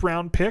first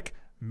round pick,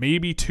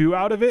 maybe two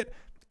out of it,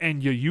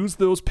 and you use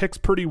those picks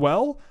pretty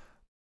well,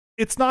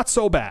 it's not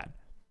so bad.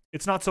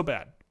 It's not so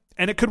bad.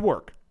 And it could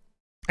work.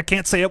 I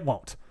can't say it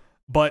won't.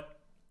 But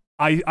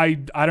I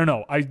don't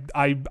know.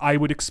 I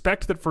would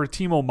expect that for a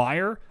Timo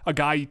Meier, a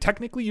guy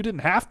technically you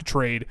didn't have to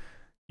trade,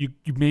 you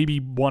maybe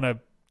want to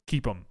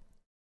keep him.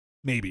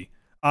 Maybe.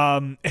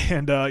 I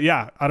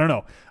don't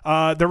know.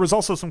 There was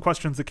also some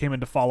questions that came in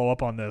to follow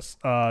up on this,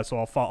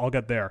 so I'll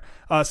get there.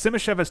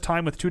 Simashev has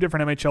time with two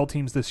different MHL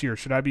teams this year.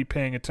 Should I be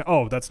paying it?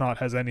 Oh, that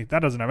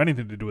doesn't have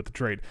anything to do with the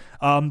trade.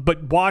 But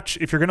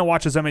if you're gonna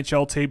watch his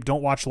MHL tape,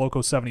 don't watch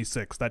Loco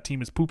 76. That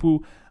team is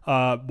poo-poo.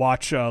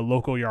 Watch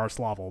Loco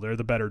Yaroslavl. They're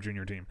the better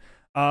junior team.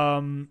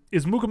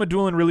 Is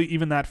Mukhamadullin really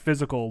even that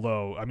physical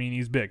though? I mean,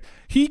 he's big.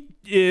 He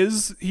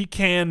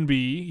can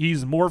be.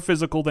 He's more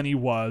physical than he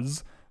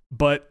was,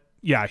 but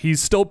yeah,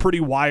 he's still pretty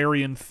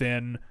wiry and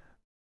thin.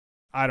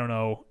 I don't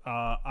know.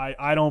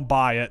 I don't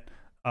buy it.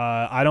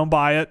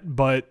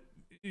 But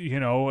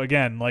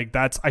again, like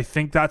I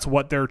think that's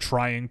what they're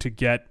trying to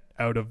get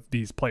out of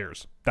these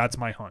players. That's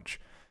my hunch.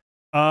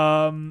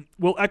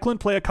 Will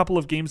Eklund play a couple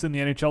of games in the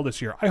NHL this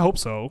year? I hope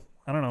so.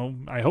 I don't know.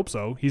 I hope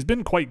so. He's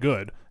been quite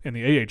good in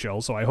the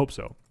AHL, so I hope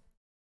so.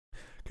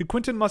 Could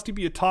Quentin Musty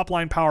be a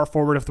top-line power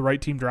forward if the right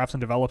team drafts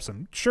and develops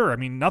him? Sure. I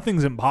mean,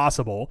 nothing's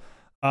impossible.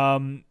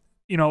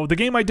 The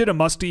game I did a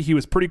Musty, he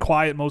was pretty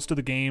quiet most of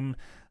the game.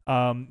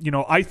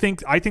 I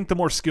think the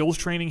more skills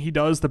training he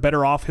does, the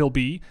better off he'll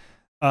be.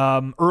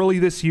 Early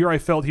this year, I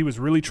felt he was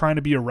really trying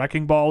to be a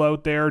wrecking ball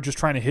out there, just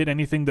trying to hit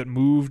anything that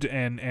moved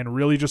and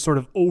really just sort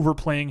of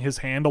overplaying his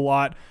hand a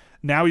lot.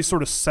 Now he's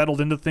sort of settled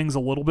into things a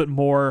little bit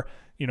more,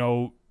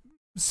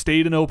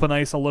 stayed in open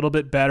ice a little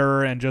bit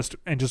better and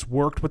just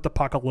worked with the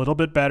puck a little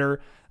bit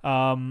better.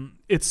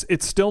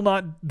 It's still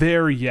not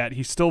there yet.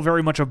 He's still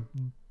very much a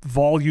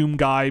volume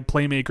guy,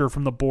 playmaker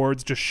from the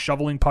boards, just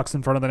shoveling pucks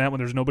in front of the net when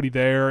there's nobody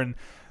there. And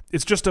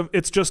it's just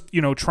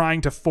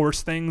trying to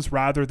force things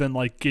rather than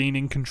like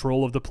gaining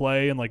control of the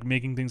play and like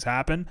making things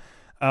happen.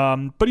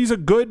 But he's a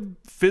good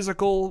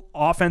physical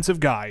offensive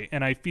guy.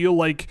 And I feel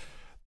like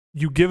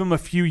you give him a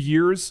few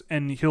years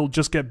and he'll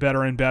just get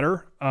better and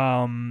better.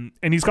 And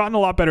he's gotten a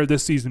lot better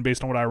this season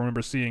based on what I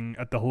remember seeing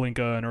at the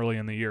Hlinka and early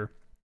in the year.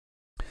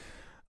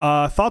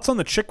 Thoughts on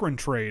the Chychrun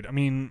trade? I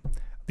mean,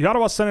 the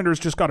Ottawa Senators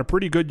just got a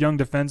pretty good young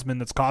defenseman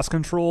that's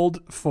cost-controlled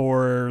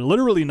for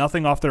literally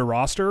nothing off their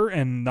roster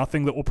and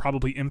nothing that will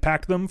probably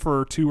impact them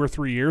for 2 or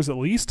 3 years at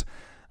least.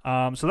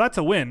 So that's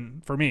a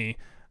win for me.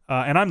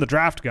 And I'm the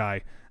draft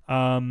guy.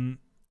 I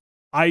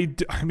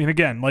mean,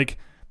 again, like,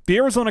 the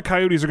Arizona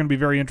Coyotes are going to be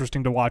very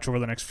interesting to watch over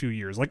the next few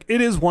years. Like,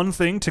 it is one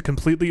thing to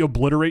completely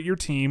obliterate your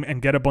team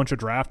and get a bunch of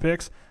draft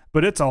picks,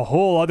 but it's a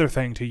whole other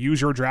thing to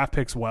use your draft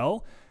picks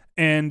well.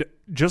 And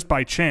just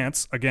by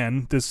chance,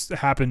 again, this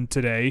happened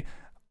today,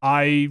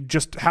 I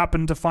just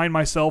happened to find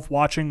myself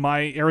watching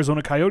my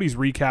Arizona Coyotes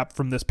recap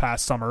from this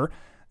past summer.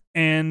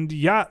 And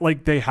yeah,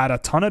 like, they had a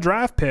ton of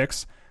draft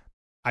picks.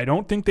 I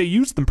don't think they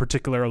used them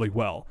particularly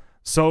well.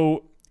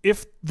 So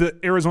if the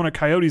Arizona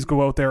Coyotes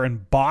go out there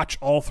and botch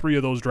all 3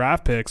 of those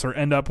draft picks or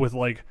end up with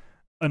like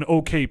an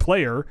okay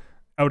player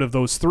out of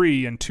those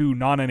 3 and 2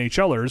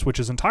 non-NHLers, which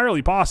is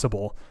entirely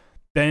possible,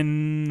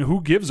 then who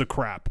gives a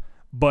crap?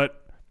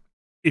 But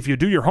if you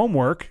do your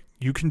homework,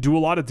 you can do a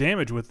lot of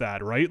damage with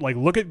that, right? Like,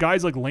 look at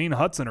guys like Lane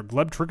Hudson or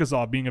Gleb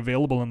Trikazov being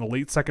available in the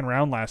late 2nd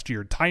round last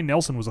year. Ty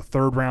Nelson was a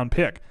 3rd round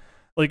pick.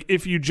 Like,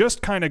 if you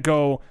just kind of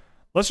go,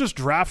 let's just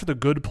draft the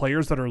good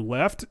players that are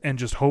left and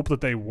just hope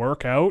that they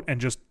work out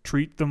and just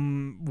treat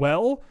them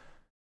well,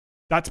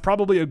 that's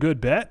probably a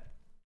good bet.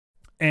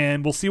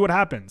 And we'll see what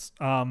happens.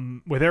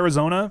 With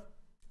Arizona,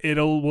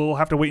 we'll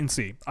have to wait and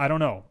see. I don't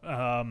know.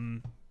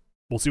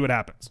 We'll see what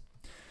happens.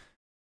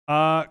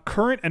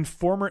 Current and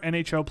former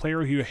NHL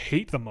player who you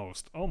hate the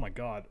most. Oh my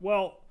God.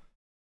 Well,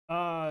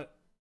 I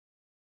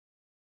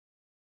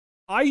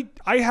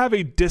have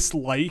a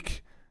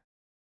dislike.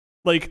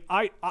 Like,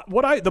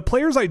 the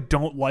players I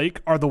don't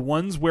like are the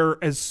ones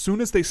where as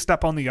soon as they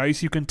step on the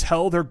ice, you can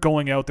tell they're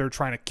going out there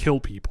trying to kill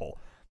people.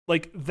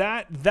 Like,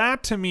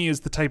 that to me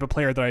is the type of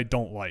player that I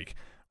don't like,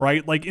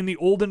 right? Like, in the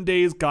olden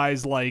days,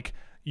 guys like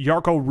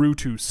Jarkko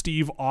Ruutu,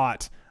 Steve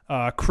Ott,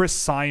 Chris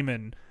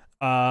Simon,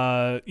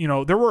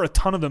 there were a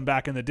ton of them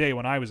back in the day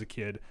when I was a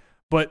kid.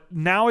 But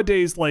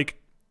nowadays, like,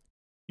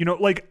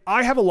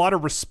 I have a lot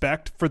of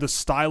respect for the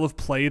style of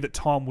play that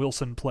Tom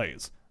Wilson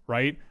plays,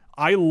 right?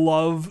 I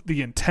love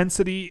the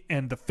intensity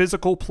and the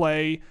physical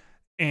play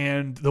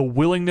and the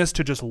willingness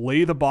to just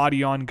lay the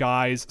body on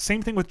guys.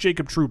 Same thing with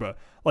Jacob Trouba.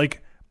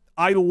 Like,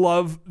 I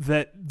love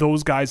that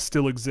those guys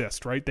still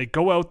exist, right? They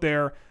go out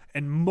there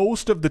and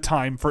most of the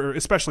time, for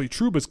especially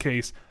Trouba's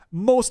case,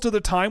 most of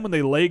the time when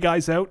they lay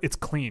guys out, it's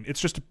clean. It's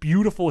just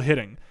beautiful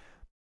hitting.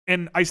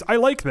 And I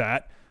like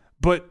that.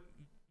 But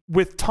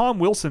with Tom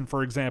Wilson,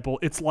 for example,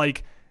 it's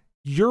like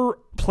you're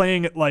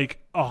playing at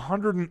like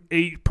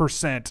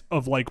 108%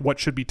 of like what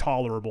should be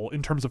tolerable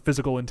in terms of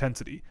physical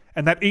intensity.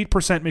 And that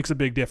 8% makes a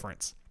big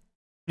difference.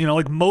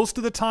 Like most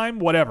of the time,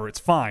 whatever, it's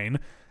fine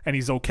and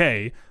he's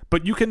okay.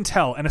 But you can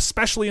tell, and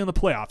especially in the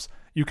playoffs,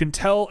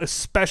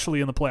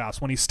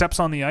 when he steps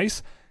on the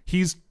ice,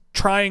 he's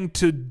trying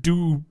to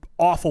do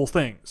awful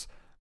things.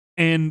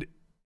 And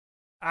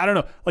I don't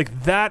know,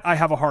 like that I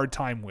have a hard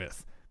time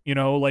with,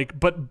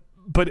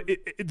 but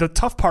the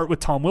tough part with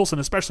Tom Wilson,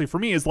 especially for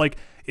me, is like,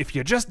 if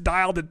you just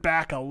dialed it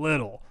back a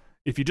little,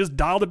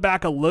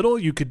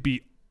 you could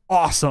be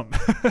awesome,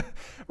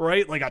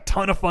 right? Like a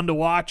ton of fun to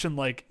watch and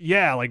like,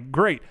 yeah, like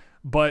great.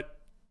 But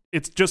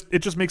it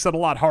just makes it a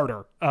lot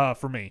harder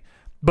for me.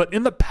 But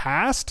in the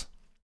past,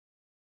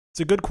 it's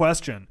a good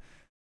question.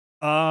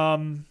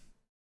 You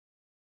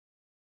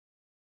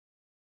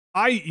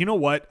know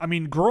what? I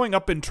mean, growing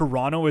up in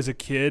Toronto as a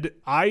kid,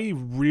 I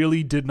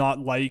really did not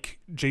like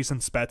Jason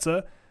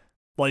Spezza.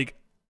 Like,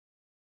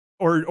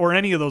 or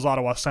any of those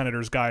Ottawa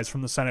Senators guys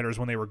from the Senators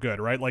when they were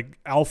good, right? Like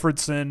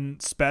Alfredson,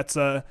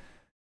 Spezza.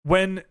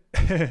 When,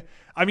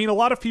 I mean, a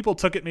lot of people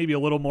took it maybe a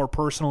little more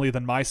personally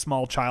than my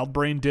small child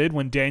brain did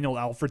when Daniel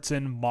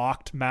Alfredson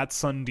mocked Matt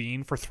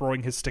Sundin for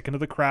throwing his stick into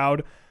the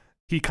crowd.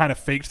 He kind of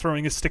faked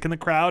throwing his stick in the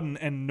crowd,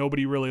 and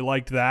nobody really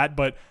liked that.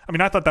 But, I mean,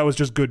 I thought that was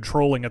just good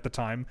trolling at the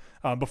time,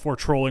 before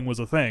trolling was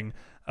a thing.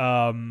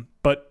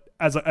 But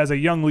as a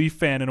young Leaf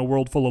fan in a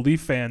world full of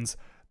Leaf fans,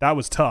 that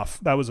was tough.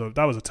 That was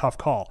a tough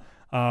call.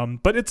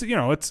 But it's,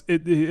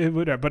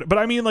 whatever. But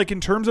I mean, like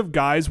in terms of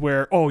guys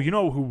where,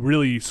 who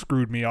really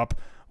screwed me up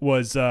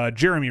was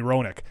Jeremy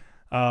Roenick.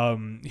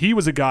 He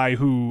was a guy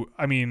who,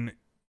 I mean,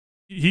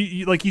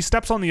 he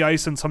steps on the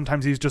ice and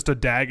sometimes he's just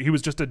a he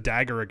was just a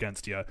dagger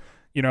against you.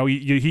 You know,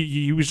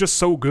 he was just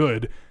so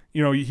good.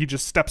 You know, he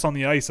just steps on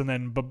the ice and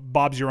then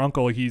Bob's your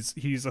uncle.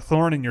 He's a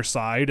thorn in your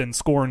side and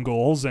scoring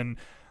goals, and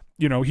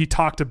you know, he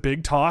talked a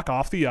big talk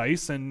off the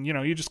ice, and you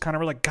know, you just kind of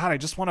were like, God, I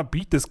just want to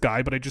beat this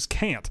guy, but I just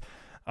can't.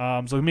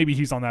 So maybe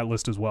he's on that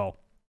list as well.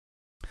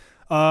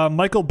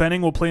 Michael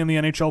Benning will play in the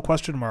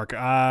NHL ?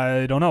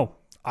 I don't know.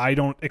 I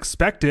don't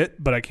expect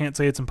it, but I can't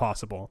say it's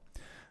impossible.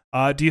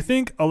 Do you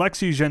think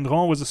Alexis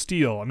Gendron was a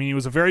steal? I mean, he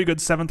was a very good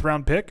 7th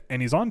round pick,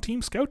 and he's on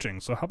team scouting,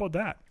 so how about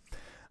that?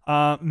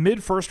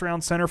 Mid first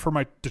round center for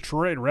my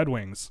Detroit Red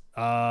Wings.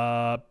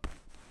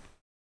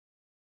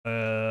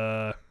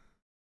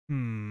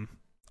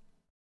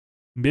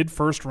 Mid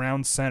first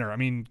round center. I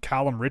mean,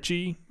 Callum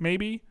Ritchie,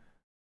 maybe?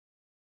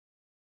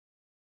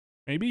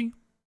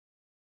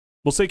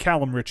 We'll say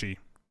Callum Ritchie.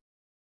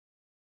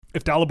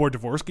 If Dalibor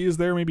Dvorsky is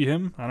there, maybe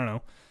him. I don't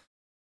know.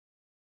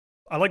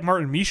 I like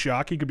Martin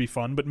Mishak. He could be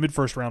fun, but mid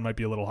first round might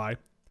be a little high.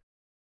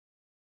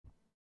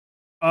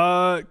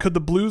 Could the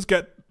Blues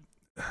get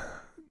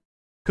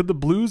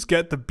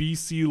the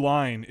BC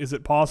line? Is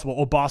it possible?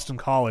 Oh, Boston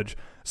College.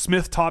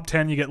 Smith top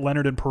 10, you get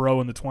Leonard and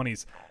Perreault in the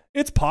 20s.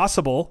 It's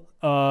possible.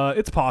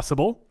 It's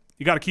possible.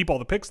 You got to keep all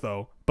the picks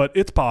though, but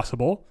it's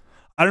possible.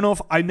 I don't know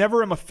if I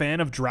never am a fan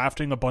of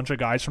drafting a bunch of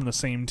guys from the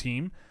same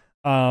team.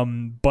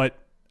 But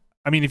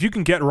I mean, if you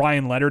can get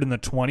Ryan Leonard in the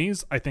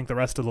 20s, I think the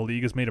rest of the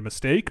league has made a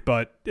mistake,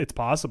 but it's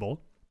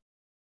possible.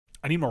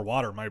 I need more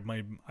water.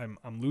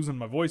 I'm losing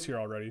my voice here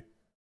already.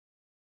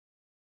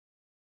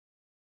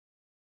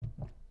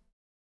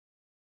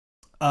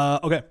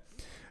 Okay.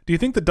 Do you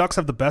think the Ducks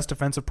have the best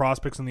defensive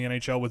prospects in the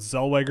NHL with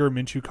Zellweger,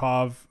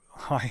 Mintyukov,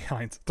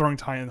 Hines? Throwing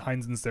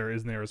Hines in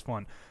there is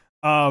fun.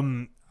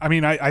 I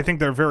mean, I think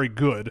they're very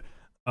good.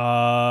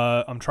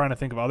 I'm trying to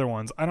think of other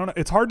ones. I don't know.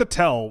 It's hard to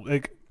tell.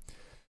 Like,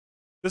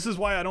 this is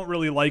why I don't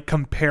really like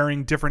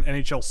comparing different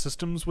NHL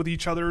systems with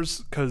each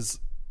other's,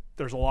 because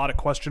there's a lot of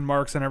question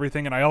marks and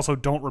everything, and I also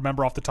don't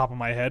remember off the top of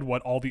my head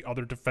what all the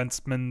other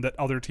defensemen that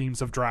other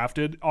teams have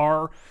drafted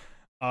are.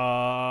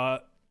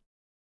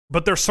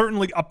 But they're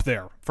certainly up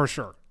there, for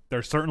sure.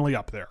 They're certainly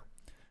up there,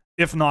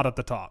 if not at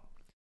the top.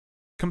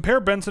 Compare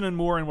Benson and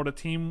Moore and what a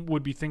team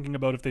would be thinking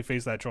about if they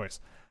face that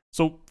choice.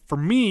 So, for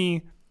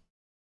me,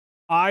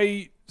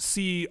 I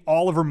see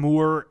Oliver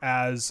Moore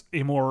as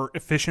a more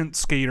efficient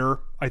skater.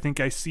 I think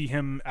I see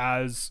him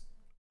as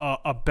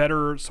a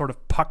better sort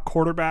of puck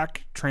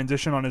quarterback,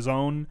 transition on his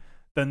own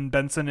than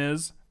Benson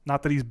is.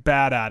 Not that he's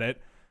bad at it.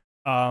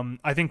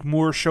 I think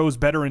Moore shows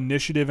better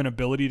initiative and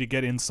ability to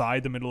get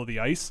inside the middle of the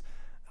ice.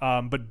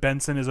 But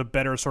Benson is a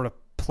better sort of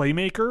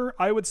playmaker,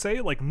 I would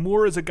say. Like,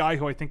 Moore is a guy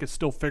who I think is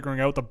still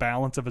figuring out the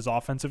balance of his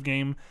offensive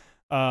game.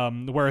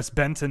 Whereas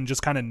Benson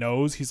just kind of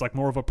knows. He's like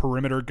more of a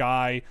perimeter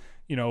guy,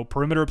 you know,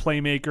 perimeter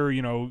playmaker,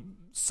 you know,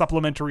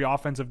 supplementary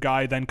offensive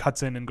guy, then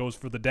cuts in and goes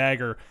for the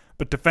dagger.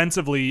 But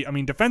defensively,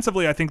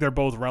 I think they're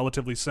both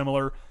relatively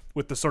similar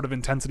with the sort of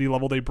intensity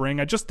level they bring.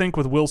 I just think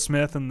with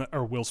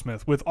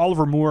with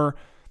Oliver Moore,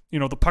 you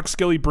know, the puck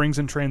skill he brings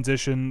in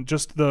transition,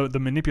 just the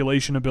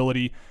manipulation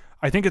ability,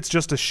 I think it's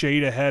just a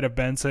shade ahead of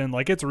Benson.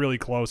 Like, it's really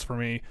close for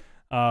me.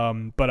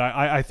 But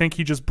I think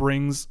he just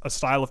brings a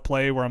style of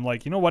play where I'm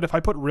like, you know what, if I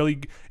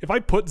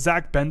put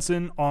Zach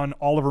Benson on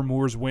Oliver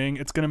Moore's wing,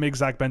 it's going to make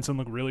Zach Benson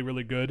look really,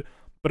 really good.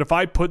 But if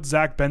I put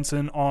Zach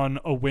Benson on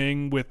a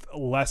wing with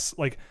less,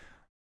 like,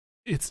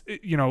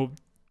 you know,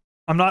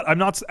 I'm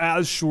not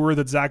as sure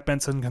that Zach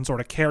Benson can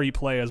sort of carry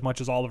play as much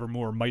as Oliver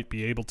Moore might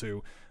be able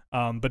to.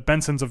 But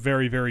Benson's a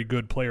very, very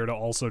good player to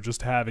also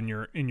just have in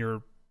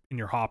your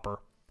hopper.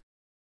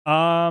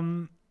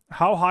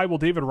 How high will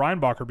David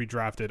Reinbacher be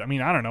drafted? I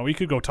mean, I don't know. He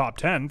could go top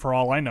 10 for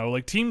all I know.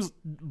 Like, teams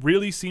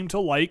really seem to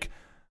like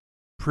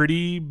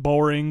pretty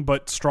boring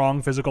but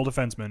strong physical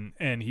defensemen,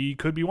 and he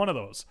could be one of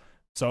those.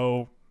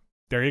 So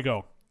there you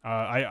go.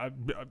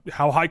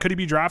 How high could he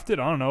be drafted?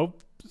 I don't know.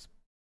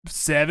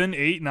 7,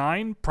 8,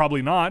 9?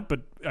 Probably not,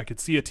 but I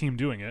could see a team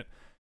doing it.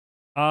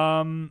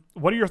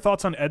 What are your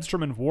thoughts on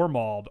Edstrom and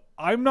Warmold?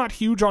 I'm not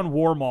huge on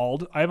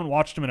Warmold. I haven't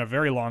watched him in a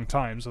very long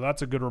time, so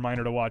that's a good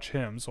reminder to watch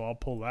him, so I'll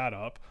pull that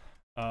up.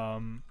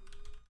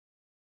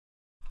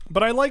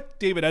 But I like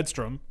David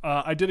Edstrom.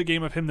 I did a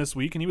game of him this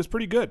week, and he was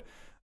pretty good.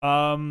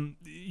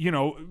 You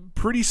know,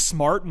 pretty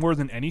smart more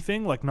than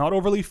anything. Like, not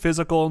overly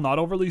physical, not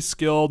overly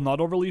skilled, not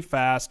overly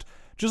fast.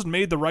 Just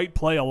made the right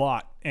play a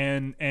lot,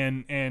 and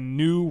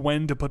knew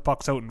when to put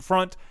pucks out in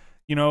front.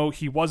 You know,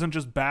 he wasn't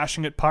just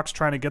bashing at pucks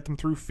trying to get them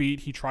through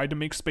feet. He tried to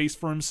make space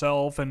for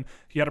himself, and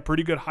he had a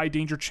pretty good high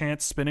danger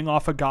chance spinning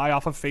off a guy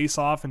off a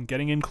face-off and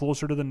getting in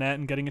closer to the net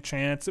and getting a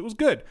chance. It was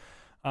good.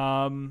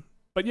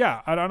 But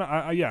yeah, I don't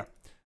know. Yeah.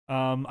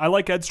 I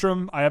like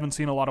Edstrom. I haven't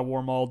seen a lot of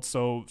Warmold,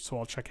 so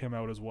I'll check him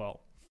out as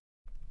well.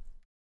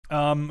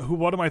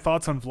 What are my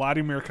thoughts on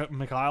Vladimir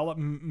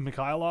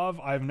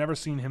Mikhailov? I've never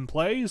seen him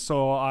play,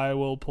 so I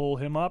will pull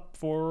him up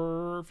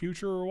for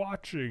future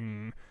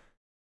watching.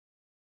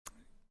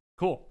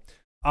 Cool.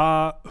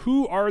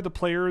 Who are the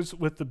players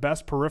with the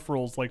best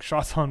peripherals, like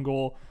shots on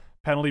goal,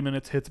 penalty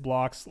minutes, hits,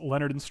 blocks?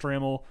 Leonard and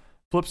Stramel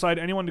Flip side,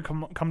 anyone to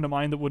come to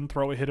mind that wouldn't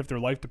throw a hit if their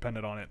life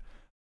depended on it?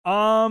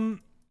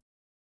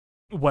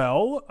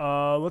 Well,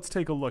 let's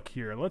take a look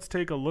here. Let's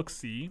take a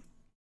look-see.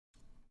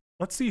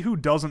 Let's see who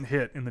doesn't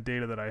hit in the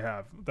data that I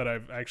have, that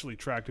I've actually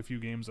tracked a few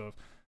games of.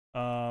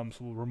 So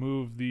we'll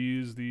remove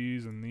these,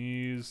 and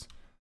these.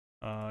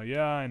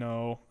 Yeah, I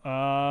know.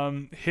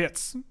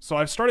 Hits. So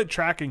I've started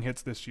tracking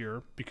hits this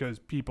year because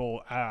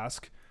people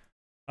ask.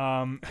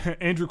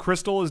 Andrew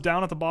Crystal is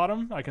down at the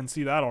bottom. I can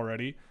see that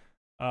already.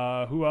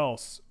 Who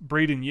else?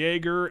 Braden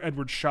Yeager,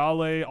 Edward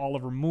Chalet,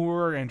 Oliver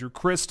Moore, Andrew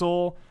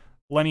Crystal,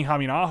 Lenny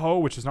Haminaho,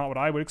 which is not what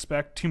I would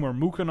expect, Timur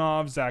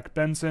Mukanov, Zach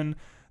Benson.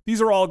 These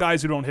are all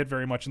guys who don't hit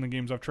very much in the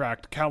games I've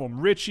tracked.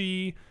 Callum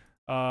Ritchie,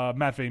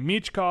 Matvey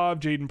Michkov,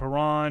 Jaden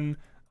Perron.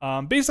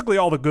 Basically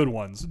all the good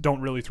ones don't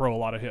really throw a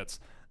lot of hits.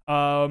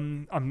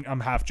 I'm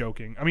half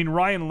joking. I mean,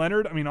 Ryan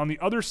Leonard, on the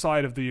other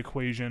side of the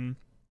equation,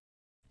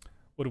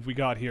 what have we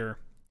got here?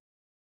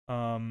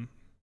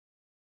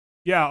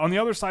 Yeah, on the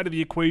other side of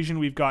the equation,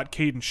 we've got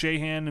Caden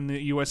Shahan in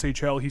the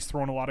USHL. He's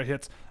thrown a lot of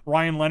hits.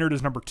 Ryan Leonard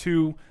is number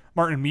 2.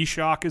 Martin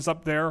Mishak is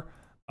up there.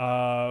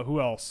 Who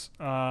else?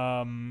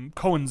 Cohen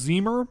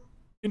Zemer,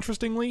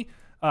 interestingly.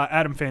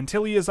 Adam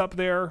Fantilli is up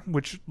there,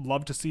 which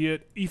love to see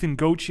it. Ethan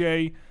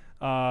Gauthier,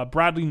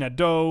 Bradley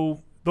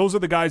Nadeau. Those are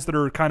the guys that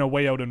are kind of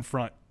way out in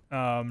front.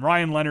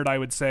 Ryan Leonard, I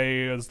would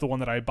say, is the one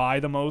that I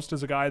buy the most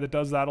as a guy that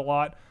does that a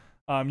lot.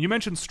 You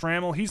mentioned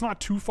Stramel. He's not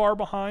too far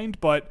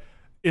behind, but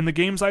in the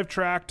games I've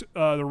tracked,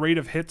 the rate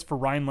of hits for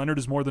Ryan Leonard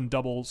is more than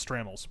double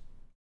Stramel's.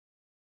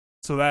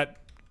 So that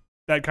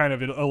kind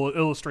of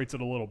illustrates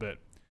it a little bit.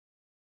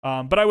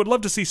 But I would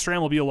love to see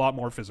Stramel be a lot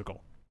more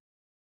physical.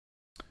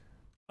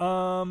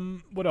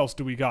 What else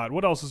do we got?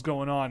 What else is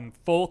going on,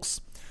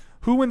 folks?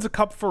 Who wins a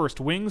cup first,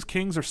 Wings,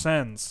 Kings, or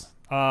Sens?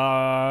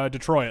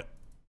 Detroit.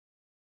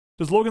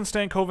 Does Logan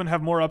Stankoven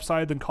have more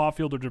upside than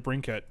Caulfield or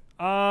DeBrincat?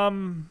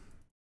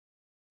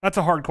 That's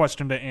a hard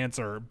question to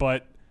answer,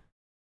 but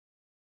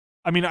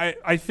I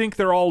think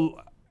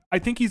I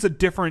think he's a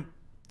different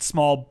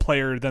small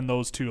player than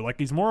those two. Like,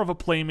 he's more of a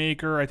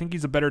playmaker. I think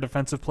he's a better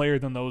defensive player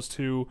than those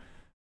two.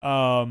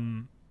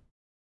 I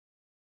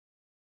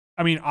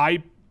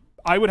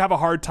would have a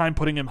hard time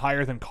putting him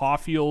higher than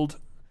Caulfield.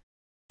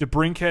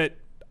 DeBrincat,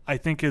 I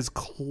think, is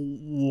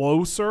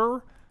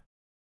closer.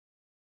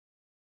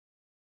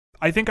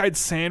 I think I'd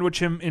sandwich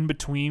him in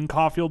between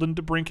Caulfield and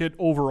DeBrincat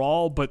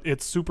overall, but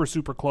it's super,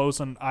 super close,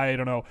 and I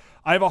don't know.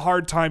 I have a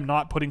hard time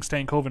not putting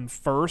Stankoven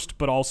first,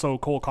 but also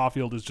Cole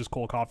Caulfield is just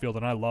Cole Caulfield,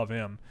 and I love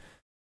him.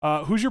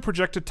 Who's your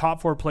projected top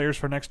 4 players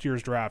for next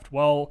year's draft?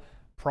 Well,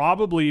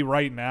 probably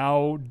right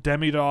now,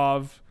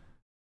 Demidov,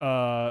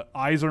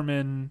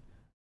 Yzerman,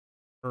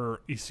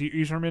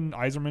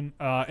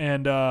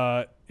 and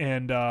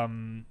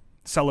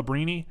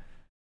Celebrini.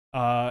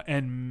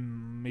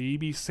 And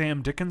maybe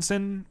Sam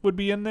Dickinson would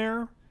be in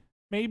there.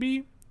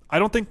 Maybe. I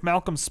don't think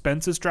Malcolm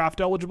Spence is draft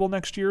eligible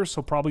next year,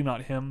 so probably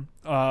not him.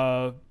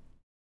 But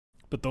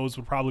those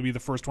would probably be the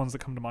first ones that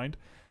come to mind.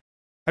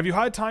 Have you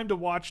had time to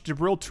watch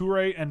Jabril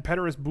Toure and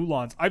Pederis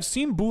Boulans? I've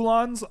seen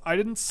Boulans. I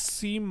didn't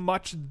see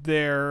much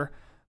there.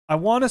 I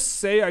want to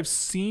say I've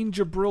seen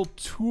Jabril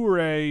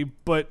Toure,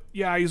 but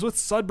yeah, he's with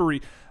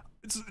Sudbury.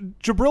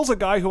 Jabril's a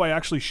guy who I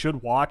actually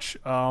should watch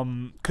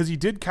because he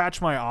did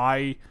catch my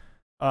eye.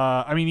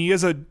 He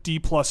is a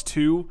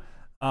D+2,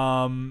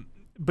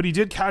 but he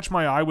did catch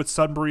my eye with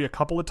Sudbury a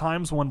couple of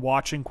times when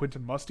watching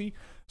Quentin Musty.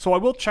 So I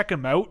will check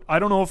him out. I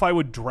don't know if I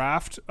would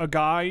draft a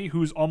guy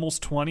who's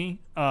almost 20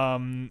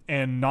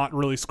 and not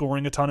really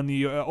scoring a ton in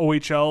the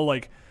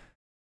OHL,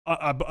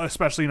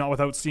 especially not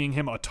without seeing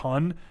him a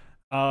ton.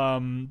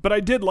 But I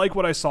did like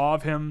what I saw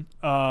of him.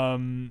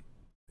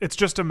 It's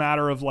just a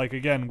matter of,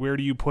 again, where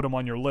do you put him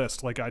on your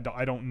list? I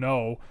don't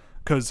know,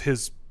 because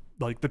his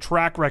the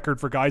track record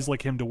for guys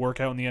like him to work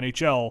out in the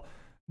NHL,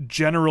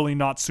 generally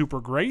not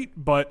super great,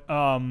 but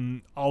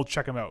I'll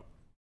check him out.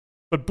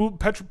 But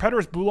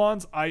Pederis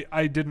Boulans,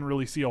 I didn't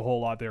really see a whole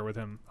lot there with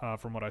him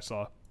from what I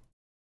saw.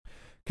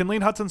 Can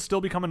Lane Hudson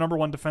still become a number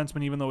 1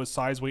 defenseman even though his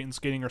size, weight, and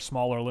skating are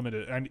small or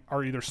limited, and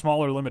are either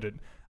small or limited?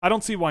 I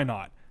don't see why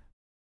not.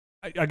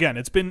 Again,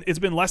 it's been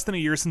less than a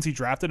year since he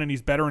drafted, and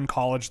he's better in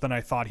college than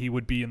I thought he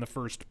would be in the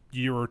first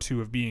year or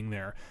two of being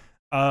there.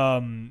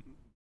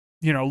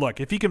 Look,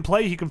 if he can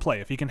play, he can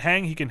play. If he can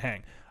hang, he can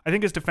hang. I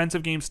think his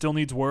defensive game still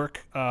needs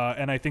work,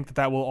 and I think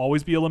that will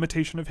always be a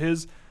limitation of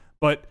his.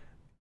 But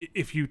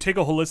if you take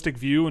a holistic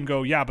view and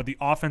go, yeah, but the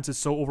offense is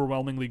so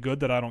overwhelmingly good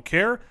that I don't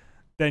care,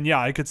 then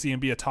yeah, I could see him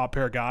be a top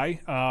pair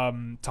guy,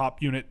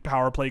 top unit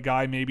power play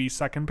guy, maybe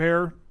second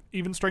pair,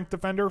 even strength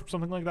defender,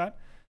 something like that.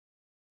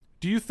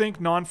 Do you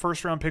think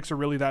non-first round picks are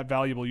really that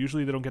valuable?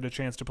 Usually they don't get a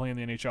chance to play in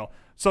the NHL.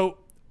 So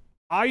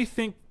I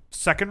think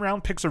second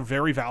round picks are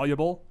very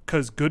valuable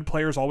because good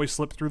players always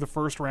slip through the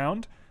first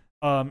round.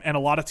 And a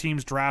lot of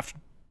teams draft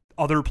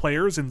other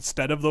players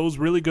instead of those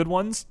really good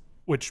ones,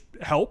 which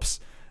helps.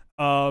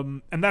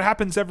 And that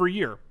happens every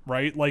year,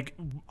 right?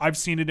 I've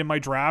seen it in my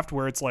draft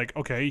where it's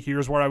okay,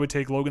 here's where I would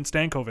take Logan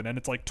Stankoven, and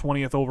it's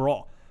 20th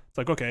overall. It's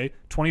like, okay,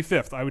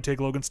 25th, I would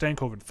take Logan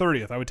Stankoven.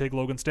 30th, I would take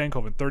Logan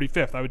Stankoven.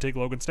 35th, I would take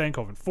Logan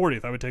Stankoven.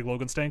 40th, I would take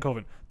Logan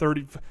Stankoven.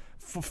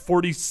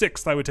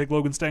 46th, I would take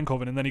Logan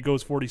Stankoven, and then he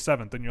goes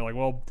 47th, and you're like,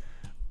 well,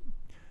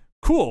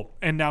 cool.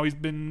 And now he's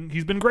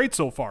been great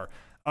so far.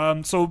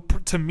 So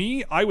to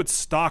me, I would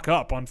stock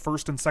up on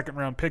first and second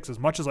round picks as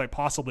much as I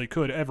possibly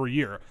could every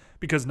year,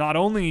 because not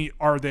only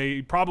are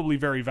they probably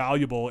very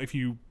valuable if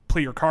you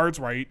play your cards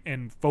right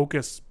and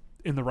focus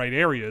in the right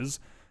areas,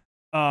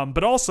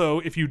 but also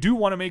if you do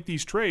want to make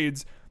these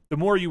trades, the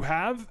more you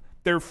have,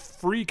 they're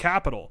free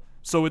capital.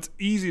 So it's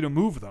easy to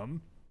move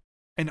them,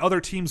 and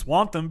other teams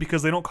want them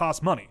because they don't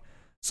cost money.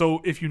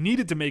 So if you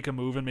needed to make a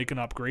move and make an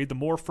upgrade, the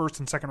more first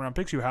and second round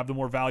picks you have, the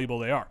more valuable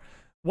they are.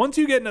 Once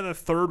you get into the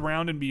third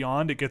round and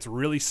beyond, it gets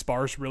really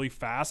sparse really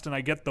fast, and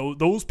I get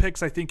those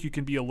picks I think you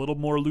can be a little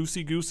more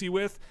loosey-goosey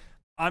with.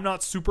 I'm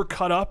not super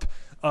cut up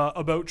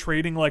about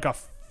trading like a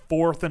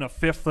fourth and a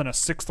fifth and a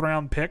sixth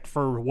round pick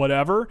for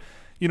whatever.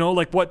 You know,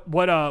 like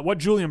what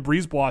Julien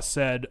Brisebois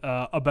said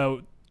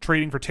about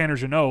trading for Tanner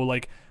Jeannot.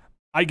 Like,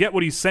 I get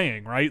what he's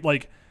saying, right?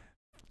 Like,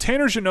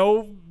 Tanner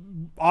Jeannot,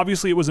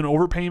 obviously it was an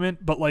overpayment,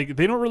 but like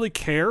they don't really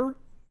care,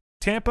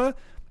 Tampa.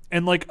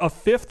 And like a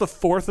fifth, a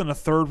fourth, and a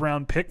third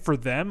round pick for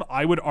them,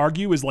 I would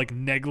argue, is like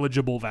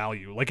negligible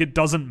value. Like, it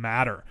doesn't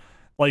matter.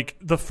 Like,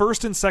 the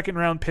first and second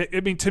round pick,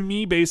 I mean, to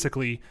me,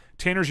 basically,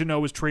 Tanner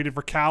Jeannot was traded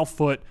for Cal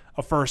Foote,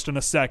 a first and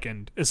a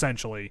second,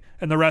 essentially.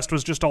 And the rest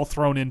was just all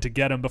thrown in to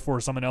get him before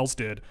someone else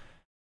did.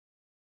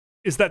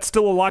 Is that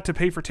still a lot to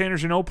pay for Tanner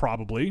Jeannot?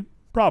 Probably.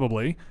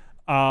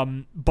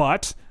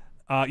 But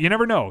you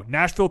never know.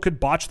 Nashville could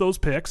botch those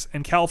picks,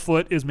 and Cal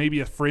Foote is maybe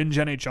a fringe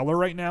NHLer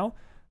right now.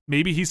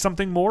 Maybe he's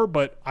something more,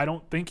 but I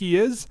don't think he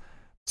is.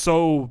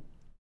 So,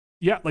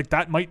 yeah, like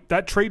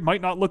that trade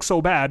might not look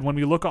so bad when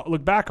we look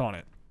back on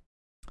it.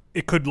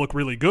 It could look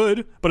really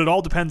good, but it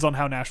all depends on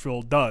how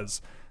Nashville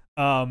does.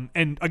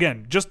 And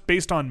again, just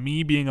based on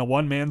me being a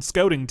one-man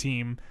scouting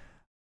team,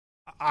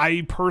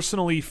 I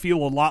personally feel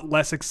a lot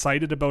less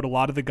excited about a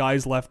lot of the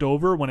guys left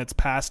over when it's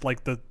past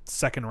like the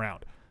second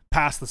round.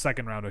 Past the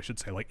second round, I should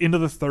say, like into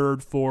the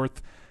third,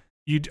 fourth.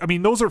 I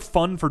mean, those are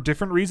fun for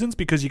different reasons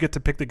because you get to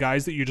pick the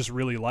guys that you just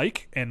really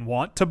like and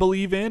want to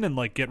believe in and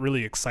like get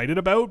really excited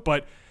about,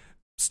 but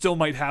still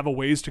might have a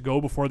ways to go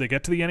before they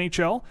get to the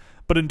NHL.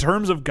 But in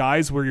terms of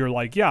guys where you're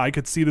like, yeah, I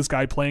could see this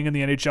guy playing in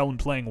the NHL and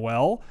playing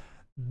well,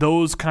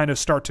 those kind of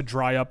start to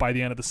dry up by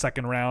the end of the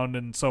second round.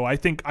 And so I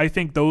think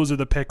those are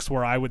the picks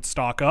where I would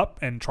stock up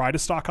and try to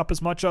stock up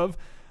as much of,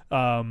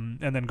 and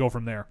then go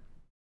from there.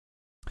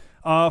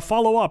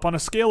 Follow up, on a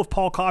scale of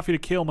Paul Coffey to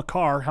Cale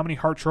Makar, how many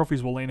Hart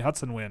trophies will Lane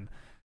Hutson win?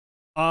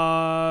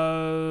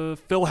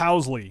 Phil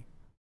Housley.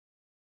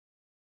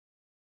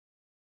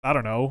 I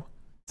don't know.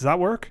 Does that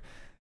work?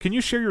 Can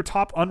you share your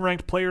top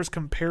unranked players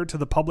compared to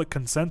the public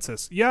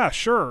consensus? Yeah,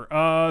 sure.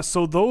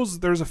 So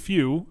there's a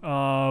few.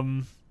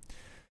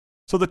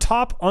 So the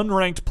top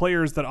unranked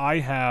players that I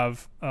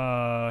have,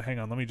 hang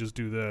on, let me just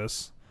do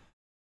this.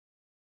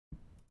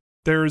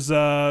 There's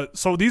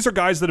so these are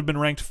guys that have been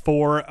ranked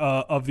 4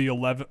 of the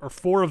 11 or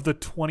 4 of the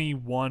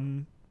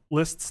 21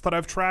 lists that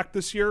I've tracked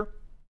this year,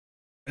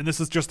 and this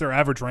is just their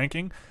average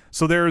ranking.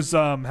 So there's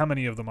how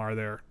many of them are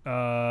there?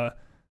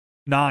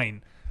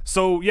 9.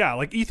 So yeah,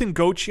 like Ethan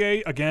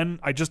Gauthier, again,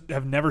 I just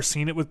have never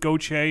seen it with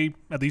Gauthier,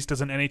 at least as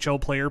an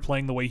NHL player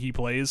playing the way he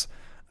plays.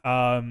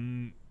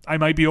 I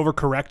might be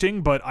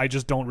overcorrecting, but I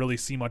just don't really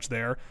see much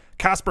there.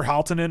 Kasper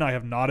Halttunen, I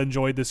have not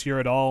enjoyed this year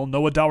at all.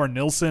 Noah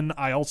Dauer-Nilsson,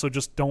 I also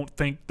just don't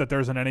think that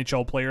there's an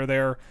NHL player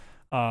there.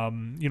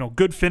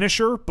 Good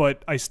finisher,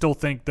 but I still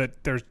think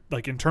that there's,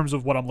 like, in terms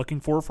of what I'm looking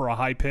for a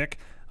high pick,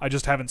 I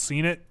just haven't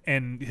seen it,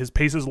 and his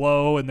pace is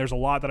low, and there's a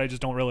lot that I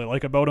just don't really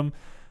like about him.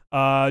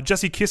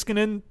 Jesse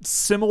Kiskinen,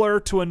 similar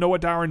to a Noah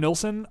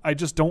Dauer-Nilsson, I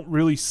just don't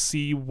really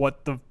see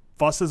what the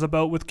fuss is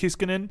about with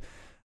Kiskinen.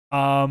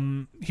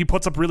 He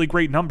puts up really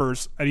great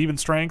numbers at even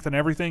strength and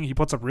everything. He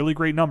puts up really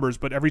great numbers,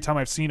 but every time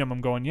I've seen him,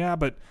 I'm going, yeah,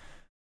 but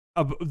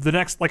the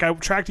next, like, I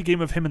tracked a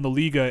game of him in the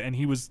Liga, and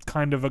he was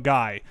kind of a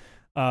guy.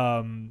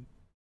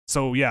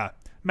 So yeah,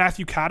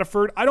 Matthew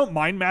Cataford. I don't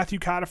mind Matthew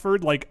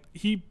Cataford. Like,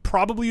 he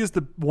probably is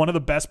one of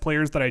the best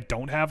players that I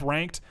don't have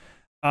ranked.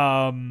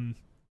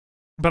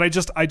 But I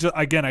just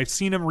again, I've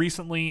seen him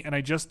recently, and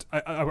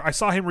I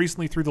saw him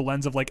recently through the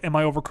lens of, like, am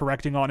I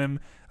overcorrecting on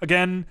him?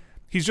 Again,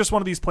 he's just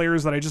one of these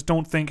players that I just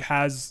don't think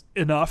has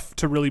enough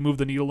to really move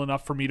the needle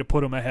enough for me to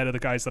put him ahead of the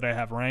guys that I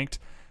have ranked.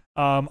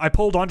 I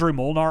pulled Andre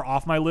Molnar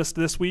off my list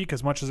this week,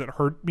 as much as it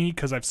hurt me,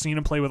 because I've seen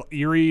him play with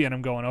Erie, and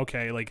I'm going,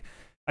 okay, like,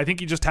 I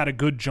think he just had a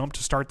good jump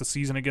to start the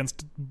season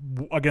against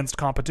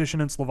competition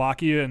in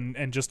Slovakia,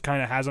 and just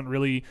kind of hasn't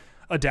really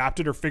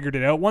adapted or figured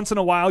it out. Once in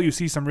a while, you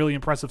see some really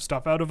impressive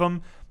stuff out of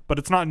him, but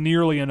it's not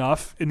nearly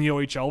enough in the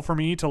OHL for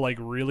me to, like,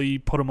 really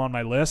put him on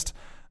my list.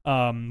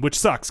 Which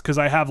sucks, because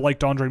I have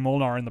liked Andre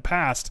Molnar in the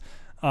past,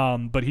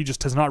 but he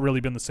just has not really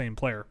been the same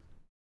player.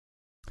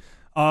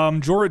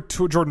 Jordan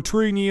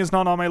Tourigny is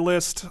not on my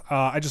list.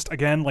 I just,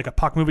 again, like a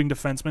puck-moving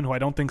defenseman who I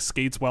don't think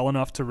skates well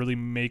enough to really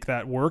make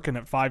that work, and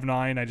at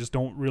 5'9", I just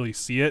don't really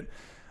see it.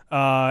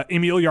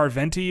 Emil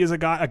Yarventi is a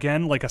guy,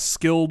 again, like a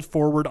skilled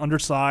forward,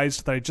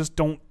 undersized, that I just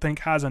don't think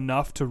has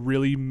enough to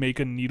really make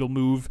a needle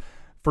move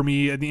for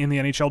me in the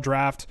NHL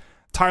draft.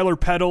 Tyler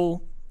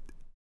Peddle,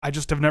 I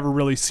just have never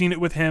really seen it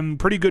with him.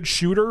 Pretty good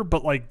shooter,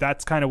 but like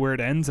that's kind of where it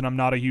ends, and I'm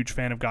not a huge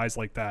fan of guys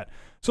like that.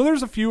 So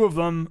there's a few of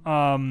them,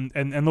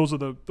 and those are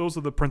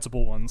the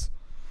principal ones.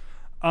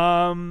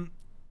 Okay.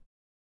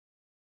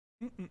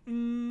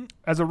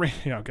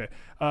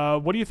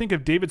 What do you think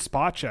of David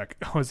Spacek?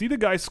 Oh, is he the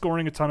guy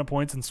scoring a ton of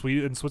points in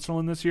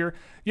Switzerland this year?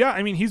 Yeah,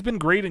 I mean, he's been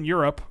great in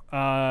Europe.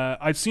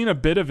 I've seen a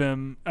bit of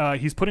him.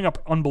 He's putting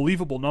up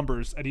unbelievable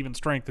numbers at even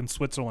strength in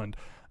Switzerland.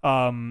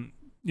 I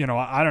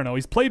don't know.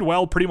 He's played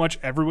well pretty much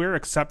everywhere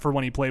except for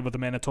when he played with the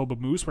Manitoba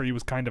Moose, where he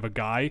was kind of a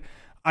guy.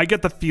 I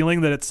get the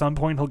feeling that at some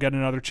point he'll get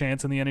another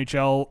chance in the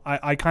NHL.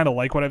 I kind of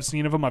like what I've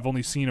seen of him. I've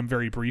only seen him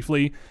very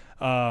briefly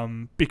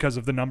because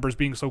of the numbers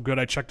being so good.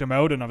 I checked him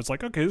out and I was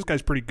like, okay, this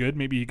guy's pretty good.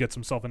 Maybe he gets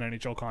himself an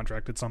NHL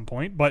contract at some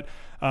point. But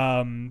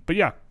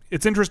yeah,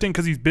 it's interesting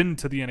because he's been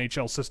to the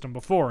NHL system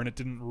before and it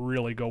didn't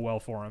really go well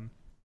for him.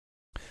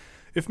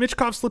 If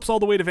Michkov slips all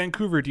the way to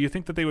Vancouver, do you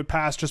think that they would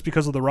pass just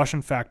because of the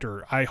Russian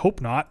factor? I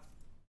hope not.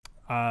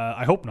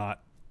 I hope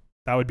not.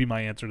 That would be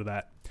my answer to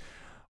that.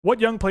 What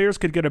young players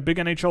could get a big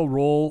NHL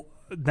role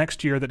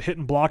next year that hit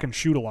and block and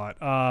shoot a lot?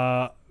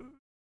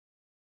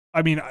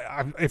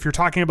 If you're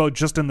talking about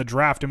just in the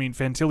draft, I mean,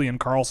 Fantilli and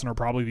Carlson are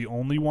probably the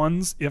only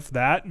ones, if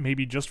that.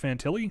 Maybe just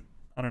Fantilli?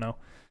 I don't know.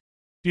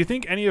 Do you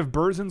think any of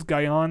Berzins,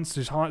 Gajan,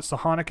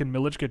 Sahanek, and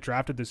Milic get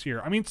drafted this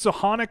year? I mean,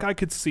 Sahanek I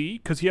could see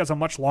because he has a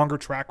much longer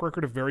track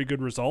record of very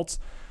good results.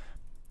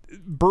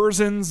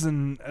 Berzins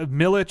and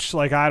Milic,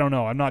 like, I don't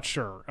know. I'm not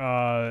sure.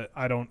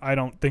 I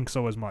don't think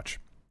so as much.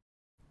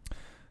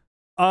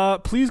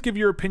 Please give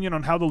your opinion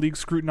on how the league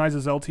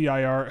scrutinizes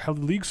LTIR. How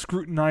the league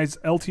scrutinized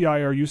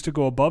LTIR used to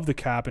go above the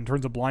cap and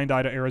turns a blind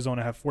eye to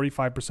Arizona have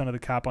 45% of the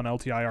cap on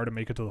LTIR to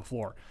make it to the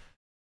floor.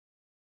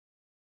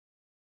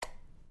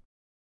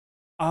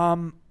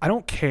 I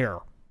don't care.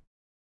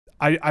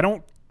 I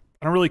don't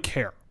really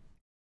care.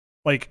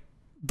 Like,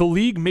 the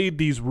league made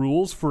these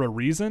rules for a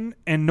reason,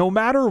 and no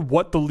matter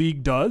what the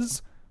league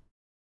does,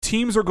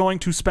 teams are going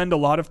to spend a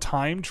lot of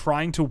time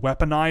trying to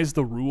weaponize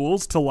the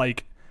rules to,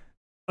 like,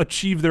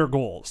 achieve their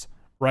goals,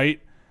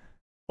 right?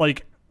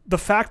 Like, the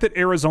fact that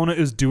Arizona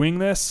is doing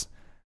this,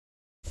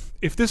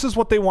 if this is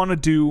what they want to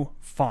do,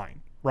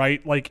 fine,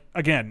 right? Like,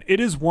 again, it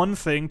is one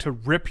thing to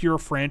rip your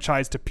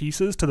franchise to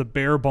pieces, to the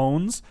bare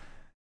bones.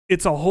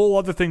 It's a whole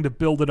other thing to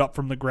build it up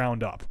from the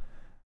ground up.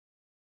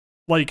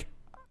 Like,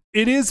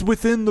 it is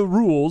within the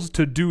rules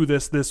to do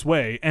this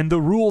way, and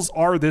the rules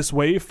are this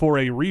way for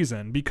a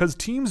reason, because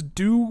teams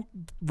do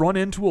run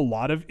into a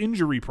lot of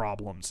injury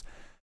problems.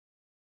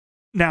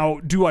 Now,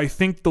 do I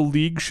think the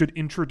league should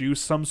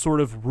introduce some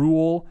sort of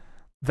rule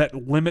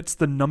that limits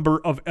the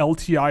number of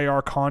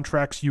LTIR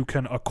contracts you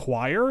can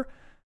acquire,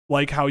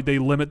 like how they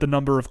limit the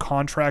number of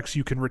contracts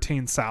you can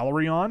retain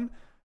salary on?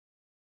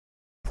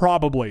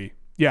 Probably.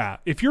 Yeah,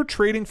 if you're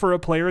trading for a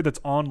player that's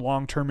on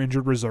long-term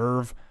injured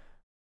reserve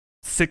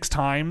 6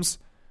 times,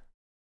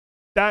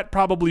 that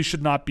probably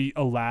should not be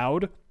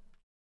allowed.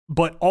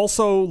 But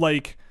also,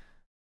 like,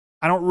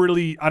 I don't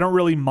really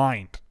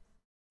mind.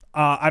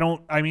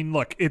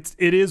 Look, it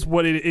is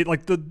what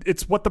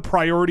it's what the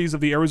priorities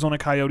of the Arizona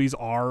Coyotes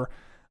are.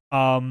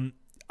 I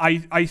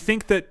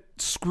think that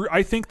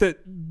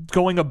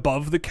going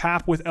above the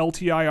cap with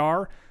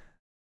LTIR,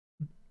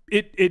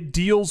 it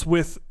deals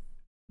with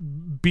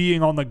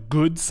being on the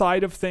good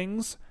side of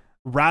things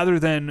rather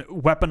than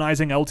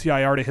weaponizing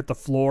LTIR to hit the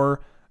floor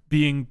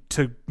being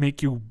to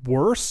make you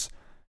worse.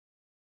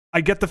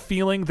 I get the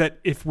feeling that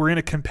if we're in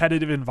a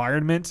competitive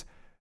environment,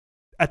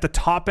 at the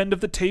top end of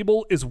the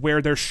table is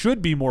where there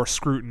should be more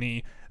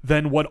scrutiny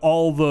than what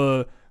all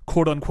the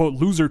quote-unquote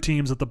loser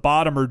teams at the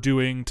bottom are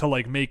doing to,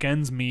 like, make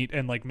ends meet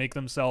and, like, make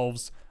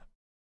themselves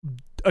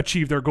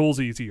achieve their goals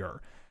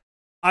easier.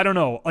 I don't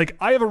know. Like,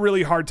 I have a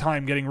really hard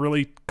time getting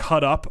really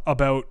cut up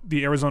about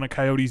the Arizona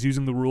Coyotes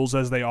using the rules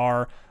as they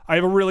are. I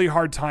have a really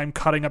hard time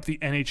cutting up the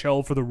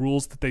NHL for the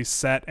rules that they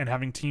set and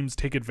having teams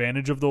take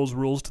advantage of those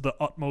rules to the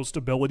utmost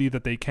ability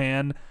that they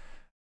can.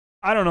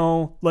 I don't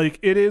know. Like,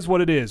 it is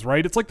what it is,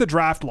 right? It's like the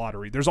draft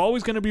lottery. There's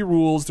always going to be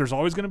rules. There's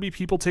always going to be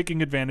people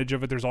taking advantage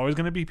of it. There's always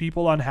going to be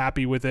people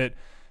unhappy with it.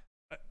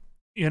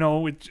 You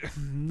know,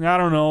 I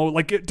don't know.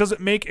 Like, does it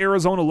make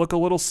Arizona look a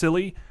little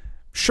silly?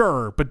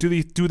 Sure, but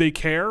do they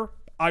care?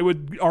 I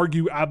would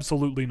argue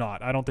absolutely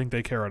not. I don't think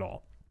they care at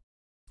all.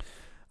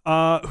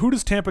 Who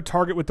does Tampa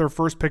target with their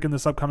first pick in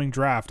this upcoming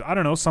draft? I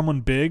don't know,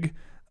 someone big.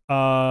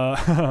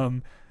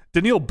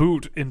 Daniil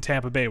Boot in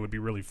Tampa Bay would be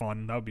really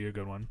fun. That would be a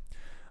good one.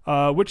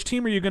 Which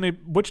team are you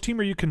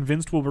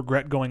convinced will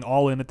regret going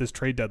all in at this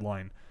trade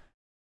deadline?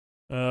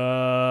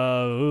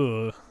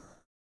 I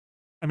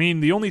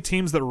mean, the only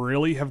teams that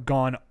really have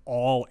gone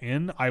all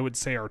in, I would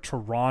say, are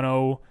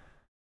Toronto,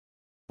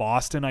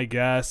 Boston, I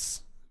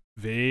guess,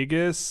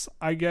 Vegas,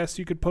 I guess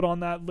you could put on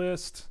that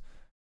list.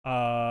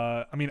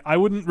 I mean, I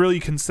wouldn't really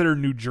consider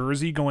New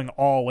Jersey going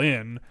all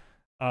in.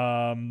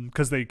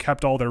 because they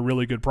kept all their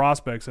really good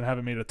prospects and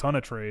haven't made a ton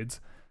of trades.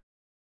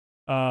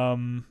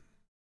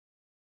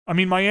 I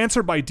mean, my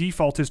answer by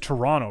default is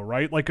Toronto,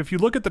 right? Like, if you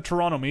look at the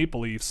Toronto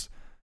Maple Leafs,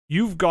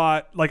 you've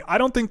got, like, I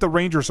don't think the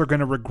Rangers are going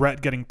to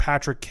regret getting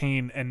Patrick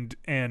Kane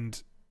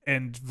and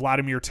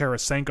Vladimir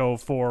Tarasenko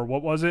for,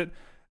 what was it?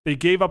 They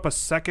gave up a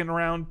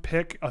second-round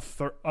pick,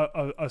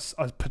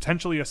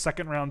 potentially a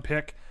second-round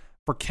pick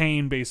for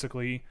Kane,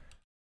 basically.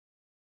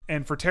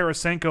 And for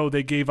Tarasenko,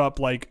 they gave up,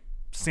 like,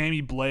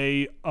 Sammy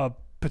Blais, a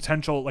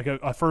potential, like,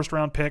 a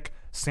first-round pick,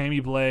 Sammy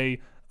Blais,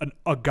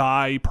 a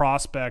guy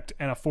prospect,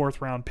 and a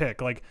fourth-round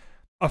pick. Like,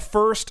 a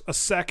first, a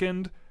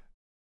second,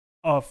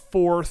 a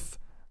fourth,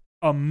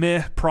 a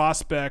meh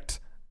prospect,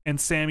 and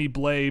Sammy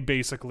Blais,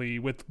 basically,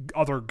 with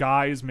other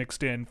guys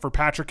mixed in for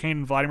Patrick Kane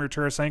and Vladimir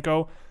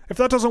Tarasenko. If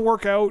that doesn't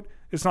work out,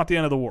 it's not the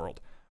end of the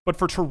world. But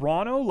for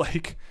Toronto,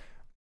 like,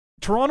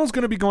 Toronto's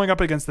going to be going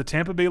up against the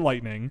Tampa Bay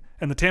Lightning,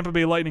 and the Tampa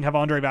Bay Lightning have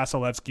Andrei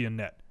Vasilevsky in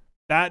net.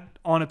 That,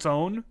 on its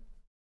own,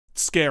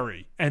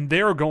 scary. And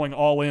they're going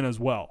all in as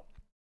well.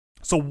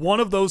 So one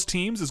of those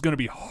teams is going to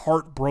be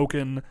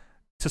heartbroken,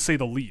 to say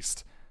the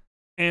least.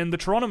 And the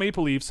Toronto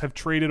Maple Leafs have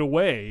traded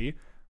away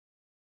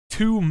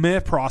two meh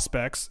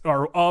prospects,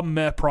 or a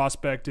meh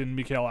prospect in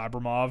Mikhail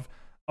Abramov,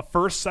 a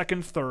first,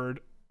 second,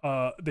 third.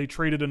 They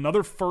traded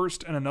another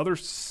first and another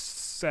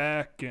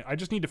second. I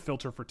just need to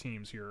filter for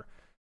teams here.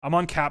 I'm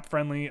on Cap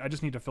Friendly. I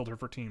just need to filter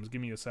for teams.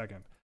 Give me a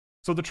second.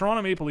 So the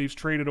Toronto Maple Leafs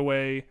traded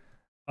away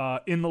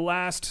in the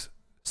last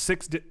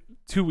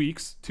 2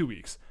 weeks. Two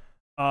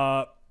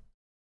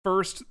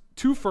firsts,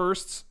 2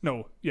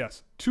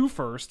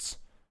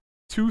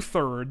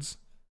 thirds,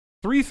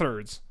 3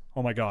 thirds.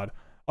 Oh my God.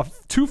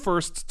 2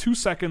 firsts, 2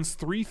 seconds,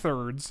 3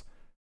 thirds,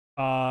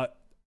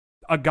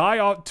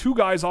 two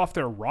guys off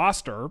their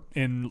roster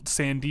in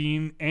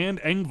Sandin and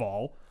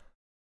Engvall,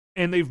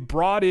 and they've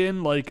brought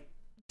in like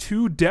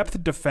 2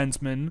 depth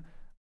defensemen,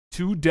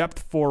 2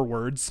 depth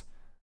forwards,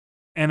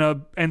 and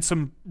an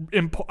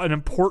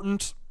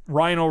important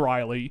Ryan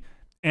O'Reilly,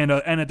 and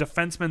a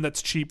defenseman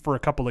that's cheap for a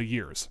couple of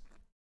years.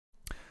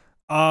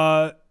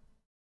 That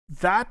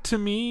to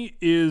me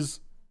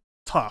is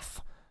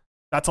tough.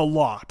 That's a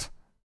lot,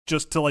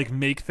 just to like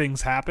make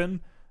things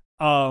happen.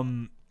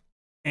 And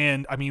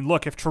I mean,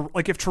 look, if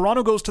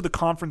Toronto goes to the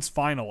conference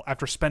final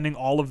after spending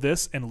all of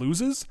this and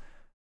loses,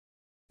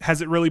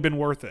 has it really been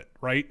worth it,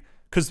 right?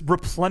 Because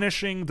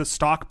replenishing the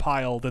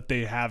stockpile that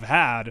they have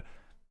had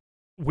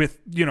with,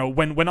 you know,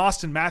 when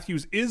Austin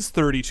Matthews is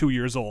 32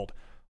 years old,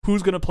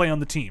 who's going to play on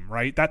the team,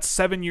 right? That's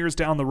 7 years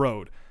down the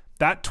road.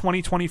 That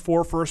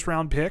 2024 first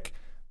round pick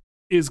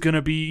is going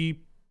to be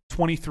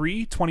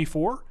 23,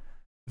 24.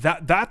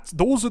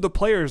 Those are the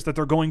players that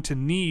they're going to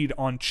need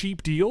on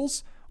cheap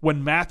deals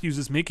when Matthews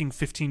is making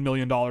 $15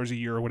 million a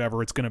year or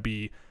whatever it's going to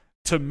be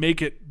to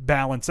make it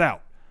balance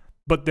out.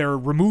 But they're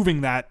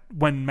removing that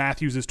when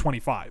Matthews is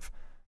 25.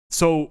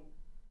 So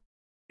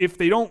if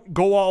they don't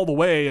go all the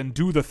way and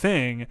do the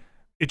thing,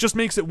 it just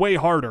makes it way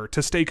harder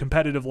to stay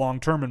competitive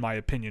long-term, in my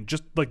opinion.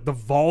 Just like the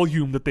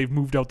volume that they've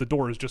moved out the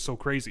door is just so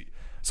crazy.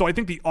 So I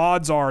think the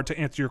odds are, to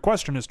answer your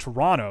question, is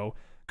Toronto,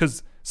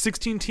 because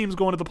 16 teams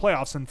go into the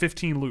playoffs and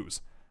 15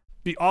 lose.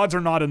 The odds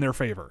are not in their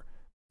favor.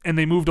 And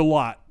they moved a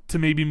lot to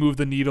maybe move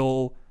the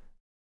needle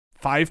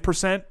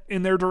 5%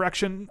 in their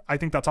direction. I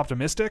think that's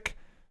optimistic.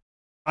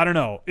 I don't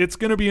know. It's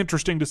going to be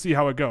interesting to see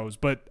how it goes,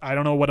 but I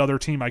don't know what other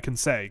team I can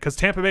say, because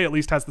Tampa Bay at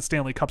least has the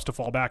Stanley Cups to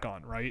fall back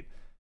on, right?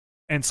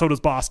 And so does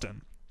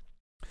Boston.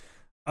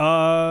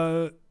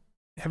 Have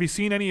you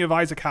seen any of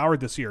Isaac Howard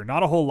this year?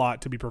 Not a whole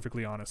lot, to be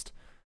perfectly honest.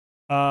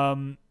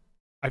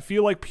 I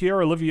feel like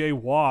Pierre-Olivier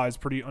Waugh is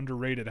pretty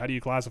underrated. How do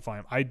you classify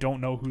him? I don't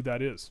know who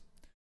that is.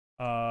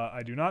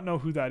 I do not know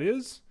who that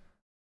is.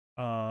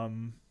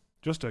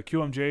 Just a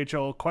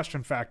QMJHL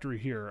question factory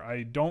here.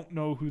 I don't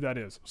know who that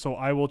is, so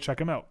I will check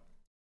him out.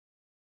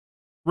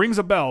 Rings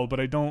a bell, but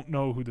I don't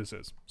know who this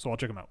is, so I'll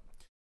check him out.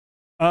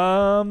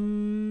 Oh,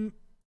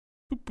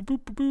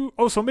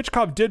 so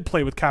Michkov did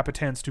play with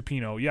Capitan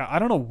Stupino. Yeah, I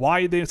don't know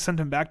why they sent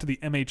him back to the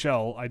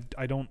MHL.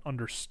 I don't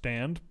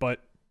understand,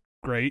 but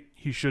great.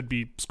 He should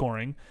be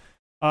scoring.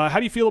 How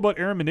do you feel about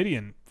Aaron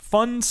Menidian?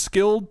 Fun,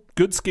 skilled,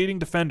 good skating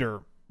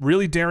defender.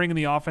 Really daring in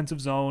the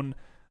offensive zone.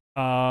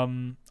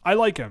 I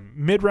like him.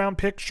 Mid-round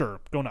pick,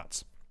 sure. Go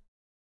nuts.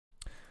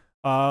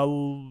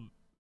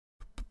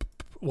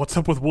 What's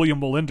up with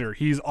William Wallinder?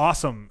 He's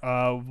awesome.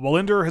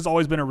 Wallinder has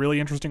always been a really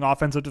interesting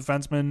offensive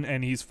defenseman,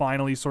 and he's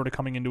finally sort of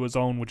coming into his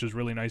own, which is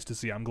really nice to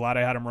see. I'm glad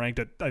I had him ranked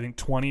at, I think,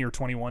 20 or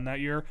 21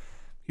 that year.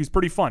 He's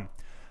pretty fun.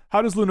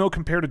 How does Luneau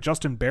compare to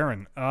Justin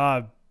Barron?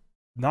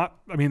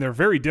 They're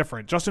very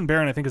different. Justin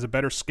Barron, I think, is a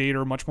better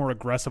skater, much more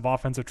aggressive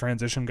offensive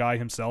transition guy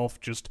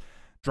himself, just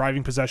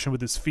driving possession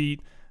with his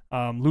feet.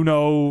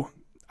 Luneau,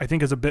 I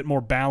think, is a bit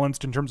more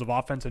balanced in terms of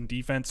offense and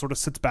defense, sort of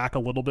sits back a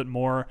little bit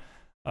more.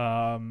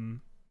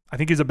 I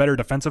think he's a better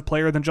defensive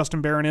player than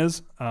Justin Barron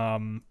is,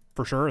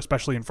 for sure,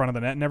 especially in front of the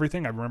net and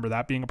everything. I remember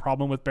that being a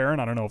problem with Barron.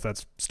 I don't know if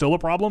that's still a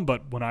problem,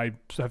 but when I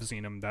have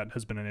seen him, that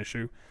has been an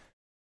issue.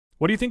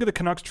 What do you think of the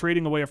Canucks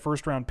trading away a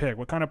first-round pick?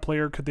 What kind of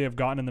player could they have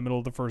gotten in the middle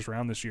of the first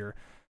round this year?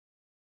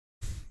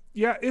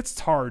 Yeah, it's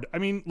hard. I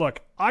mean,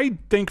 look, I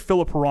think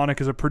Filip Hronek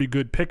is a pretty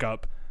good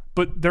pickup,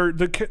 but the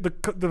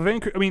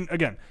Vancouver. I mean,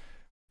 again,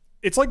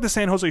 it's like the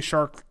San Jose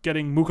Sharks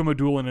getting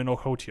Mukhamadullin and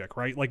Okhotiuk,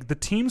 right? Like, the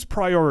team's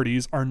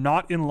priorities are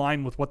not in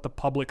line with what the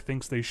public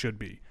thinks they should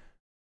be.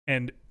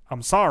 And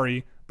I'm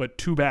sorry, but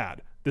too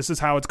bad. This is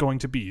how it's going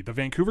to be. The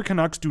Vancouver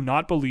Canucks do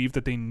not believe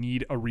that they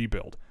need a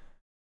rebuild.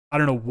 I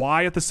don't know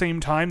why at the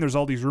same time there's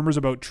all these rumors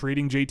about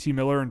trading JT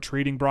Miller and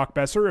trading Brock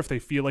Besser if they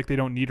feel like they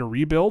don't need a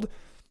rebuild.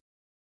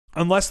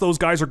 Unless those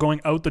guys are going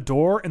out the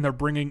door and they're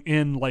bringing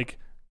in like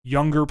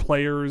younger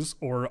players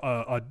or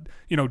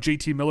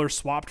JT Miller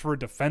swapped for a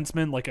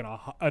defenseman like in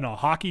a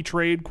hockey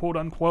trade, quote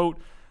unquote.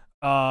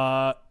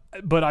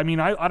 But I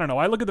mean, I don't know.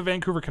 I look at the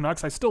Vancouver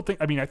Canucks. I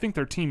think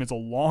their team is a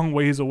long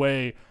ways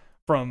away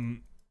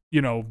from,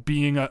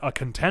 being a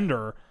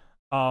contender.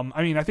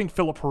 I think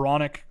Filip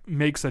Hronek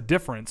makes a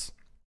difference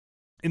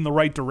in the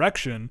right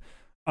direction.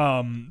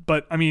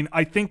 But I mean,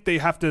 I think they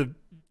have to,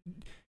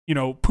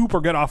 poop or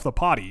get off the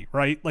potty,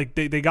 right? Like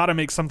they got to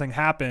make something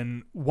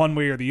happen one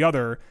way or the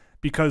other,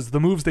 because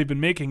the moves they've been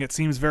making, it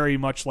seems very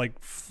much like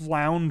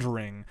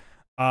floundering,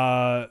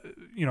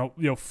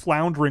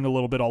 floundering a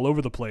little bit all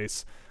over the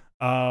place.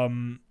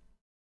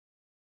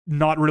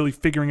 Not really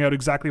figuring out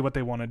exactly what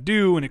they want to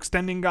do and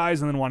extending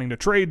guys and then wanting to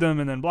trade them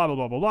and then blah, blah,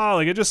 blah, blah, blah.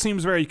 Like, it just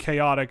seems very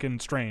chaotic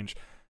and strange.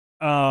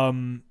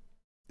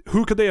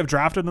 Who could they have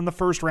drafted in the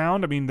first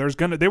round? I mean,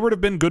 there would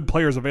have been good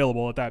players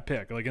available at that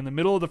pick. Like, in the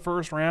middle of the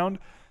first round,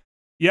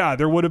 yeah,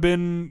 there would have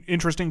been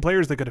interesting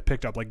players they could have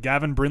picked up. Like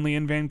Gavin Brindley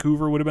in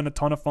Vancouver would have been a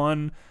ton of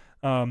fun.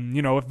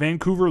 If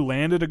Vancouver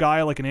landed a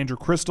guy like an Andrew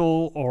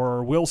Crystal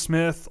or Will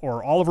Smith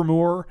or Oliver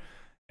Moore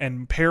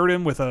and paired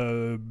him with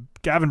a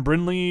Gavin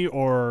Brindley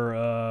or,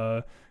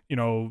 I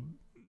don't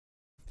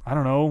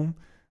know,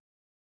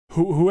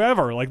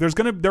 whoever, like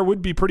there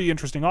would be pretty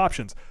interesting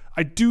options.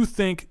 I do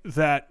think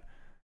that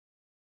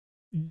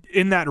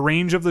in that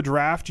range of the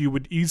draft, you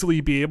would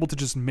easily be able to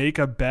just make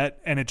a bet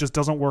and it just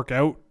doesn't work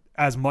out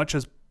as much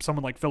as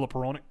someone like Filip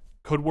Hronek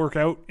could work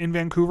out in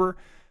Vancouver.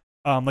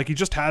 Like, he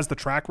just has the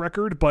track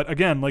record. But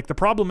again, like, the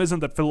problem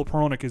isn't that Filip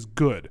Hronek is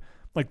good.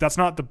 Like, that's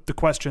not the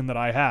question that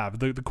I have.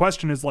 The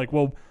question is like,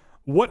 well,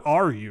 what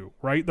are you,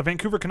 right? The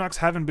Vancouver Canucks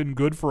haven't been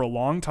good for a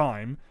long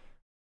time.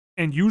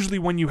 And usually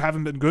when you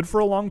haven't been good for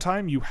a long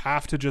time, you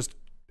have to just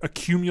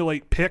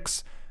accumulate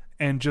picks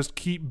and just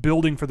keep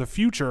building for the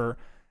future.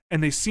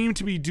 And they seem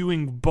to be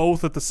doing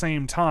both at the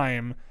same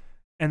time.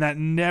 And that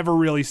never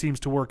really seems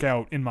to work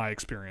out in my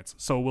experience.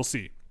 So we'll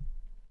see.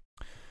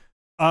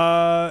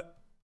 Thoughts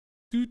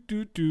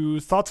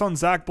on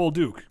Zach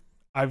Bolduc?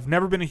 I've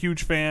never been a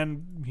huge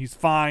fan. He's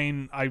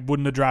fine. I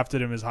wouldn't have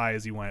drafted him as high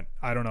as he went.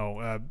 I don't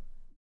know.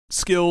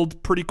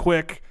 Skilled, pretty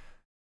quick,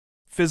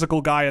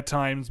 physical guy at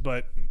times,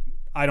 but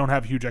I don't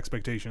have huge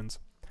expectations.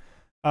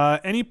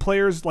 Any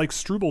players like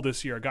Struble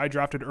this year, a guy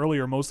drafted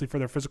earlier mostly for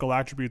their physical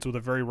attributes with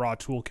a very raw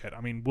toolkit? I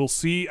mean, we'll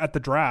see at the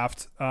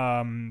draft.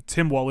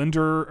 Tim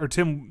Willander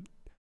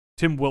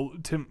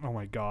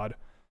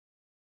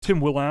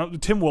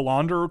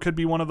could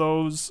be one of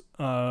those.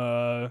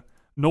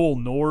 Noel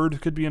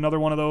Nord could be another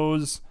one of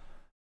those.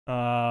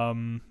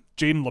 Jaden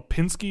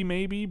Lipinski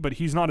maybe, but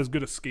he's not as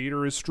good a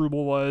skater as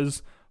Struble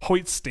was.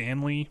 Hoyt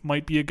Stanley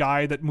might be a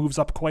guy that moves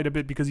up quite a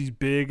bit because he's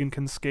big and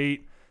can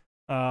skate.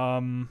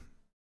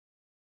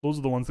 Those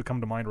are the ones that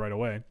come to mind right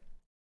away.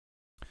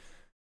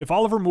 If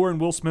Oliver Moore and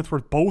Will Smith were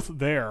both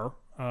there,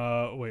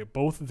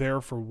 both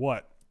there for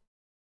what?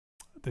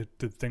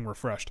 The thing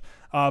refreshed.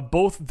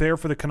 Both there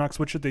for the Canucks.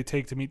 What should they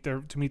take to meet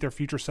their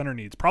future center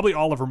needs? Probably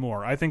Oliver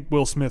Moore. I think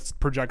Will Smith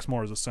projects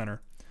more as a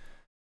center.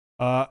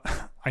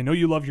 I know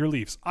you love your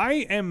Leafs. I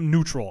am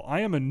neutral.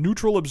 I am a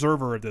neutral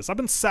observer of this. I've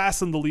been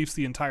sassing the Leafs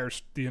the entire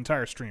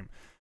stream.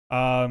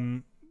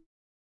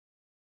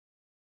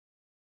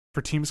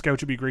 For Team Scout,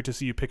 it'd be great to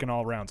see you picking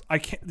all rounds. I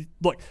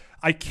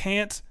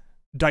can't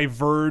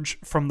diverge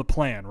from the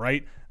plan,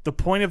 right? The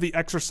point of the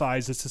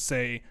exercise is to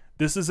say,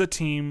 this is a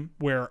team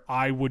where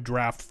I would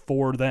draft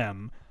for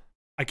them.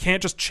 I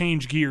can't just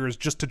change gears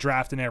just to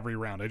draft in every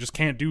round. I just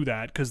can't do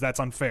that because that's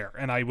unfair.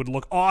 And I would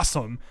look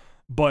awesome,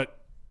 but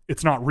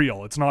it's not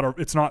real. It's not,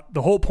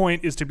 the whole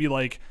point is to be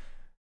like,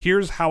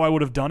 here's how I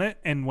would have done it.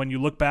 And when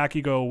you look back,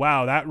 you go,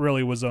 wow, that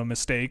really was a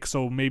mistake.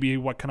 So maybe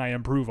what can I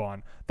improve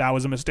on? That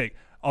was a mistake.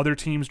 Other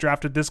teams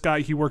drafted this guy,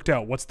 he worked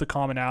out. What's the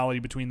commonality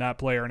between that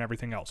player and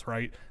everything else,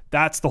 right?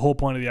 That's the whole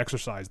point of the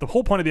exercise. The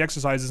whole point of the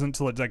exercise isn't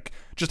to like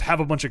just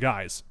have a bunch of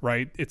guys,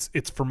 right?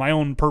 It's for my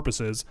own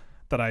purposes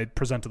that I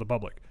present to the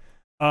public.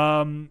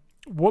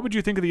 What would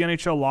you think of the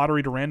NHL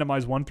lottery to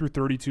randomize 1 through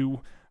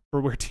 32 for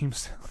where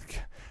teams?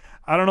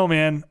 I don't know,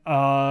 man.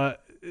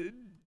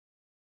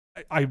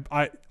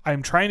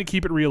 I'm trying to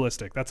keep it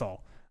realistic. That's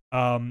all.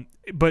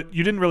 But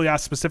you didn't really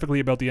ask specifically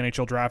about the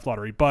NHL draft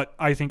lottery, but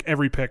I think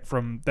every pick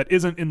from that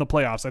isn't in the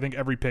playoffs, I think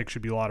every pick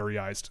should be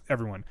lotteryized.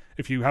 Everyone.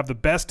 If you have the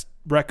best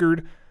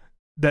record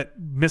that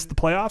missed the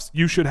playoffs,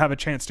 you should have a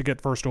chance to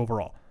get first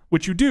overall,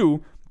 which you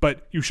do,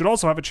 but you should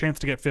also have a chance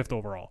to get fifth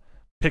overall.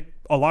 Pick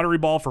a lottery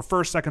ball for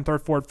first, second,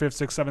 third, fourth, fifth,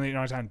 sixth, seventh, eighth,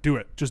 ninth, 10th. Do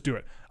it. Just do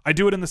it. I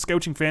do it in the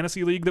Scouting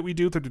Fantasy League that we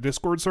do through the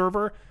Discord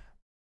server.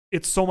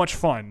 It's so much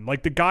fun.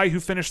 Like the guy who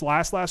finished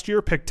last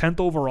year picked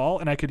 10th overall,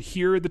 and I could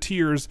hear the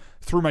tears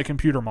through my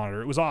computer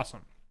monitor. It was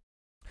awesome.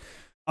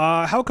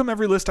 How come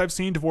every list I've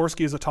seen,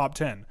 Dvorsky is a top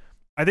 10?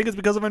 I think it's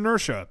because of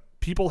inertia.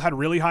 People had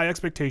really high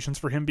expectations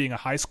for him being a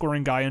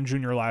high-scoring guy in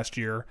junior last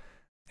year,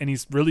 and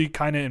he's really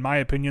kind of, in my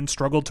opinion,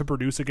 struggled to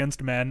produce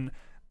against men,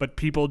 but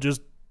people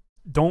just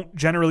don't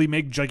generally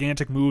make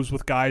gigantic moves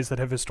with guys that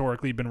have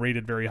historically been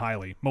rated very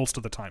highly most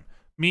of the time.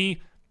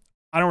 Me,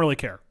 I don't really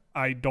care.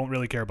 I don't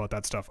really care about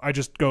that stuff. I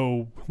just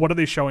go, what are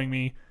they showing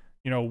me?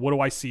 What do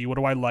I see? What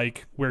do I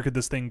like? Where could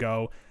this thing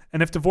go?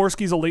 And if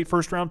Dvorsky's a late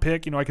first-round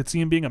pick, I could see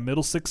him being a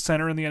middle six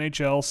center in the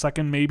NHL,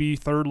 second, maybe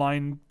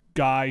third-line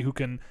guy who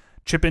can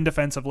chip in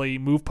defensively,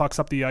 move pucks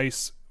up the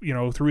ice,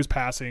 through his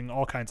passing,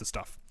 all kinds of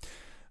stuff.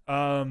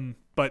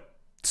 But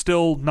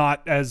still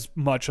not as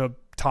much a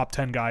top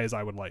 10 guy as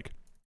I would like.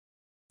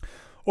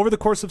 Over the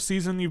course of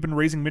season, you've been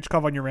raising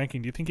Michkov on your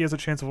ranking. Do you think he has a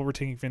chance of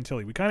overtaking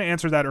Fantilli? We kind of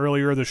answered that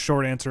earlier. The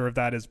short answer of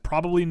that is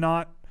probably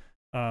not.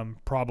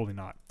 Probably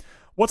not.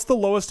 What's the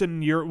lowest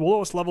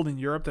level in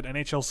Europe that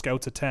NHL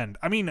scouts attend?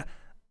 I mean,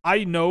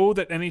 I know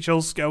that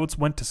NHL scouts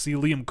went to see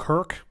Liam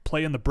Kirk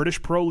play in the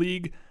British Pro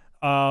League.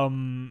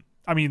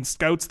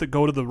 Scouts that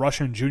go to the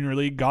Russian Junior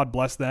League, God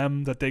bless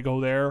them that they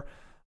go there.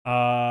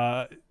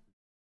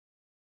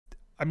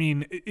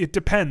 It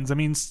depends.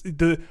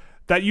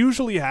 That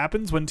usually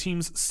happens when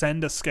teams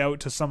send a scout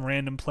to some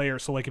random player.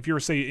 So, like, if you're,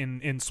 say,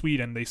 in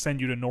Sweden, they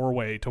send you to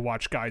Norway to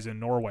watch guys in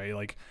Norway.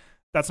 Like,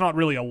 that's not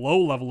really a low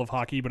level of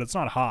hockey, but it's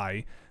not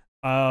high.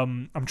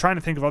 I'm trying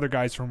to think of other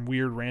guys from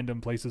weird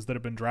random places that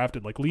have been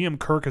drafted. Like, Liam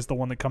Kirk is the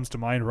one that comes to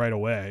mind right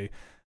away.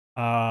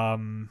 Yeah,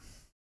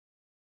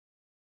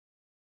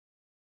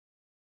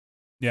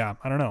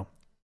 I don't know.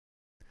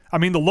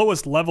 The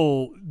lowest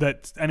level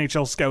that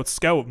NHL scouts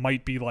scout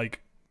might be, like,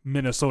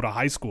 Minnesota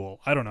high school.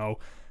 I don't know.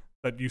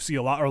 That you see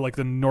a lot, or like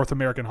the North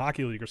American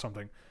Hockey League or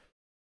something.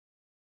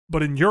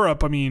 But in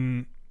Europe,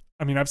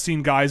 I've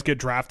seen guys get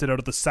drafted out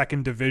of the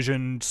second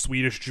division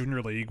Swedish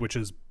Junior League, which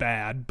is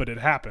bad, but it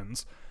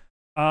happens.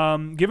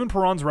 Given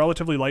Perron's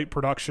relatively low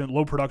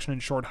production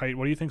and short height,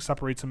 what do you think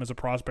separates him as a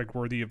prospect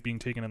worthy of being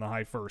taken in the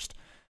high first?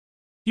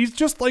 He's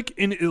just like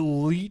an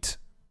elite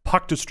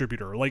puck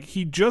distributor. Like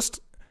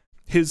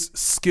his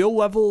skill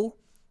level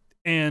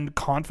and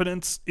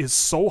confidence is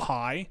so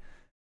high.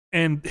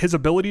 And his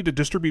ability to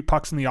distribute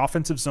pucks in the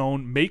offensive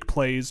zone, make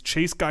plays,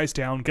 chase guys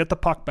down, get the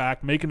puck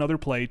back, make another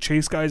play,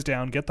 chase guys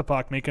down, get the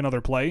puck, make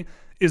another play,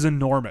 is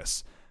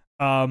enormous.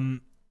 I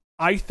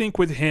think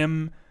with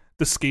him,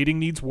 the skating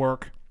needs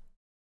work.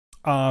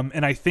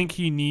 And I think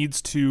he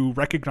needs to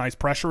recognize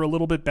pressure a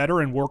little bit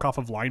better and work off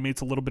of line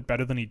mates a little bit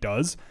better than he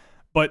does.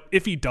 But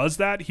if he does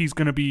that, he's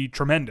going to be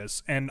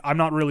tremendous. And I'm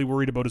not really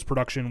worried about his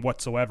production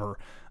whatsoever.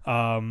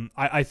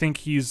 I think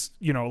he's,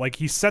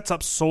 he sets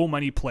up so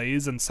many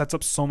plays and sets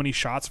up so many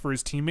shots for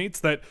his teammates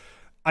that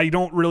I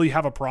don't really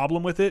have a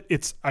problem with it.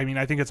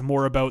 I think it's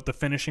more about the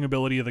finishing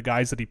ability of the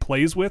guys that he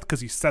plays with because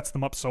he sets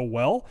them up so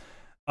well.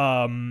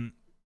 And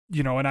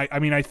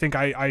I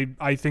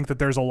think that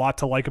there's a lot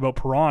to like about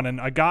Perron. And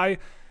a guy,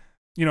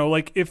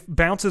 if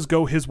bounces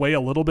go his way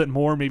a little bit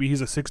more, maybe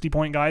he's a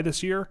 60-point guy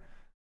this year.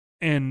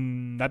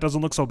 And that doesn't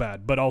look so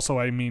bad. But also,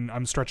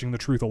 I'm stretching the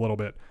truth a little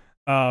bit.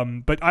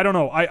 But I don't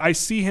know. I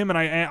see him and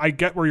I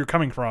get where you're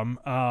coming from.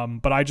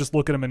 But I just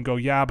look at him and go,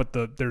 yeah,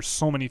 but there's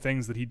so many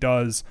things that he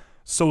does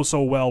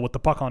so well with the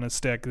puck on his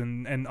stick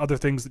and other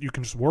things that you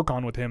can just work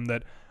on with him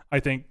that I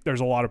think there's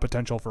a lot of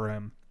potential for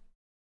him.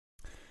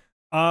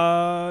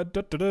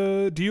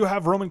 Do you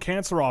have Roman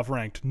Kantsarov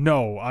ranked?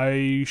 No,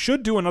 I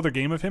should do another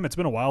game of him. It's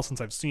been a while since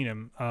I've seen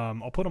him.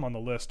 I'll put him on the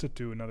list to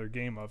do another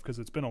game of because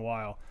it's been a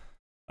while.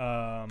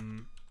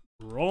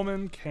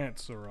 Roman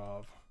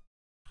Kantsarov.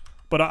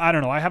 But I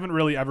don't know. I haven't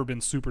really ever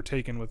been super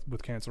taken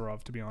with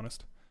Kantsarov, to be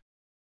honest.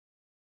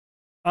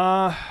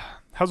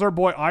 How's our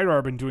boy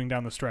Idar been doing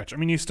down the stretch?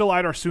 He's still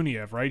Idar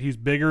Suniev, right? He's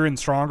bigger and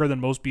stronger than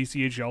most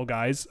BCHL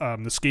guys.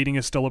 The skating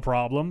is still a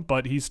problem,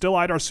 but he's still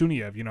Idar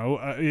Suniev,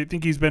 I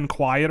think he's been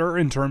quieter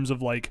in terms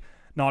of, like,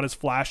 not as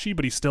flashy,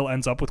 but he still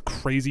ends up with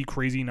crazy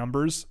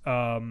numbers.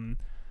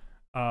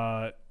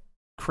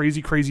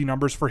 Crazy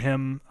numbers for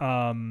him.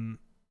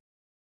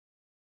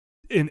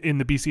 In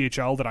the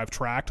BCHL that I've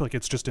tracked, like,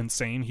 it's just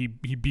insane. He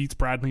beats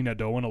Bradley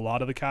Nadeau in a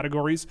lot of the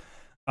categories,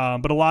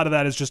 but a lot of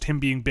that is just him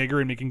being bigger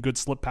and making good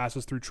slip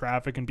passes through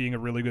traffic and being a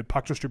really good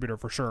puck distributor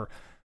for sure,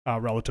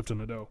 relative to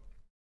Nadeau.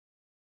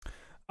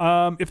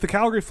 If the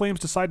Calgary Flames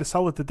decide to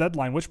sell at the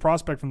deadline, which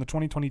prospect from the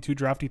 2022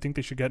 draft do you think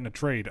they should get in a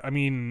trade?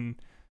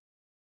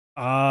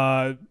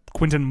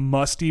 Quentin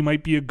Musty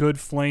might be a good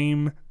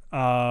Flame.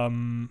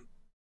 Reinbacher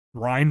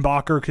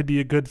could be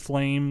a good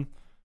Flame.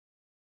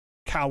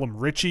 Callum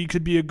Ritchie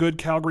could be a good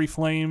Calgary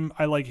Flame.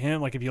 I like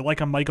him. Like, if you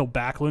like a Michael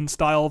Backlund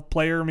style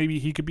player, maybe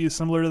he could be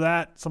similar to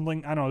that.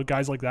 Something, I don't know,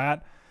 guys like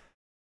that.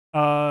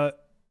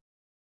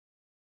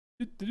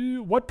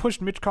 What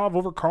pushed Michkov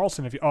over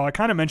Carlson? I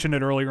kind of mentioned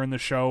it earlier in the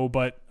show,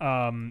 but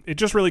it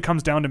just really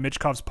comes down to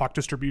Michkov's puck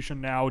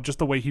distribution now, just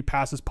the way he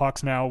passes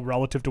pucks now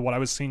relative to what I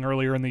was seeing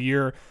earlier in the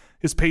year.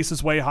 His pace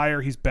is way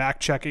higher. He's back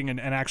checking and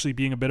actually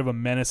being a bit of a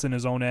menace in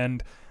his own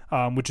end,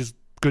 which is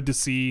good to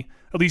see.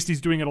 At least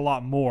he's doing it a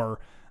lot more,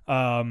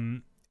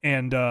 and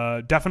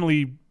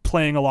definitely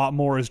playing a lot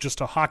more as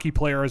just a hockey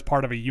player as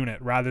part of a unit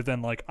rather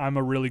than like, I'm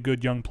a really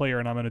good young player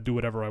and I'm going to do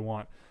whatever I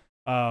want.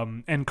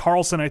 And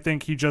Carlson, I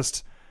think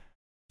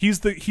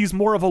he's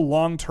more of a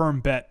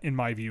long-term bet in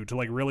my view to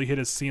like really hit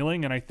his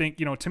ceiling. And I think,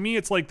 to me,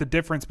 it's like the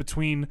difference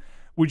between,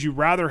 would you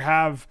rather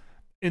have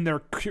in their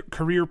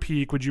career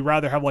peak, would you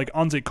rather have like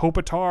Anze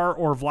Kopitar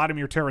or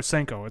Vladimir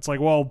Tarasenko? It's like,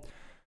 well,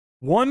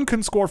 one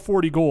can score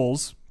 40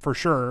 goals for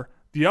sure.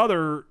 The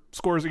other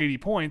scores 80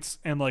 points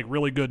and like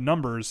really good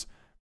numbers,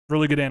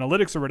 really good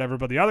analytics or whatever.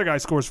 But the other guy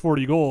scores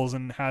 40 goals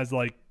and has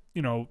like,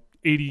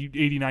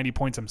 80, 90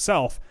 points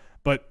himself,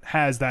 but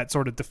has that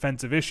sort of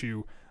defensive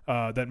issue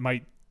that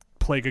might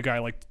plague a guy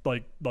like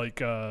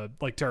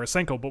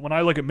Tarasenko. But when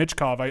I look at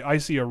Michkov, I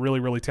see a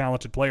really, really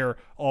talented player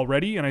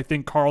already. And I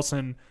think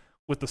Carlson,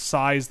 with the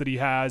size that he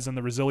has and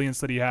the resilience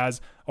that he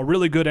has, a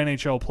really good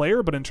NHL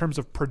player. But in terms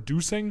of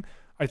producing,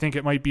 I think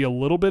it might be a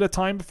little bit of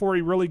time before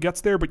he really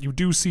gets there. But you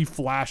do see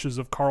flashes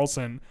of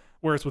Carlson,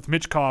 whereas with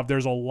Michkov,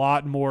 there's a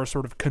lot more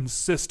sort of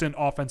consistent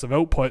offensive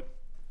output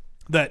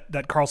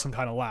that Carlson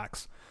kind of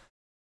lacks.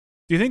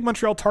 Do you think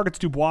Montreal targets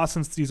Dubois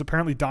since he's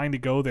apparently dying to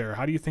go there?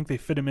 How do you think they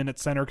fit him in at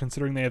center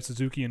considering they have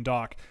Suzuki and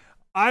Doc?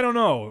 I don't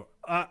know.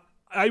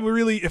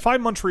 If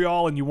I'm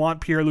Montreal and you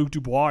want Pierre-Luc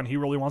Dubois and he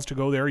really wants to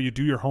go there, you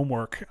do your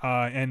homework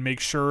and make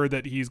sure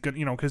that he's good,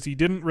 because he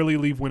didn't really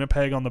leave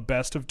Winnipeg on the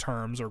best of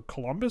terms, or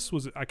Columbus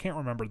was it? I can't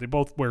remember. They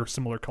both wear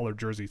similar colored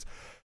jerseys.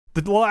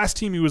 The last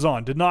team he was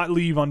on did not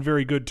leave on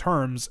very good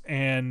terms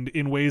and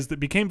in ways that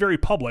became very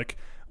public,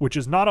 which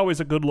is not always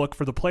a good look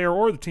for the player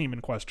or the team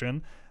in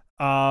question.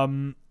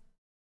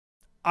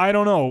 I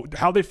don't know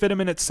how they fit him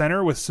in at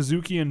center with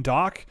Suzuki and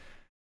Doc.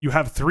 You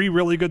have three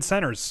really good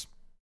centers,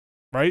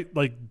 right?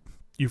 Like,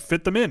 you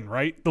fit them in,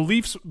 right?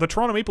 The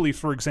Toronto Maple Leafs,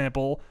 for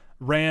example,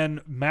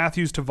 ran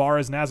Matthews,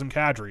 Tavares, Nazem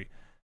Kadri.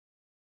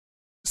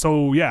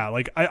 So yeah,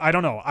 like I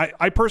don't know.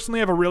 I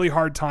personally have a really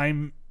hard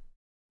time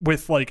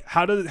with like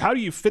how do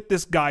you fit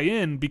this guy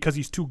in because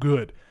he's too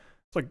good.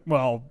 It's like,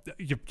 well,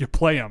 you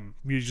play him.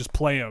 You just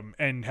play him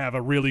and have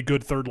a really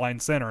good third line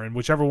center, and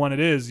whichever one it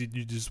is, you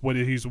just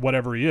he's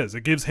whatever he is.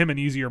 It gives him an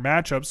easier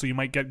matchup, so you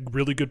might get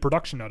really good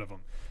production out of him.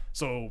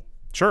 So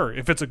sure,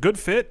 if it's a good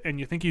fit and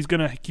you think he's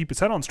gonna keep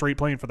his head on straight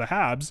playing for the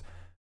Habs,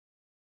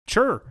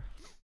 sure.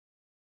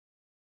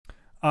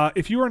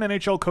 If you were an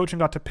NHL coach and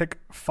got to pick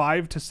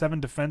 5 to 7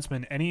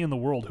 defensemen, any in the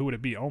world, who would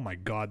it be? Oh my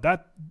God,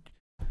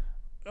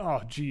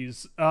 oh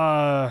geez.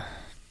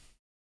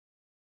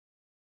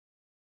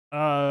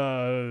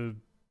 I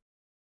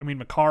mean,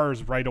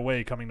 Makar's right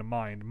away coming to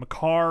mind.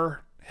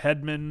 Makar,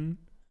 Hedman.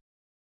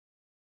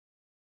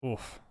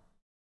 Oof.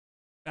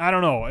 I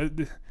don't know.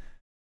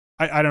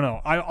 I don't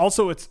know.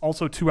 It's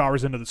also 2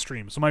 hours into the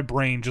stream, so my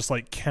brain just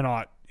like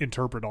cannot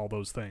interpret all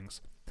those things.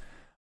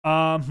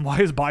 Why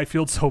is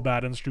Byfield so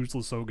bad and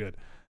Stützle so good?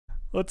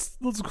 Let's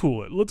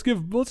cool it. Let's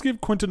give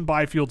Quinton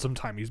Byfield some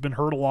time. He's been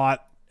hurt a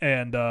lot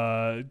and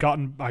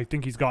I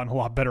think he's gotten a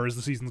lot better as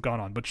the season's gone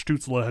on. But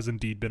Stützle has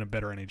indeed been a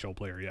better NHL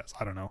player. Yes,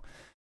 I don't know.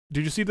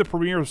 Did you see the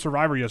premiere of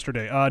Survivor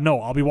yesterday? No,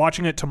 I'll be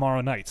watching it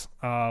tomorrow night.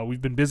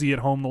 We've been busy at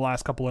home the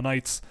last couple of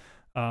nights,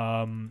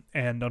 and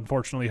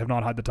unfortunately have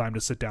not had the time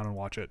to sit down and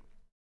watch it.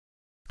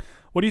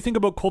 What do you think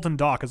about Colton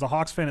Dach? As a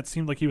Hawks fan, it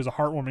seemed like he was a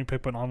heartwarming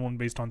pick, but on one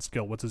based on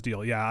skill. What's his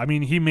deal? Yeah, I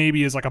mean, he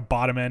maybe is like a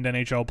bottom-end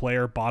NHL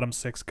player, bottom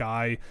 6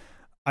 guy.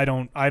 I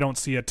don't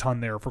see a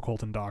ton there for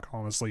Colton Dach,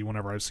 honestly,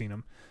 whenever I've seen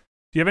him.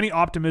 Do you have any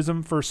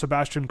optimism for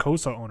Sebastian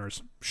Cossa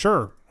owners?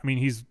 Sure. I mean,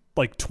 he's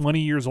like 20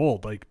 years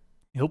old. Like,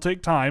 he'll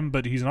take time,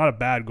 but he's not a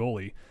bad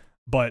goalie.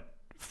 But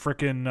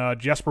frickin'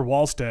 Jesper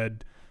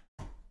Wallstedt,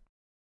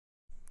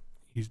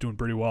 he's doing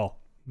pretty well.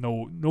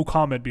 No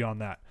comment beyond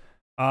that.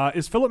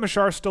 Is Philip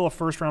Machar still a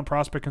first-round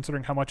prospect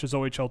considering how bad his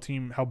OHL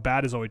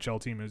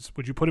team is?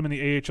 Would you put him in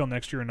the AHL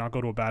next year and not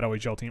go to a bad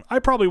OHL team? I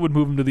probably would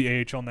move him to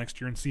the AHL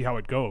next year and see how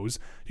it goes.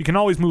 You can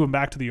always move him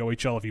back to the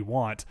OHL if you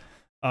want.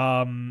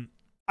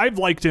 I've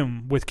liked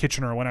him with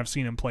Kitchener when I've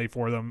seen him play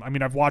for them. I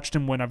mean, I've watched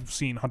him when I've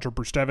seen Hunter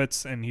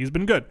Brzustewicz, and he's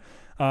been good.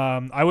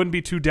 I wouldn't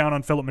be too down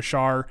on Philip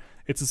Machar.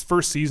 It's his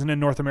first season in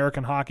North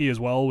American hockey as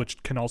well,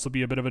 which can also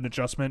be a bit of an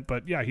adjustment.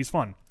 But yeah, he's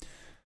fun.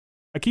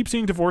 I keep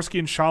seeing Dvorsky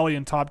and Schale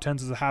in top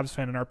 10s as a Habs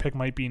fan, and our pick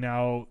might be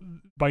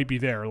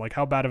there. Like,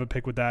 how bad of a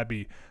pick would that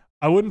be?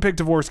 I wouldn't pick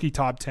Dvorsky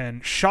top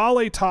 10.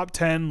 Schale top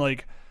 10,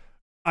 like,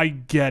 I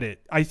get it.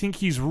 I think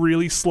he's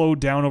really slowed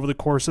down over the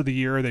course of the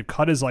year. They've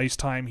cut his ice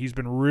time. He's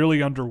been really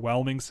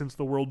underwhelming since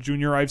the World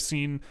Junior I've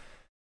seen.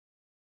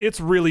 It's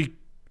really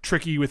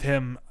tricky with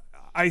him.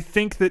 I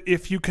think that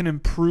if you can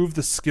improve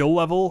the skill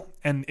level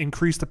and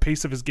increase the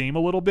pace of his game a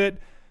little bit,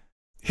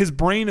 his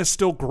brain is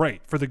still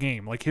great for the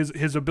game. Like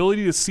his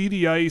ability to see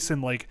the ice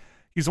and like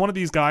He's one of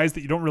these guys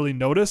that you don't really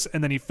notice,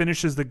 and then he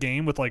finishes the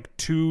game with like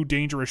 2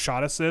 dangerous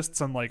shot assists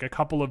and like a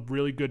couple of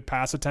really good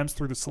pass attempts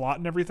through the slot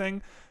and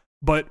everything.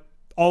 But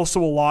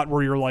also a lot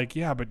where you're like,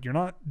 yeah, but you're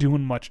not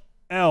doing much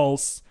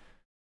else,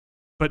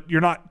 but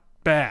you're not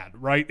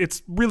bad, right?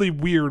 It's really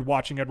weird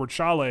watching Edward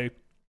Chalet,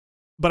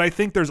 but I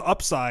think there's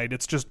upside.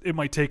 It's just, it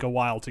might take a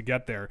while to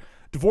get there.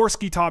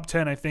 Dvorsky top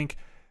 10, I think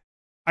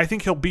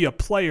he'll be a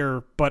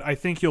player, but I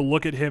think you'll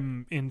look at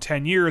him in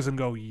 10 years and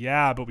go,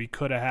 yeah, but we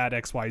could have had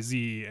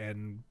XYZ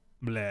and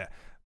bleh.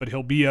 But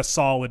he'll be a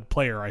solid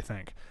player, I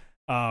think.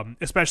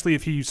 Especially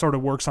if he sort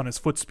of works on his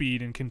foot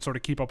speed and can sort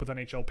of keep up with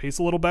NHL pace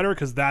a little better,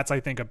 because that's, I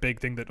think, a big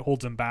thing that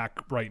holds him back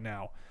right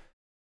now.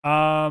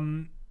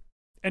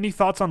 Any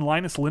thoughts on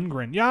Linus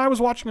Lindgren? Yeah, I was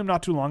watching him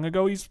not too long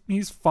ago.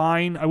 He's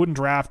fine. I wouldn't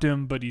draft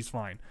him, but he's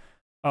fine.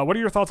 What are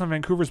your thoughts on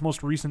Vancouver's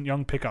most recent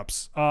young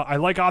pickups? I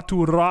like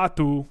Aatu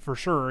Räty for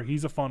sure.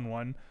 He's a fun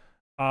one.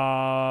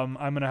 I'm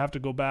going to have to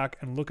go back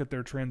and look at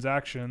their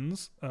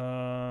transactions.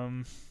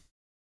 The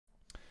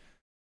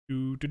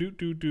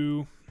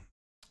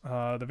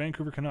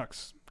Vancouver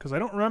Canucks, because I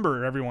don't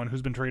remember everyone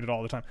who's been traded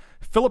all the time.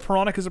 Philip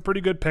Hronek is a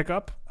pretty good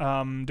pickup.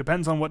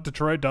 Depends on what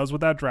Detroit does with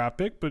that draft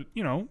pick, but,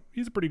 you know,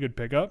 he's a pretty good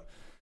pickup.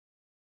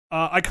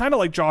 I kind of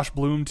like Josh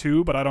Bloom,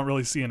 too, but I don't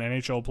really see an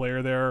NHL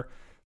player there.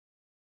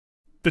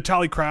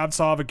 Vitaly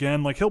Kravtsov,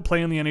 again, like he'll play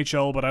in the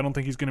NHL, but I don't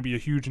think he's going to be a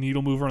huge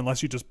needle mover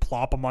unless you just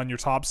plop him on your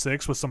top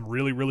 6 with some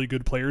really, really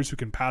good players who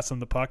can pass him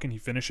the puck and he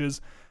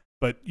finishes.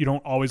 But you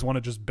don't always want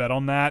to just bet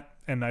on that,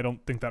 and I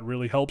don't think that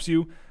really helps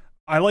you.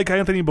 I like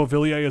Anthony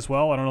Beauvillier as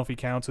well. I don't know if he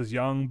counts as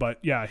young, but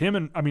yeah, him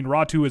and, I mean,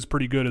 Räty is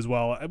pretty good as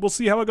well. We'll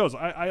see how it goes.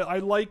 I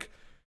like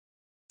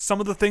some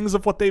of the things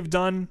of what they've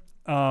done,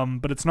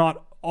 but it's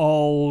not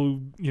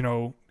all, you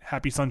know,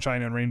 happy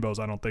sunshine and rainbows,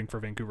 I don't think, for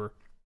Vancouver.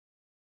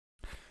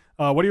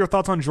 What are your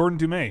thoughts on Jordan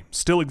Dumais?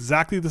 Still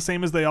exactly the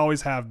same as they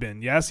always have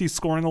been. Yes, he's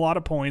scoring a lot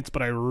of points,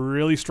 but I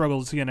really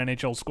struggle to see an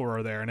NHL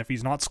scorer there. And if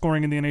he's not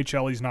scoring in the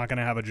NHL, he's not going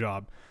to have a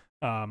job.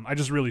 I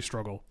just really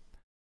struggle.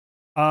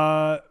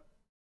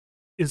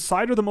 Is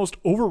Seider the most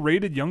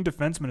overrated young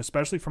defenseman,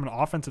 especially from an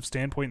offensive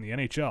standpoint in the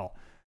NHL?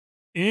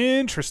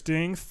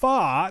 Interesting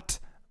thought.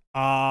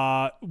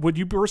 Would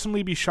you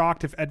personally be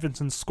shocked if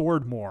Edvinsson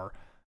scored more?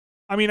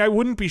 I mean, I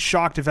wouldn't be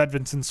shocked if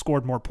Edvinsson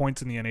scored more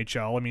points in the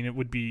NHL. I mean, it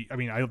would be, I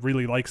mean, I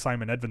really like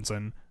Simon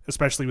Edvinsson,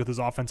 especially with his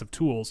offensive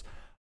tools.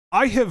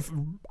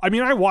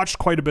 I watched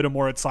quite a bit of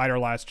Moritz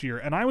Seider last year,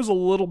 and I was a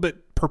little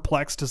bit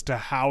perplexed as to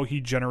how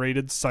he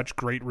generated such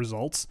great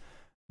results.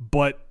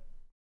 But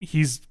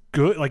he's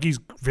good. Like, he's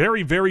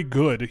very, very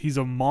good. He's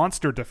a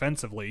monster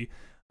defensively.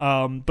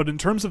 But in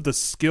terms of the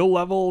skill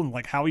level and,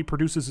 like, how he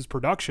produces his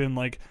production,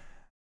 like,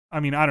 I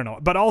mean, I don't know.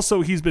 But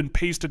also, he's been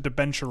pasted to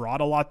Ben Sherratt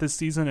a lot this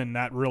season, and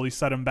that really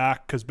set him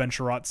back because Ben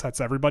Sherratt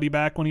sets everybody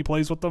back when he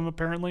plays with them,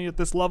 apparently, at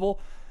this level.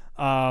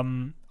 I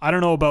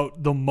don't know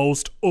about the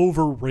most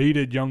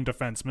overrated young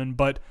defenseman,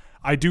 but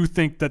I do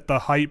think that the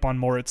hype on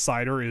Moritz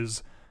Seider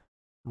is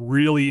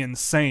really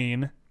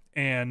insane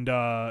and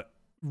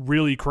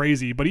really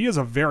crazy, but he is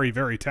a very,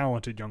 very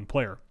talented young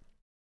player.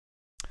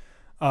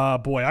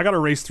 Boy, I got to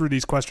race through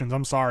these questions.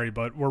 I'm sorry,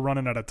 but we're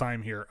running out of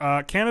time here.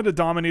 Canada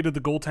dominated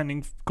the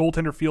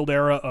goaltender field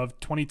era of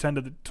 2010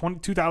 to the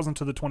 2000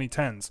 to the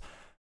 2010s.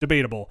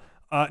 Debatable.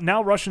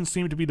 Now Russians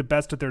seem to be the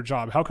best at their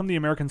job. How come the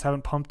Americans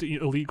haven't pumped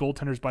elite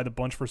goaltenders by the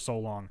bunch for so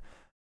long?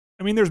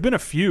 I mean, there's been a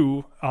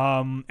few,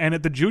 and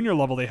at the junior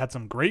level, they had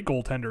some great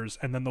goaltenders,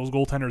 and then those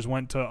goaltenders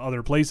went to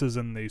other places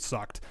and they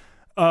sucked.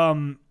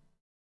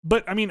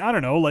 But I mean, I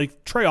don't know.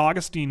 Like, Trey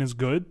Augustine is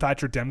good.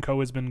 Thatcher Demko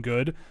has been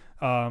good.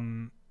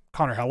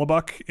 Connor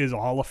Hellebuck is a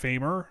Hall of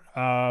Famer.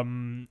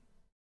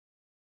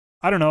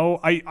 I don't know.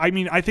 I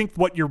mean, I think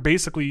what you're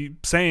basically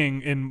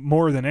saying, in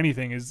more than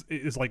anything, is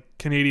like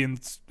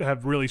Canadians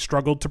have really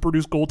struggled to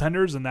produce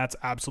goaltenders, and that's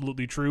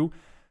absolutely true.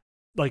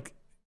 Like,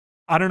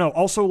 I don't know.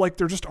 Also, like,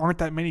 there just aren't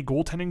that many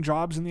goaltending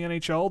jobs in the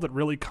NHL that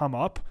really come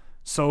up,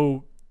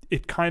 so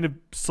it kind of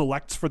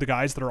selects for the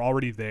guys that are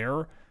already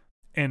there,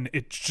 and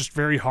it's just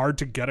very hard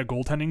to get a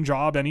goaltending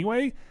job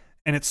anyway.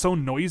 And it's so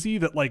noisy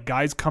that, like,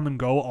 guys come and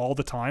go all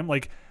the time.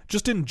 Like,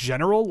 just in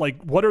general,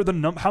 like, what are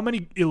the how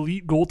many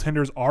elite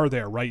goaltenders are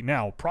there right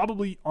now?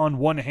 Probably on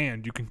one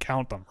hand, you can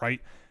count them,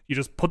 right? You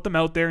just put them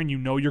out there and you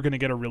know you're going to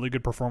get a really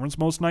good performance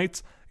most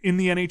nights. In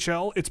the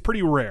NHL, it's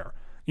pretty rare.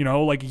 You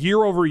know, like,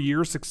 year over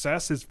year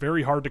success is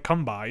very hard to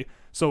come by.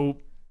 So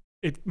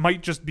it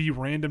might just be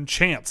random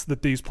chance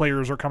that these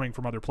players are coming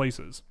from other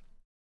places.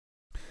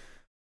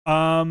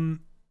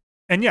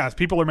 And yeah,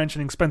 people are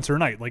mentioning Spencer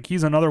Knight. Like,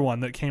 he's another one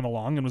that came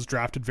along and was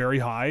drafted very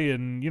high.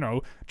 And, you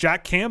know,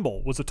 Jack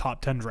Campbell was a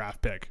top 10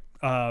 draft pick.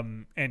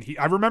 And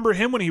I remember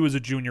him when he was a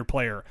junior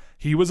player.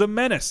 He was a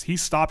menace. He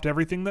stopped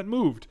everything that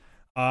moved.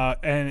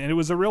 And it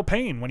was a real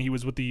pain when he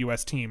was with the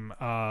U.S. team.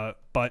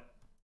 But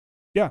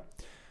yeah.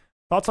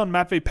 Thoughts on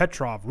Matvei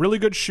Petrov? Really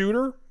good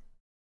shooter.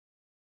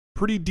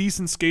 Pretty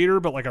decent skater,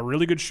 but like a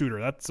really good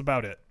shooter. That's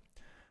about it.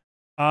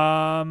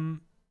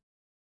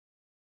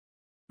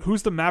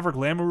 Who's the Maverick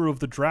Lamoureux of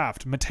the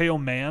draft? Matteo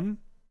Mann,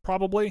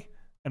 probably.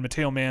 And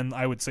Matteo Mann,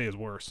 I would say, is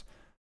worse.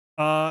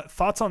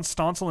 Thoughts on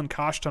Stoncil and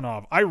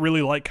Kashtanov? I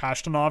really like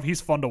Kashtanov.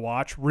 He's fun to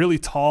watch. Really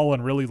tall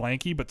and really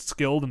lanky, but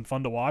skilled and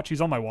fun to watch.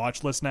 He's on my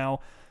watch list now.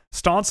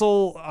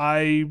 Stoncil,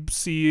 I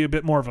see a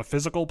bit more of a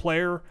physical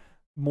player,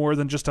 more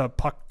than just a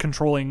puck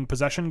controlling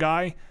possession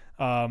guy.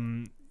 I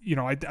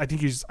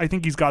think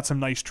he's got some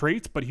nice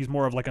traits, but he's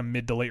more of like a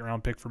mid to late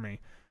round pick for me.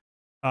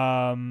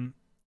 I'm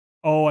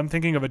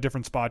thinking of a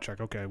different spot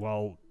check. Okay,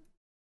 well,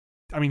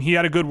 I mean, he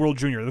had a good World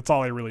Junior. That's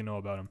all I really know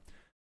about him.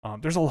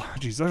 There's a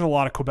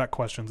lot of Quebec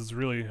questions. It's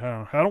really,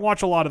 I don't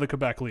watch a lot of the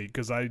Quebec League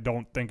because I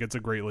don't think it's a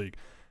great league.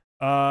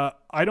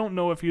 I don't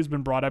know if he's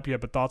been brought up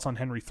yet, but thoughts on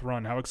Henry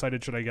Thrun? How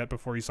excited should I get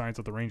before he signs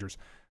with the Rangers?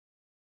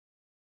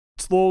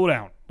 Slow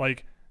down.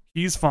 Like,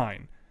 he's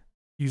fine.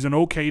 He's an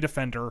okay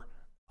defender.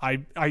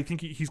 I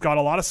think he's got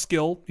a lot of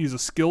skill. He's a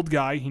skilled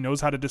guy. He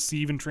knows how to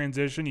deceive in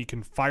transition. He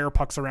can fire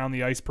pucks around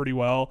the ice pretty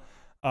well.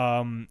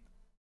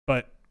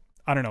 But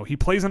I don't know. He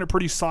plays in a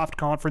pretty soft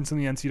conference in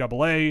the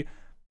NCAA.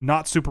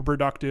 Not super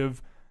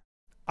productive.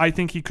 I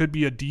think he could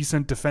be a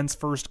decent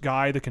defense-first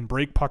guy that can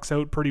break pucks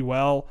out pretty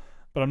well,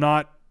 but I'm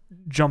not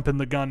jumping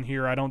the gun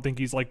here. I don't think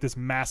he's like this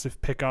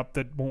massive pickup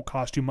that won't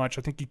cost you much.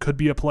 I think he could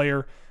be a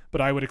player,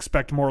 but I would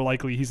expect more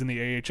likely he's in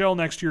the AHL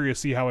next year. You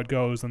see how it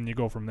goes, and you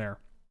go from there.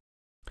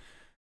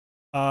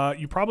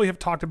 You probably have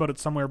talked about it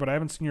somewhere, but I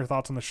haven't seen your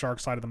thoughts on the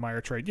Sharks side of the Meyer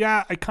trade.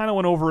 Yeah, I kind of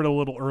went over it a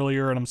little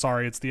earlier, and I'm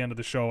sorry, it's the end of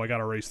the show. I got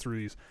to race through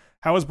these.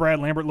 How has Brad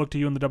Lambert looked to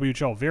you in the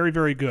WHL? Very,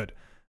 very good.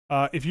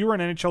 If you were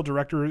an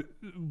NHL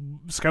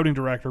scouting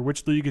director,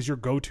 which league is your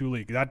go-to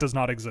league? That does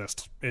not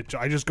exist.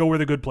 I just go where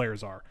the good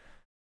players are.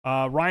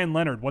 Ryan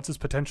Leonard, what's his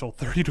potential?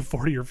 30 to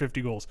 40 or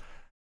 50 goals?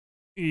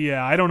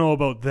 Yeah, I don't know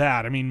about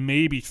that. I mean,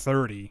 maybe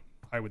 30,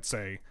 I would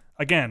say.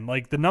 Again,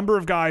 like the number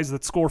of guys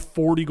that score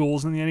 40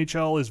 goals in the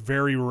NHL is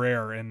very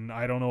rare, and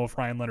I don't know if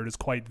Ryan Leonard is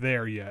quite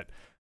there yet.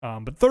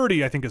 But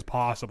 30, I think, is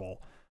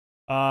possible.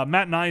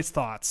 Matt Nye's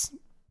thoughts.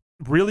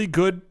 Really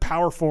good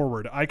power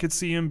forward. I could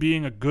see him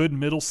being a good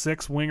middle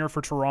six winger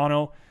for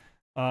Toronto.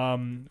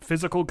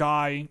 Physical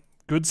guy,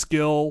 good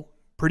skill,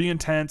 pretty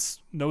intense,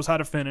 knows how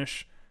to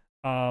finish.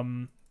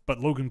 But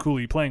Logan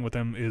Cooley playing with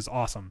him is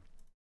awesome.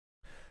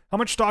 How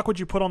much stock would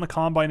you put on the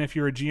combine if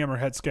you're a GM or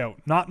head scout?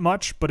 Not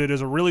much, but it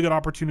is a really good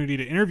opportunity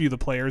to interview the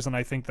players, and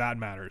I think that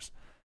matters.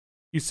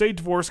 You say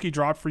Dvorsky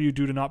dropped for you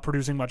due to not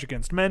producing much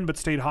against men, but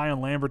stayed high on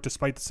Lambert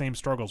despite the same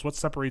struggles. What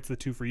separates the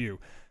two for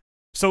you?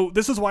 So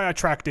this is why I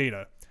track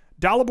data.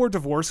 Dalibor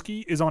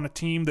Dvorsky is on a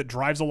team that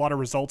drives a lot of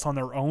results on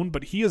their own,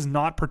 but he is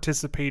not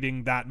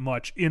participating that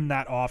much in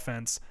that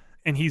offense,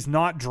 and he's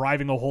not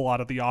driving a whole lot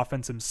of the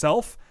offense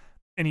himself,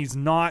 and he's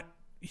not,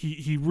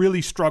 he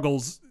really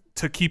struggles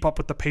to keep up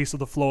with the pace of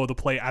the flow of the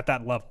play at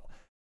that level.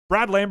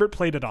 Brad Lambert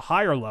played at a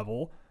higher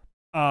level.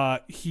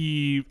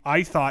 He,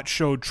 I thought,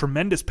 showed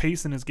tremendous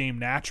pace in his game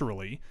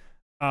naturally.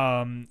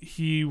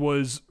 He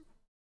was,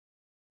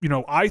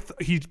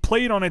 he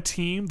played on a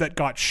team that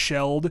got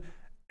shelled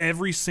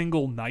every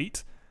single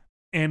night,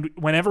 and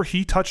whenever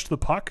he touched the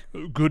puck,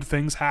 good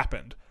things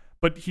happened.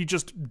 But he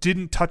just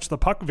didn't touch the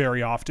puck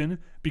very often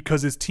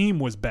because his team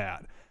was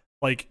bad.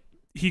 Like,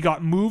 he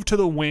got moved to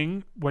the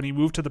wing when he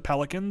moved to the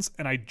Pelicans,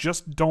 and I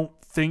just don't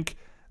think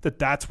that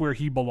that's where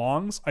he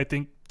belongs. I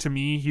think, to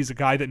me, he's a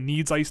guy that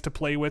needs ice to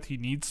play with. He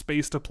needs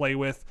space to play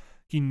with.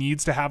 He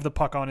needs to have the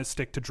puck on his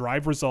stick to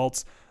drive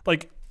results.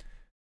 Like,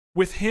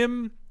 with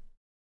him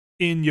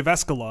in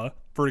Jyväskylä,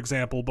 for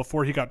example,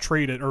 before he got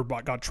traded or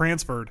got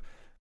transferred,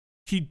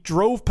 he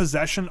drove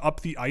possession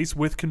up the ice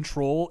with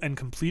control and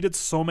completed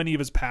so many of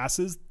his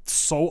passes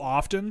so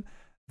often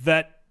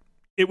that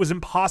it was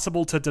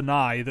impossible to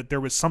deny that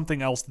there was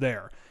something else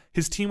there.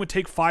 His team would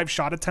take 5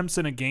 shot attempts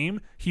in a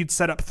game. He'd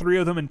set up 3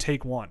 of them and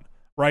take 1,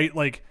 right?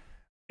 Like,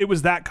 it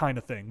was that kind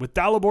of thing. With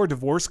Dalibor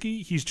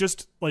Dvorsky, he's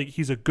just like,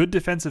 he's a good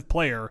defensive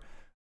player,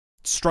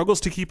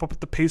 struggles to keep up with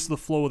the pace of the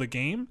flow of the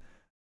game,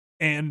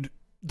 and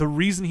the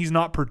reason he's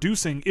not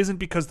producing isn't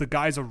because the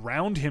guys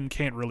around him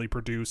can't really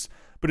produce,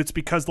 but it's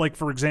because, like,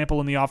 for example,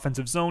 in the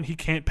offensive zone, he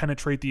can't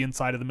penetrate the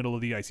inside of the middle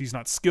of the ice. He's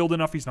not skilled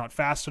enough, he's not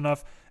fast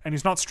enough, and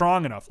he's not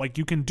strong enough. Like,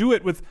 you can do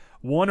it with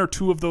 1 or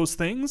 2 of those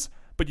things,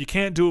 but you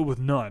can't do it with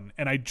none,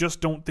 and I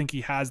just don't think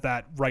he has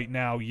that right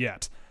now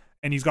yet.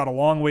 And he's got a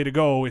long way to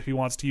go if he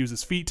wants to use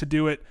his feet to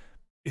do it,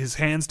 his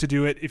hands to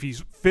do it. If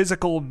he's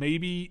physical,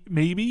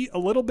 maybe a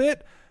little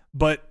bit,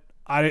 but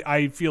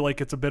I feel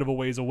like it's a bit of a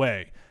ways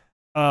away.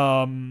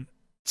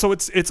 So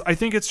it's I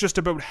think it's just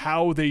about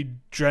how they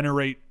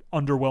generate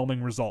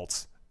underwhelming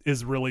results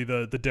is really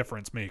the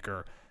difference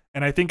maker.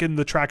 And I think in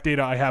the track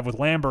data I have with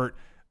Lambert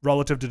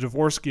relative to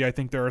Dvorsky, I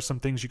think there are some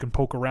things you can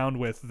poke around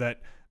with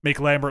that make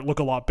Lambert look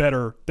a lot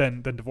better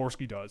than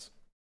Dvorsky does.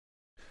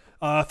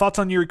 Thoughts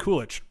on Yuri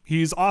Kulich?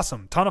 He's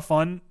awesome. Ton of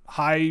fun.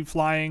 High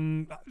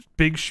flying,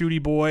 big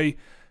shooty boy.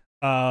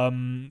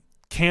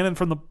 Cannon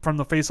from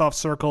the face-off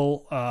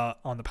circle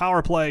on the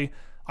power play.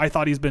 I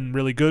thought he's been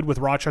really good with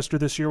Rochester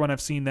this year when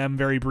I've seen them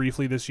very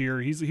briefly this year.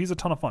 He's a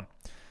ton of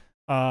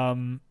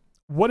fun.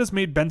 What has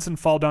made Benson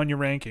fall down your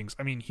rankings?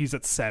 I mean, he's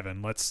at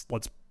 7. Let's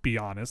be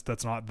honest.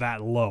 That's not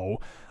that low.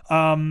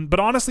 But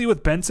honestly,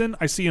 with Benson,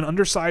 I see an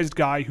undersized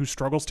guy who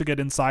struggles to get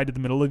inside to the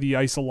middle of the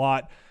ice a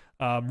lot.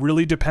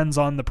 Really depends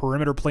on the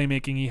perimeter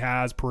playmaking he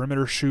has,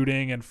 perimeter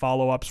shooting and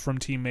follow-ups from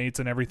teammates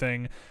and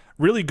everything.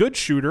 Really good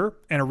shooter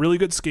and a really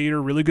good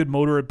skater, really good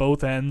motor at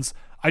both ends.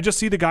 I just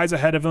see the guys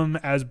ahead of him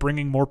as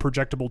bringing more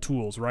projectable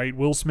tools, right?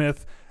 Will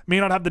Smith may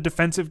not have the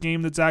defensive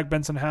game that Zach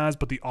Benson has,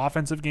 but the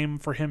offensive game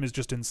for him is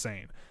just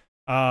insane.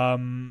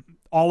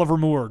 Oliver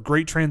Moore,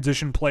 great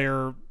transition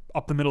player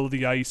up the middle of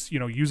the ice,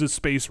 uses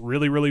space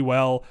really, really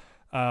well,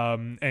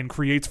 and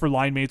creates for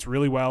line mates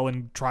really well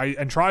and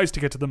tries to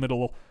get to the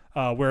middle,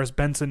 whereas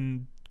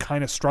Benson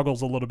kind of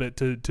struggles a little bit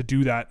to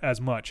do that as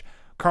much.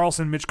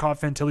 Carlson, Mitchkov,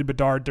 Fantilli,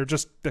 Bedard,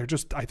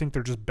 I think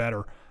they're just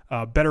better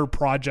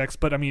projects.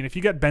 But I mean, if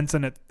you get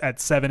Benson at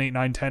 7, 8,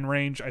 9, 10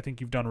 range, I think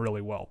you've done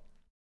really well.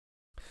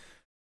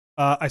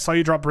 I saw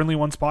you drop Brindley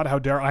one spot. How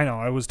dare I know,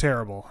 I was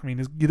terrible. I mean,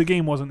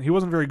 he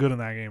wasn't very good in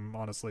that game,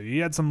 honestly. He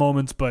had some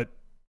moments, but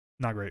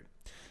not great.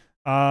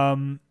 What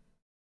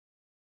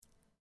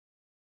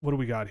do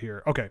we got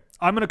here? Okay,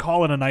 I'm going to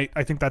call it a night.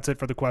 I think that's it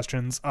for the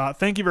questions.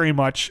 Thank you very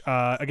much.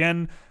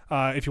 Again,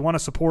 if you want to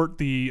support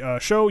the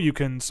show, you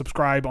can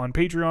subscribe on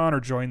Patreon or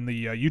join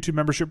the YouTube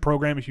membership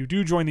program. If you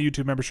do join the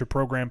YouTube membership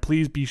program,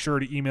 please be sure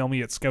to email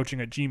me at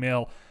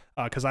scouching@gmail.com,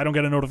 because I don't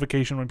get a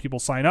notification when people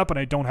sign up, and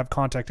I don't have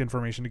contact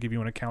information to give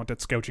you an account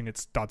at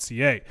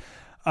scouching.ca.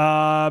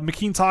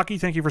 McKean Hockey,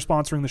 thank you for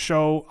sponsoring the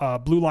show.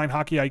 Blue Line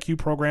Hockey IQ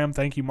program,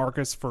 thank you,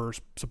 Marcus, for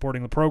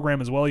supporting the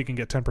program as well. You can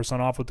get 10%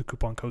 off with the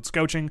coupon code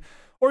Scouching,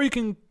 or you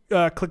can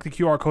click the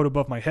QR code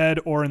above my head,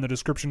 or in the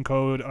description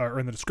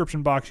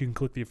box, you can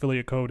click the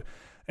affiliate code.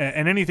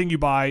 And anything you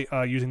buy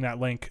using that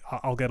link,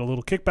 I'll get a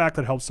little kickback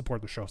that helps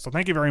support the show. So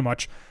thank you very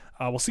much.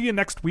 We'll see you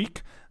next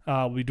week.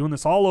 We'll be doing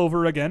this all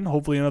over again.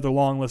 Hopefully another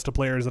long list of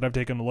players that I've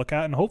taken a look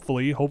at. And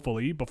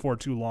hopefully, before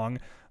too long,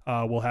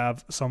 we'll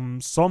have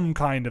some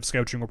kind of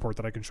scouting report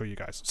that I can show you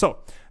guys. So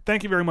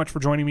thank you very much for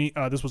joining me.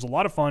 This was a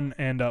lot of fun,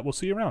 and we'll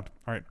see you around.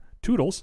 All right. Toodles.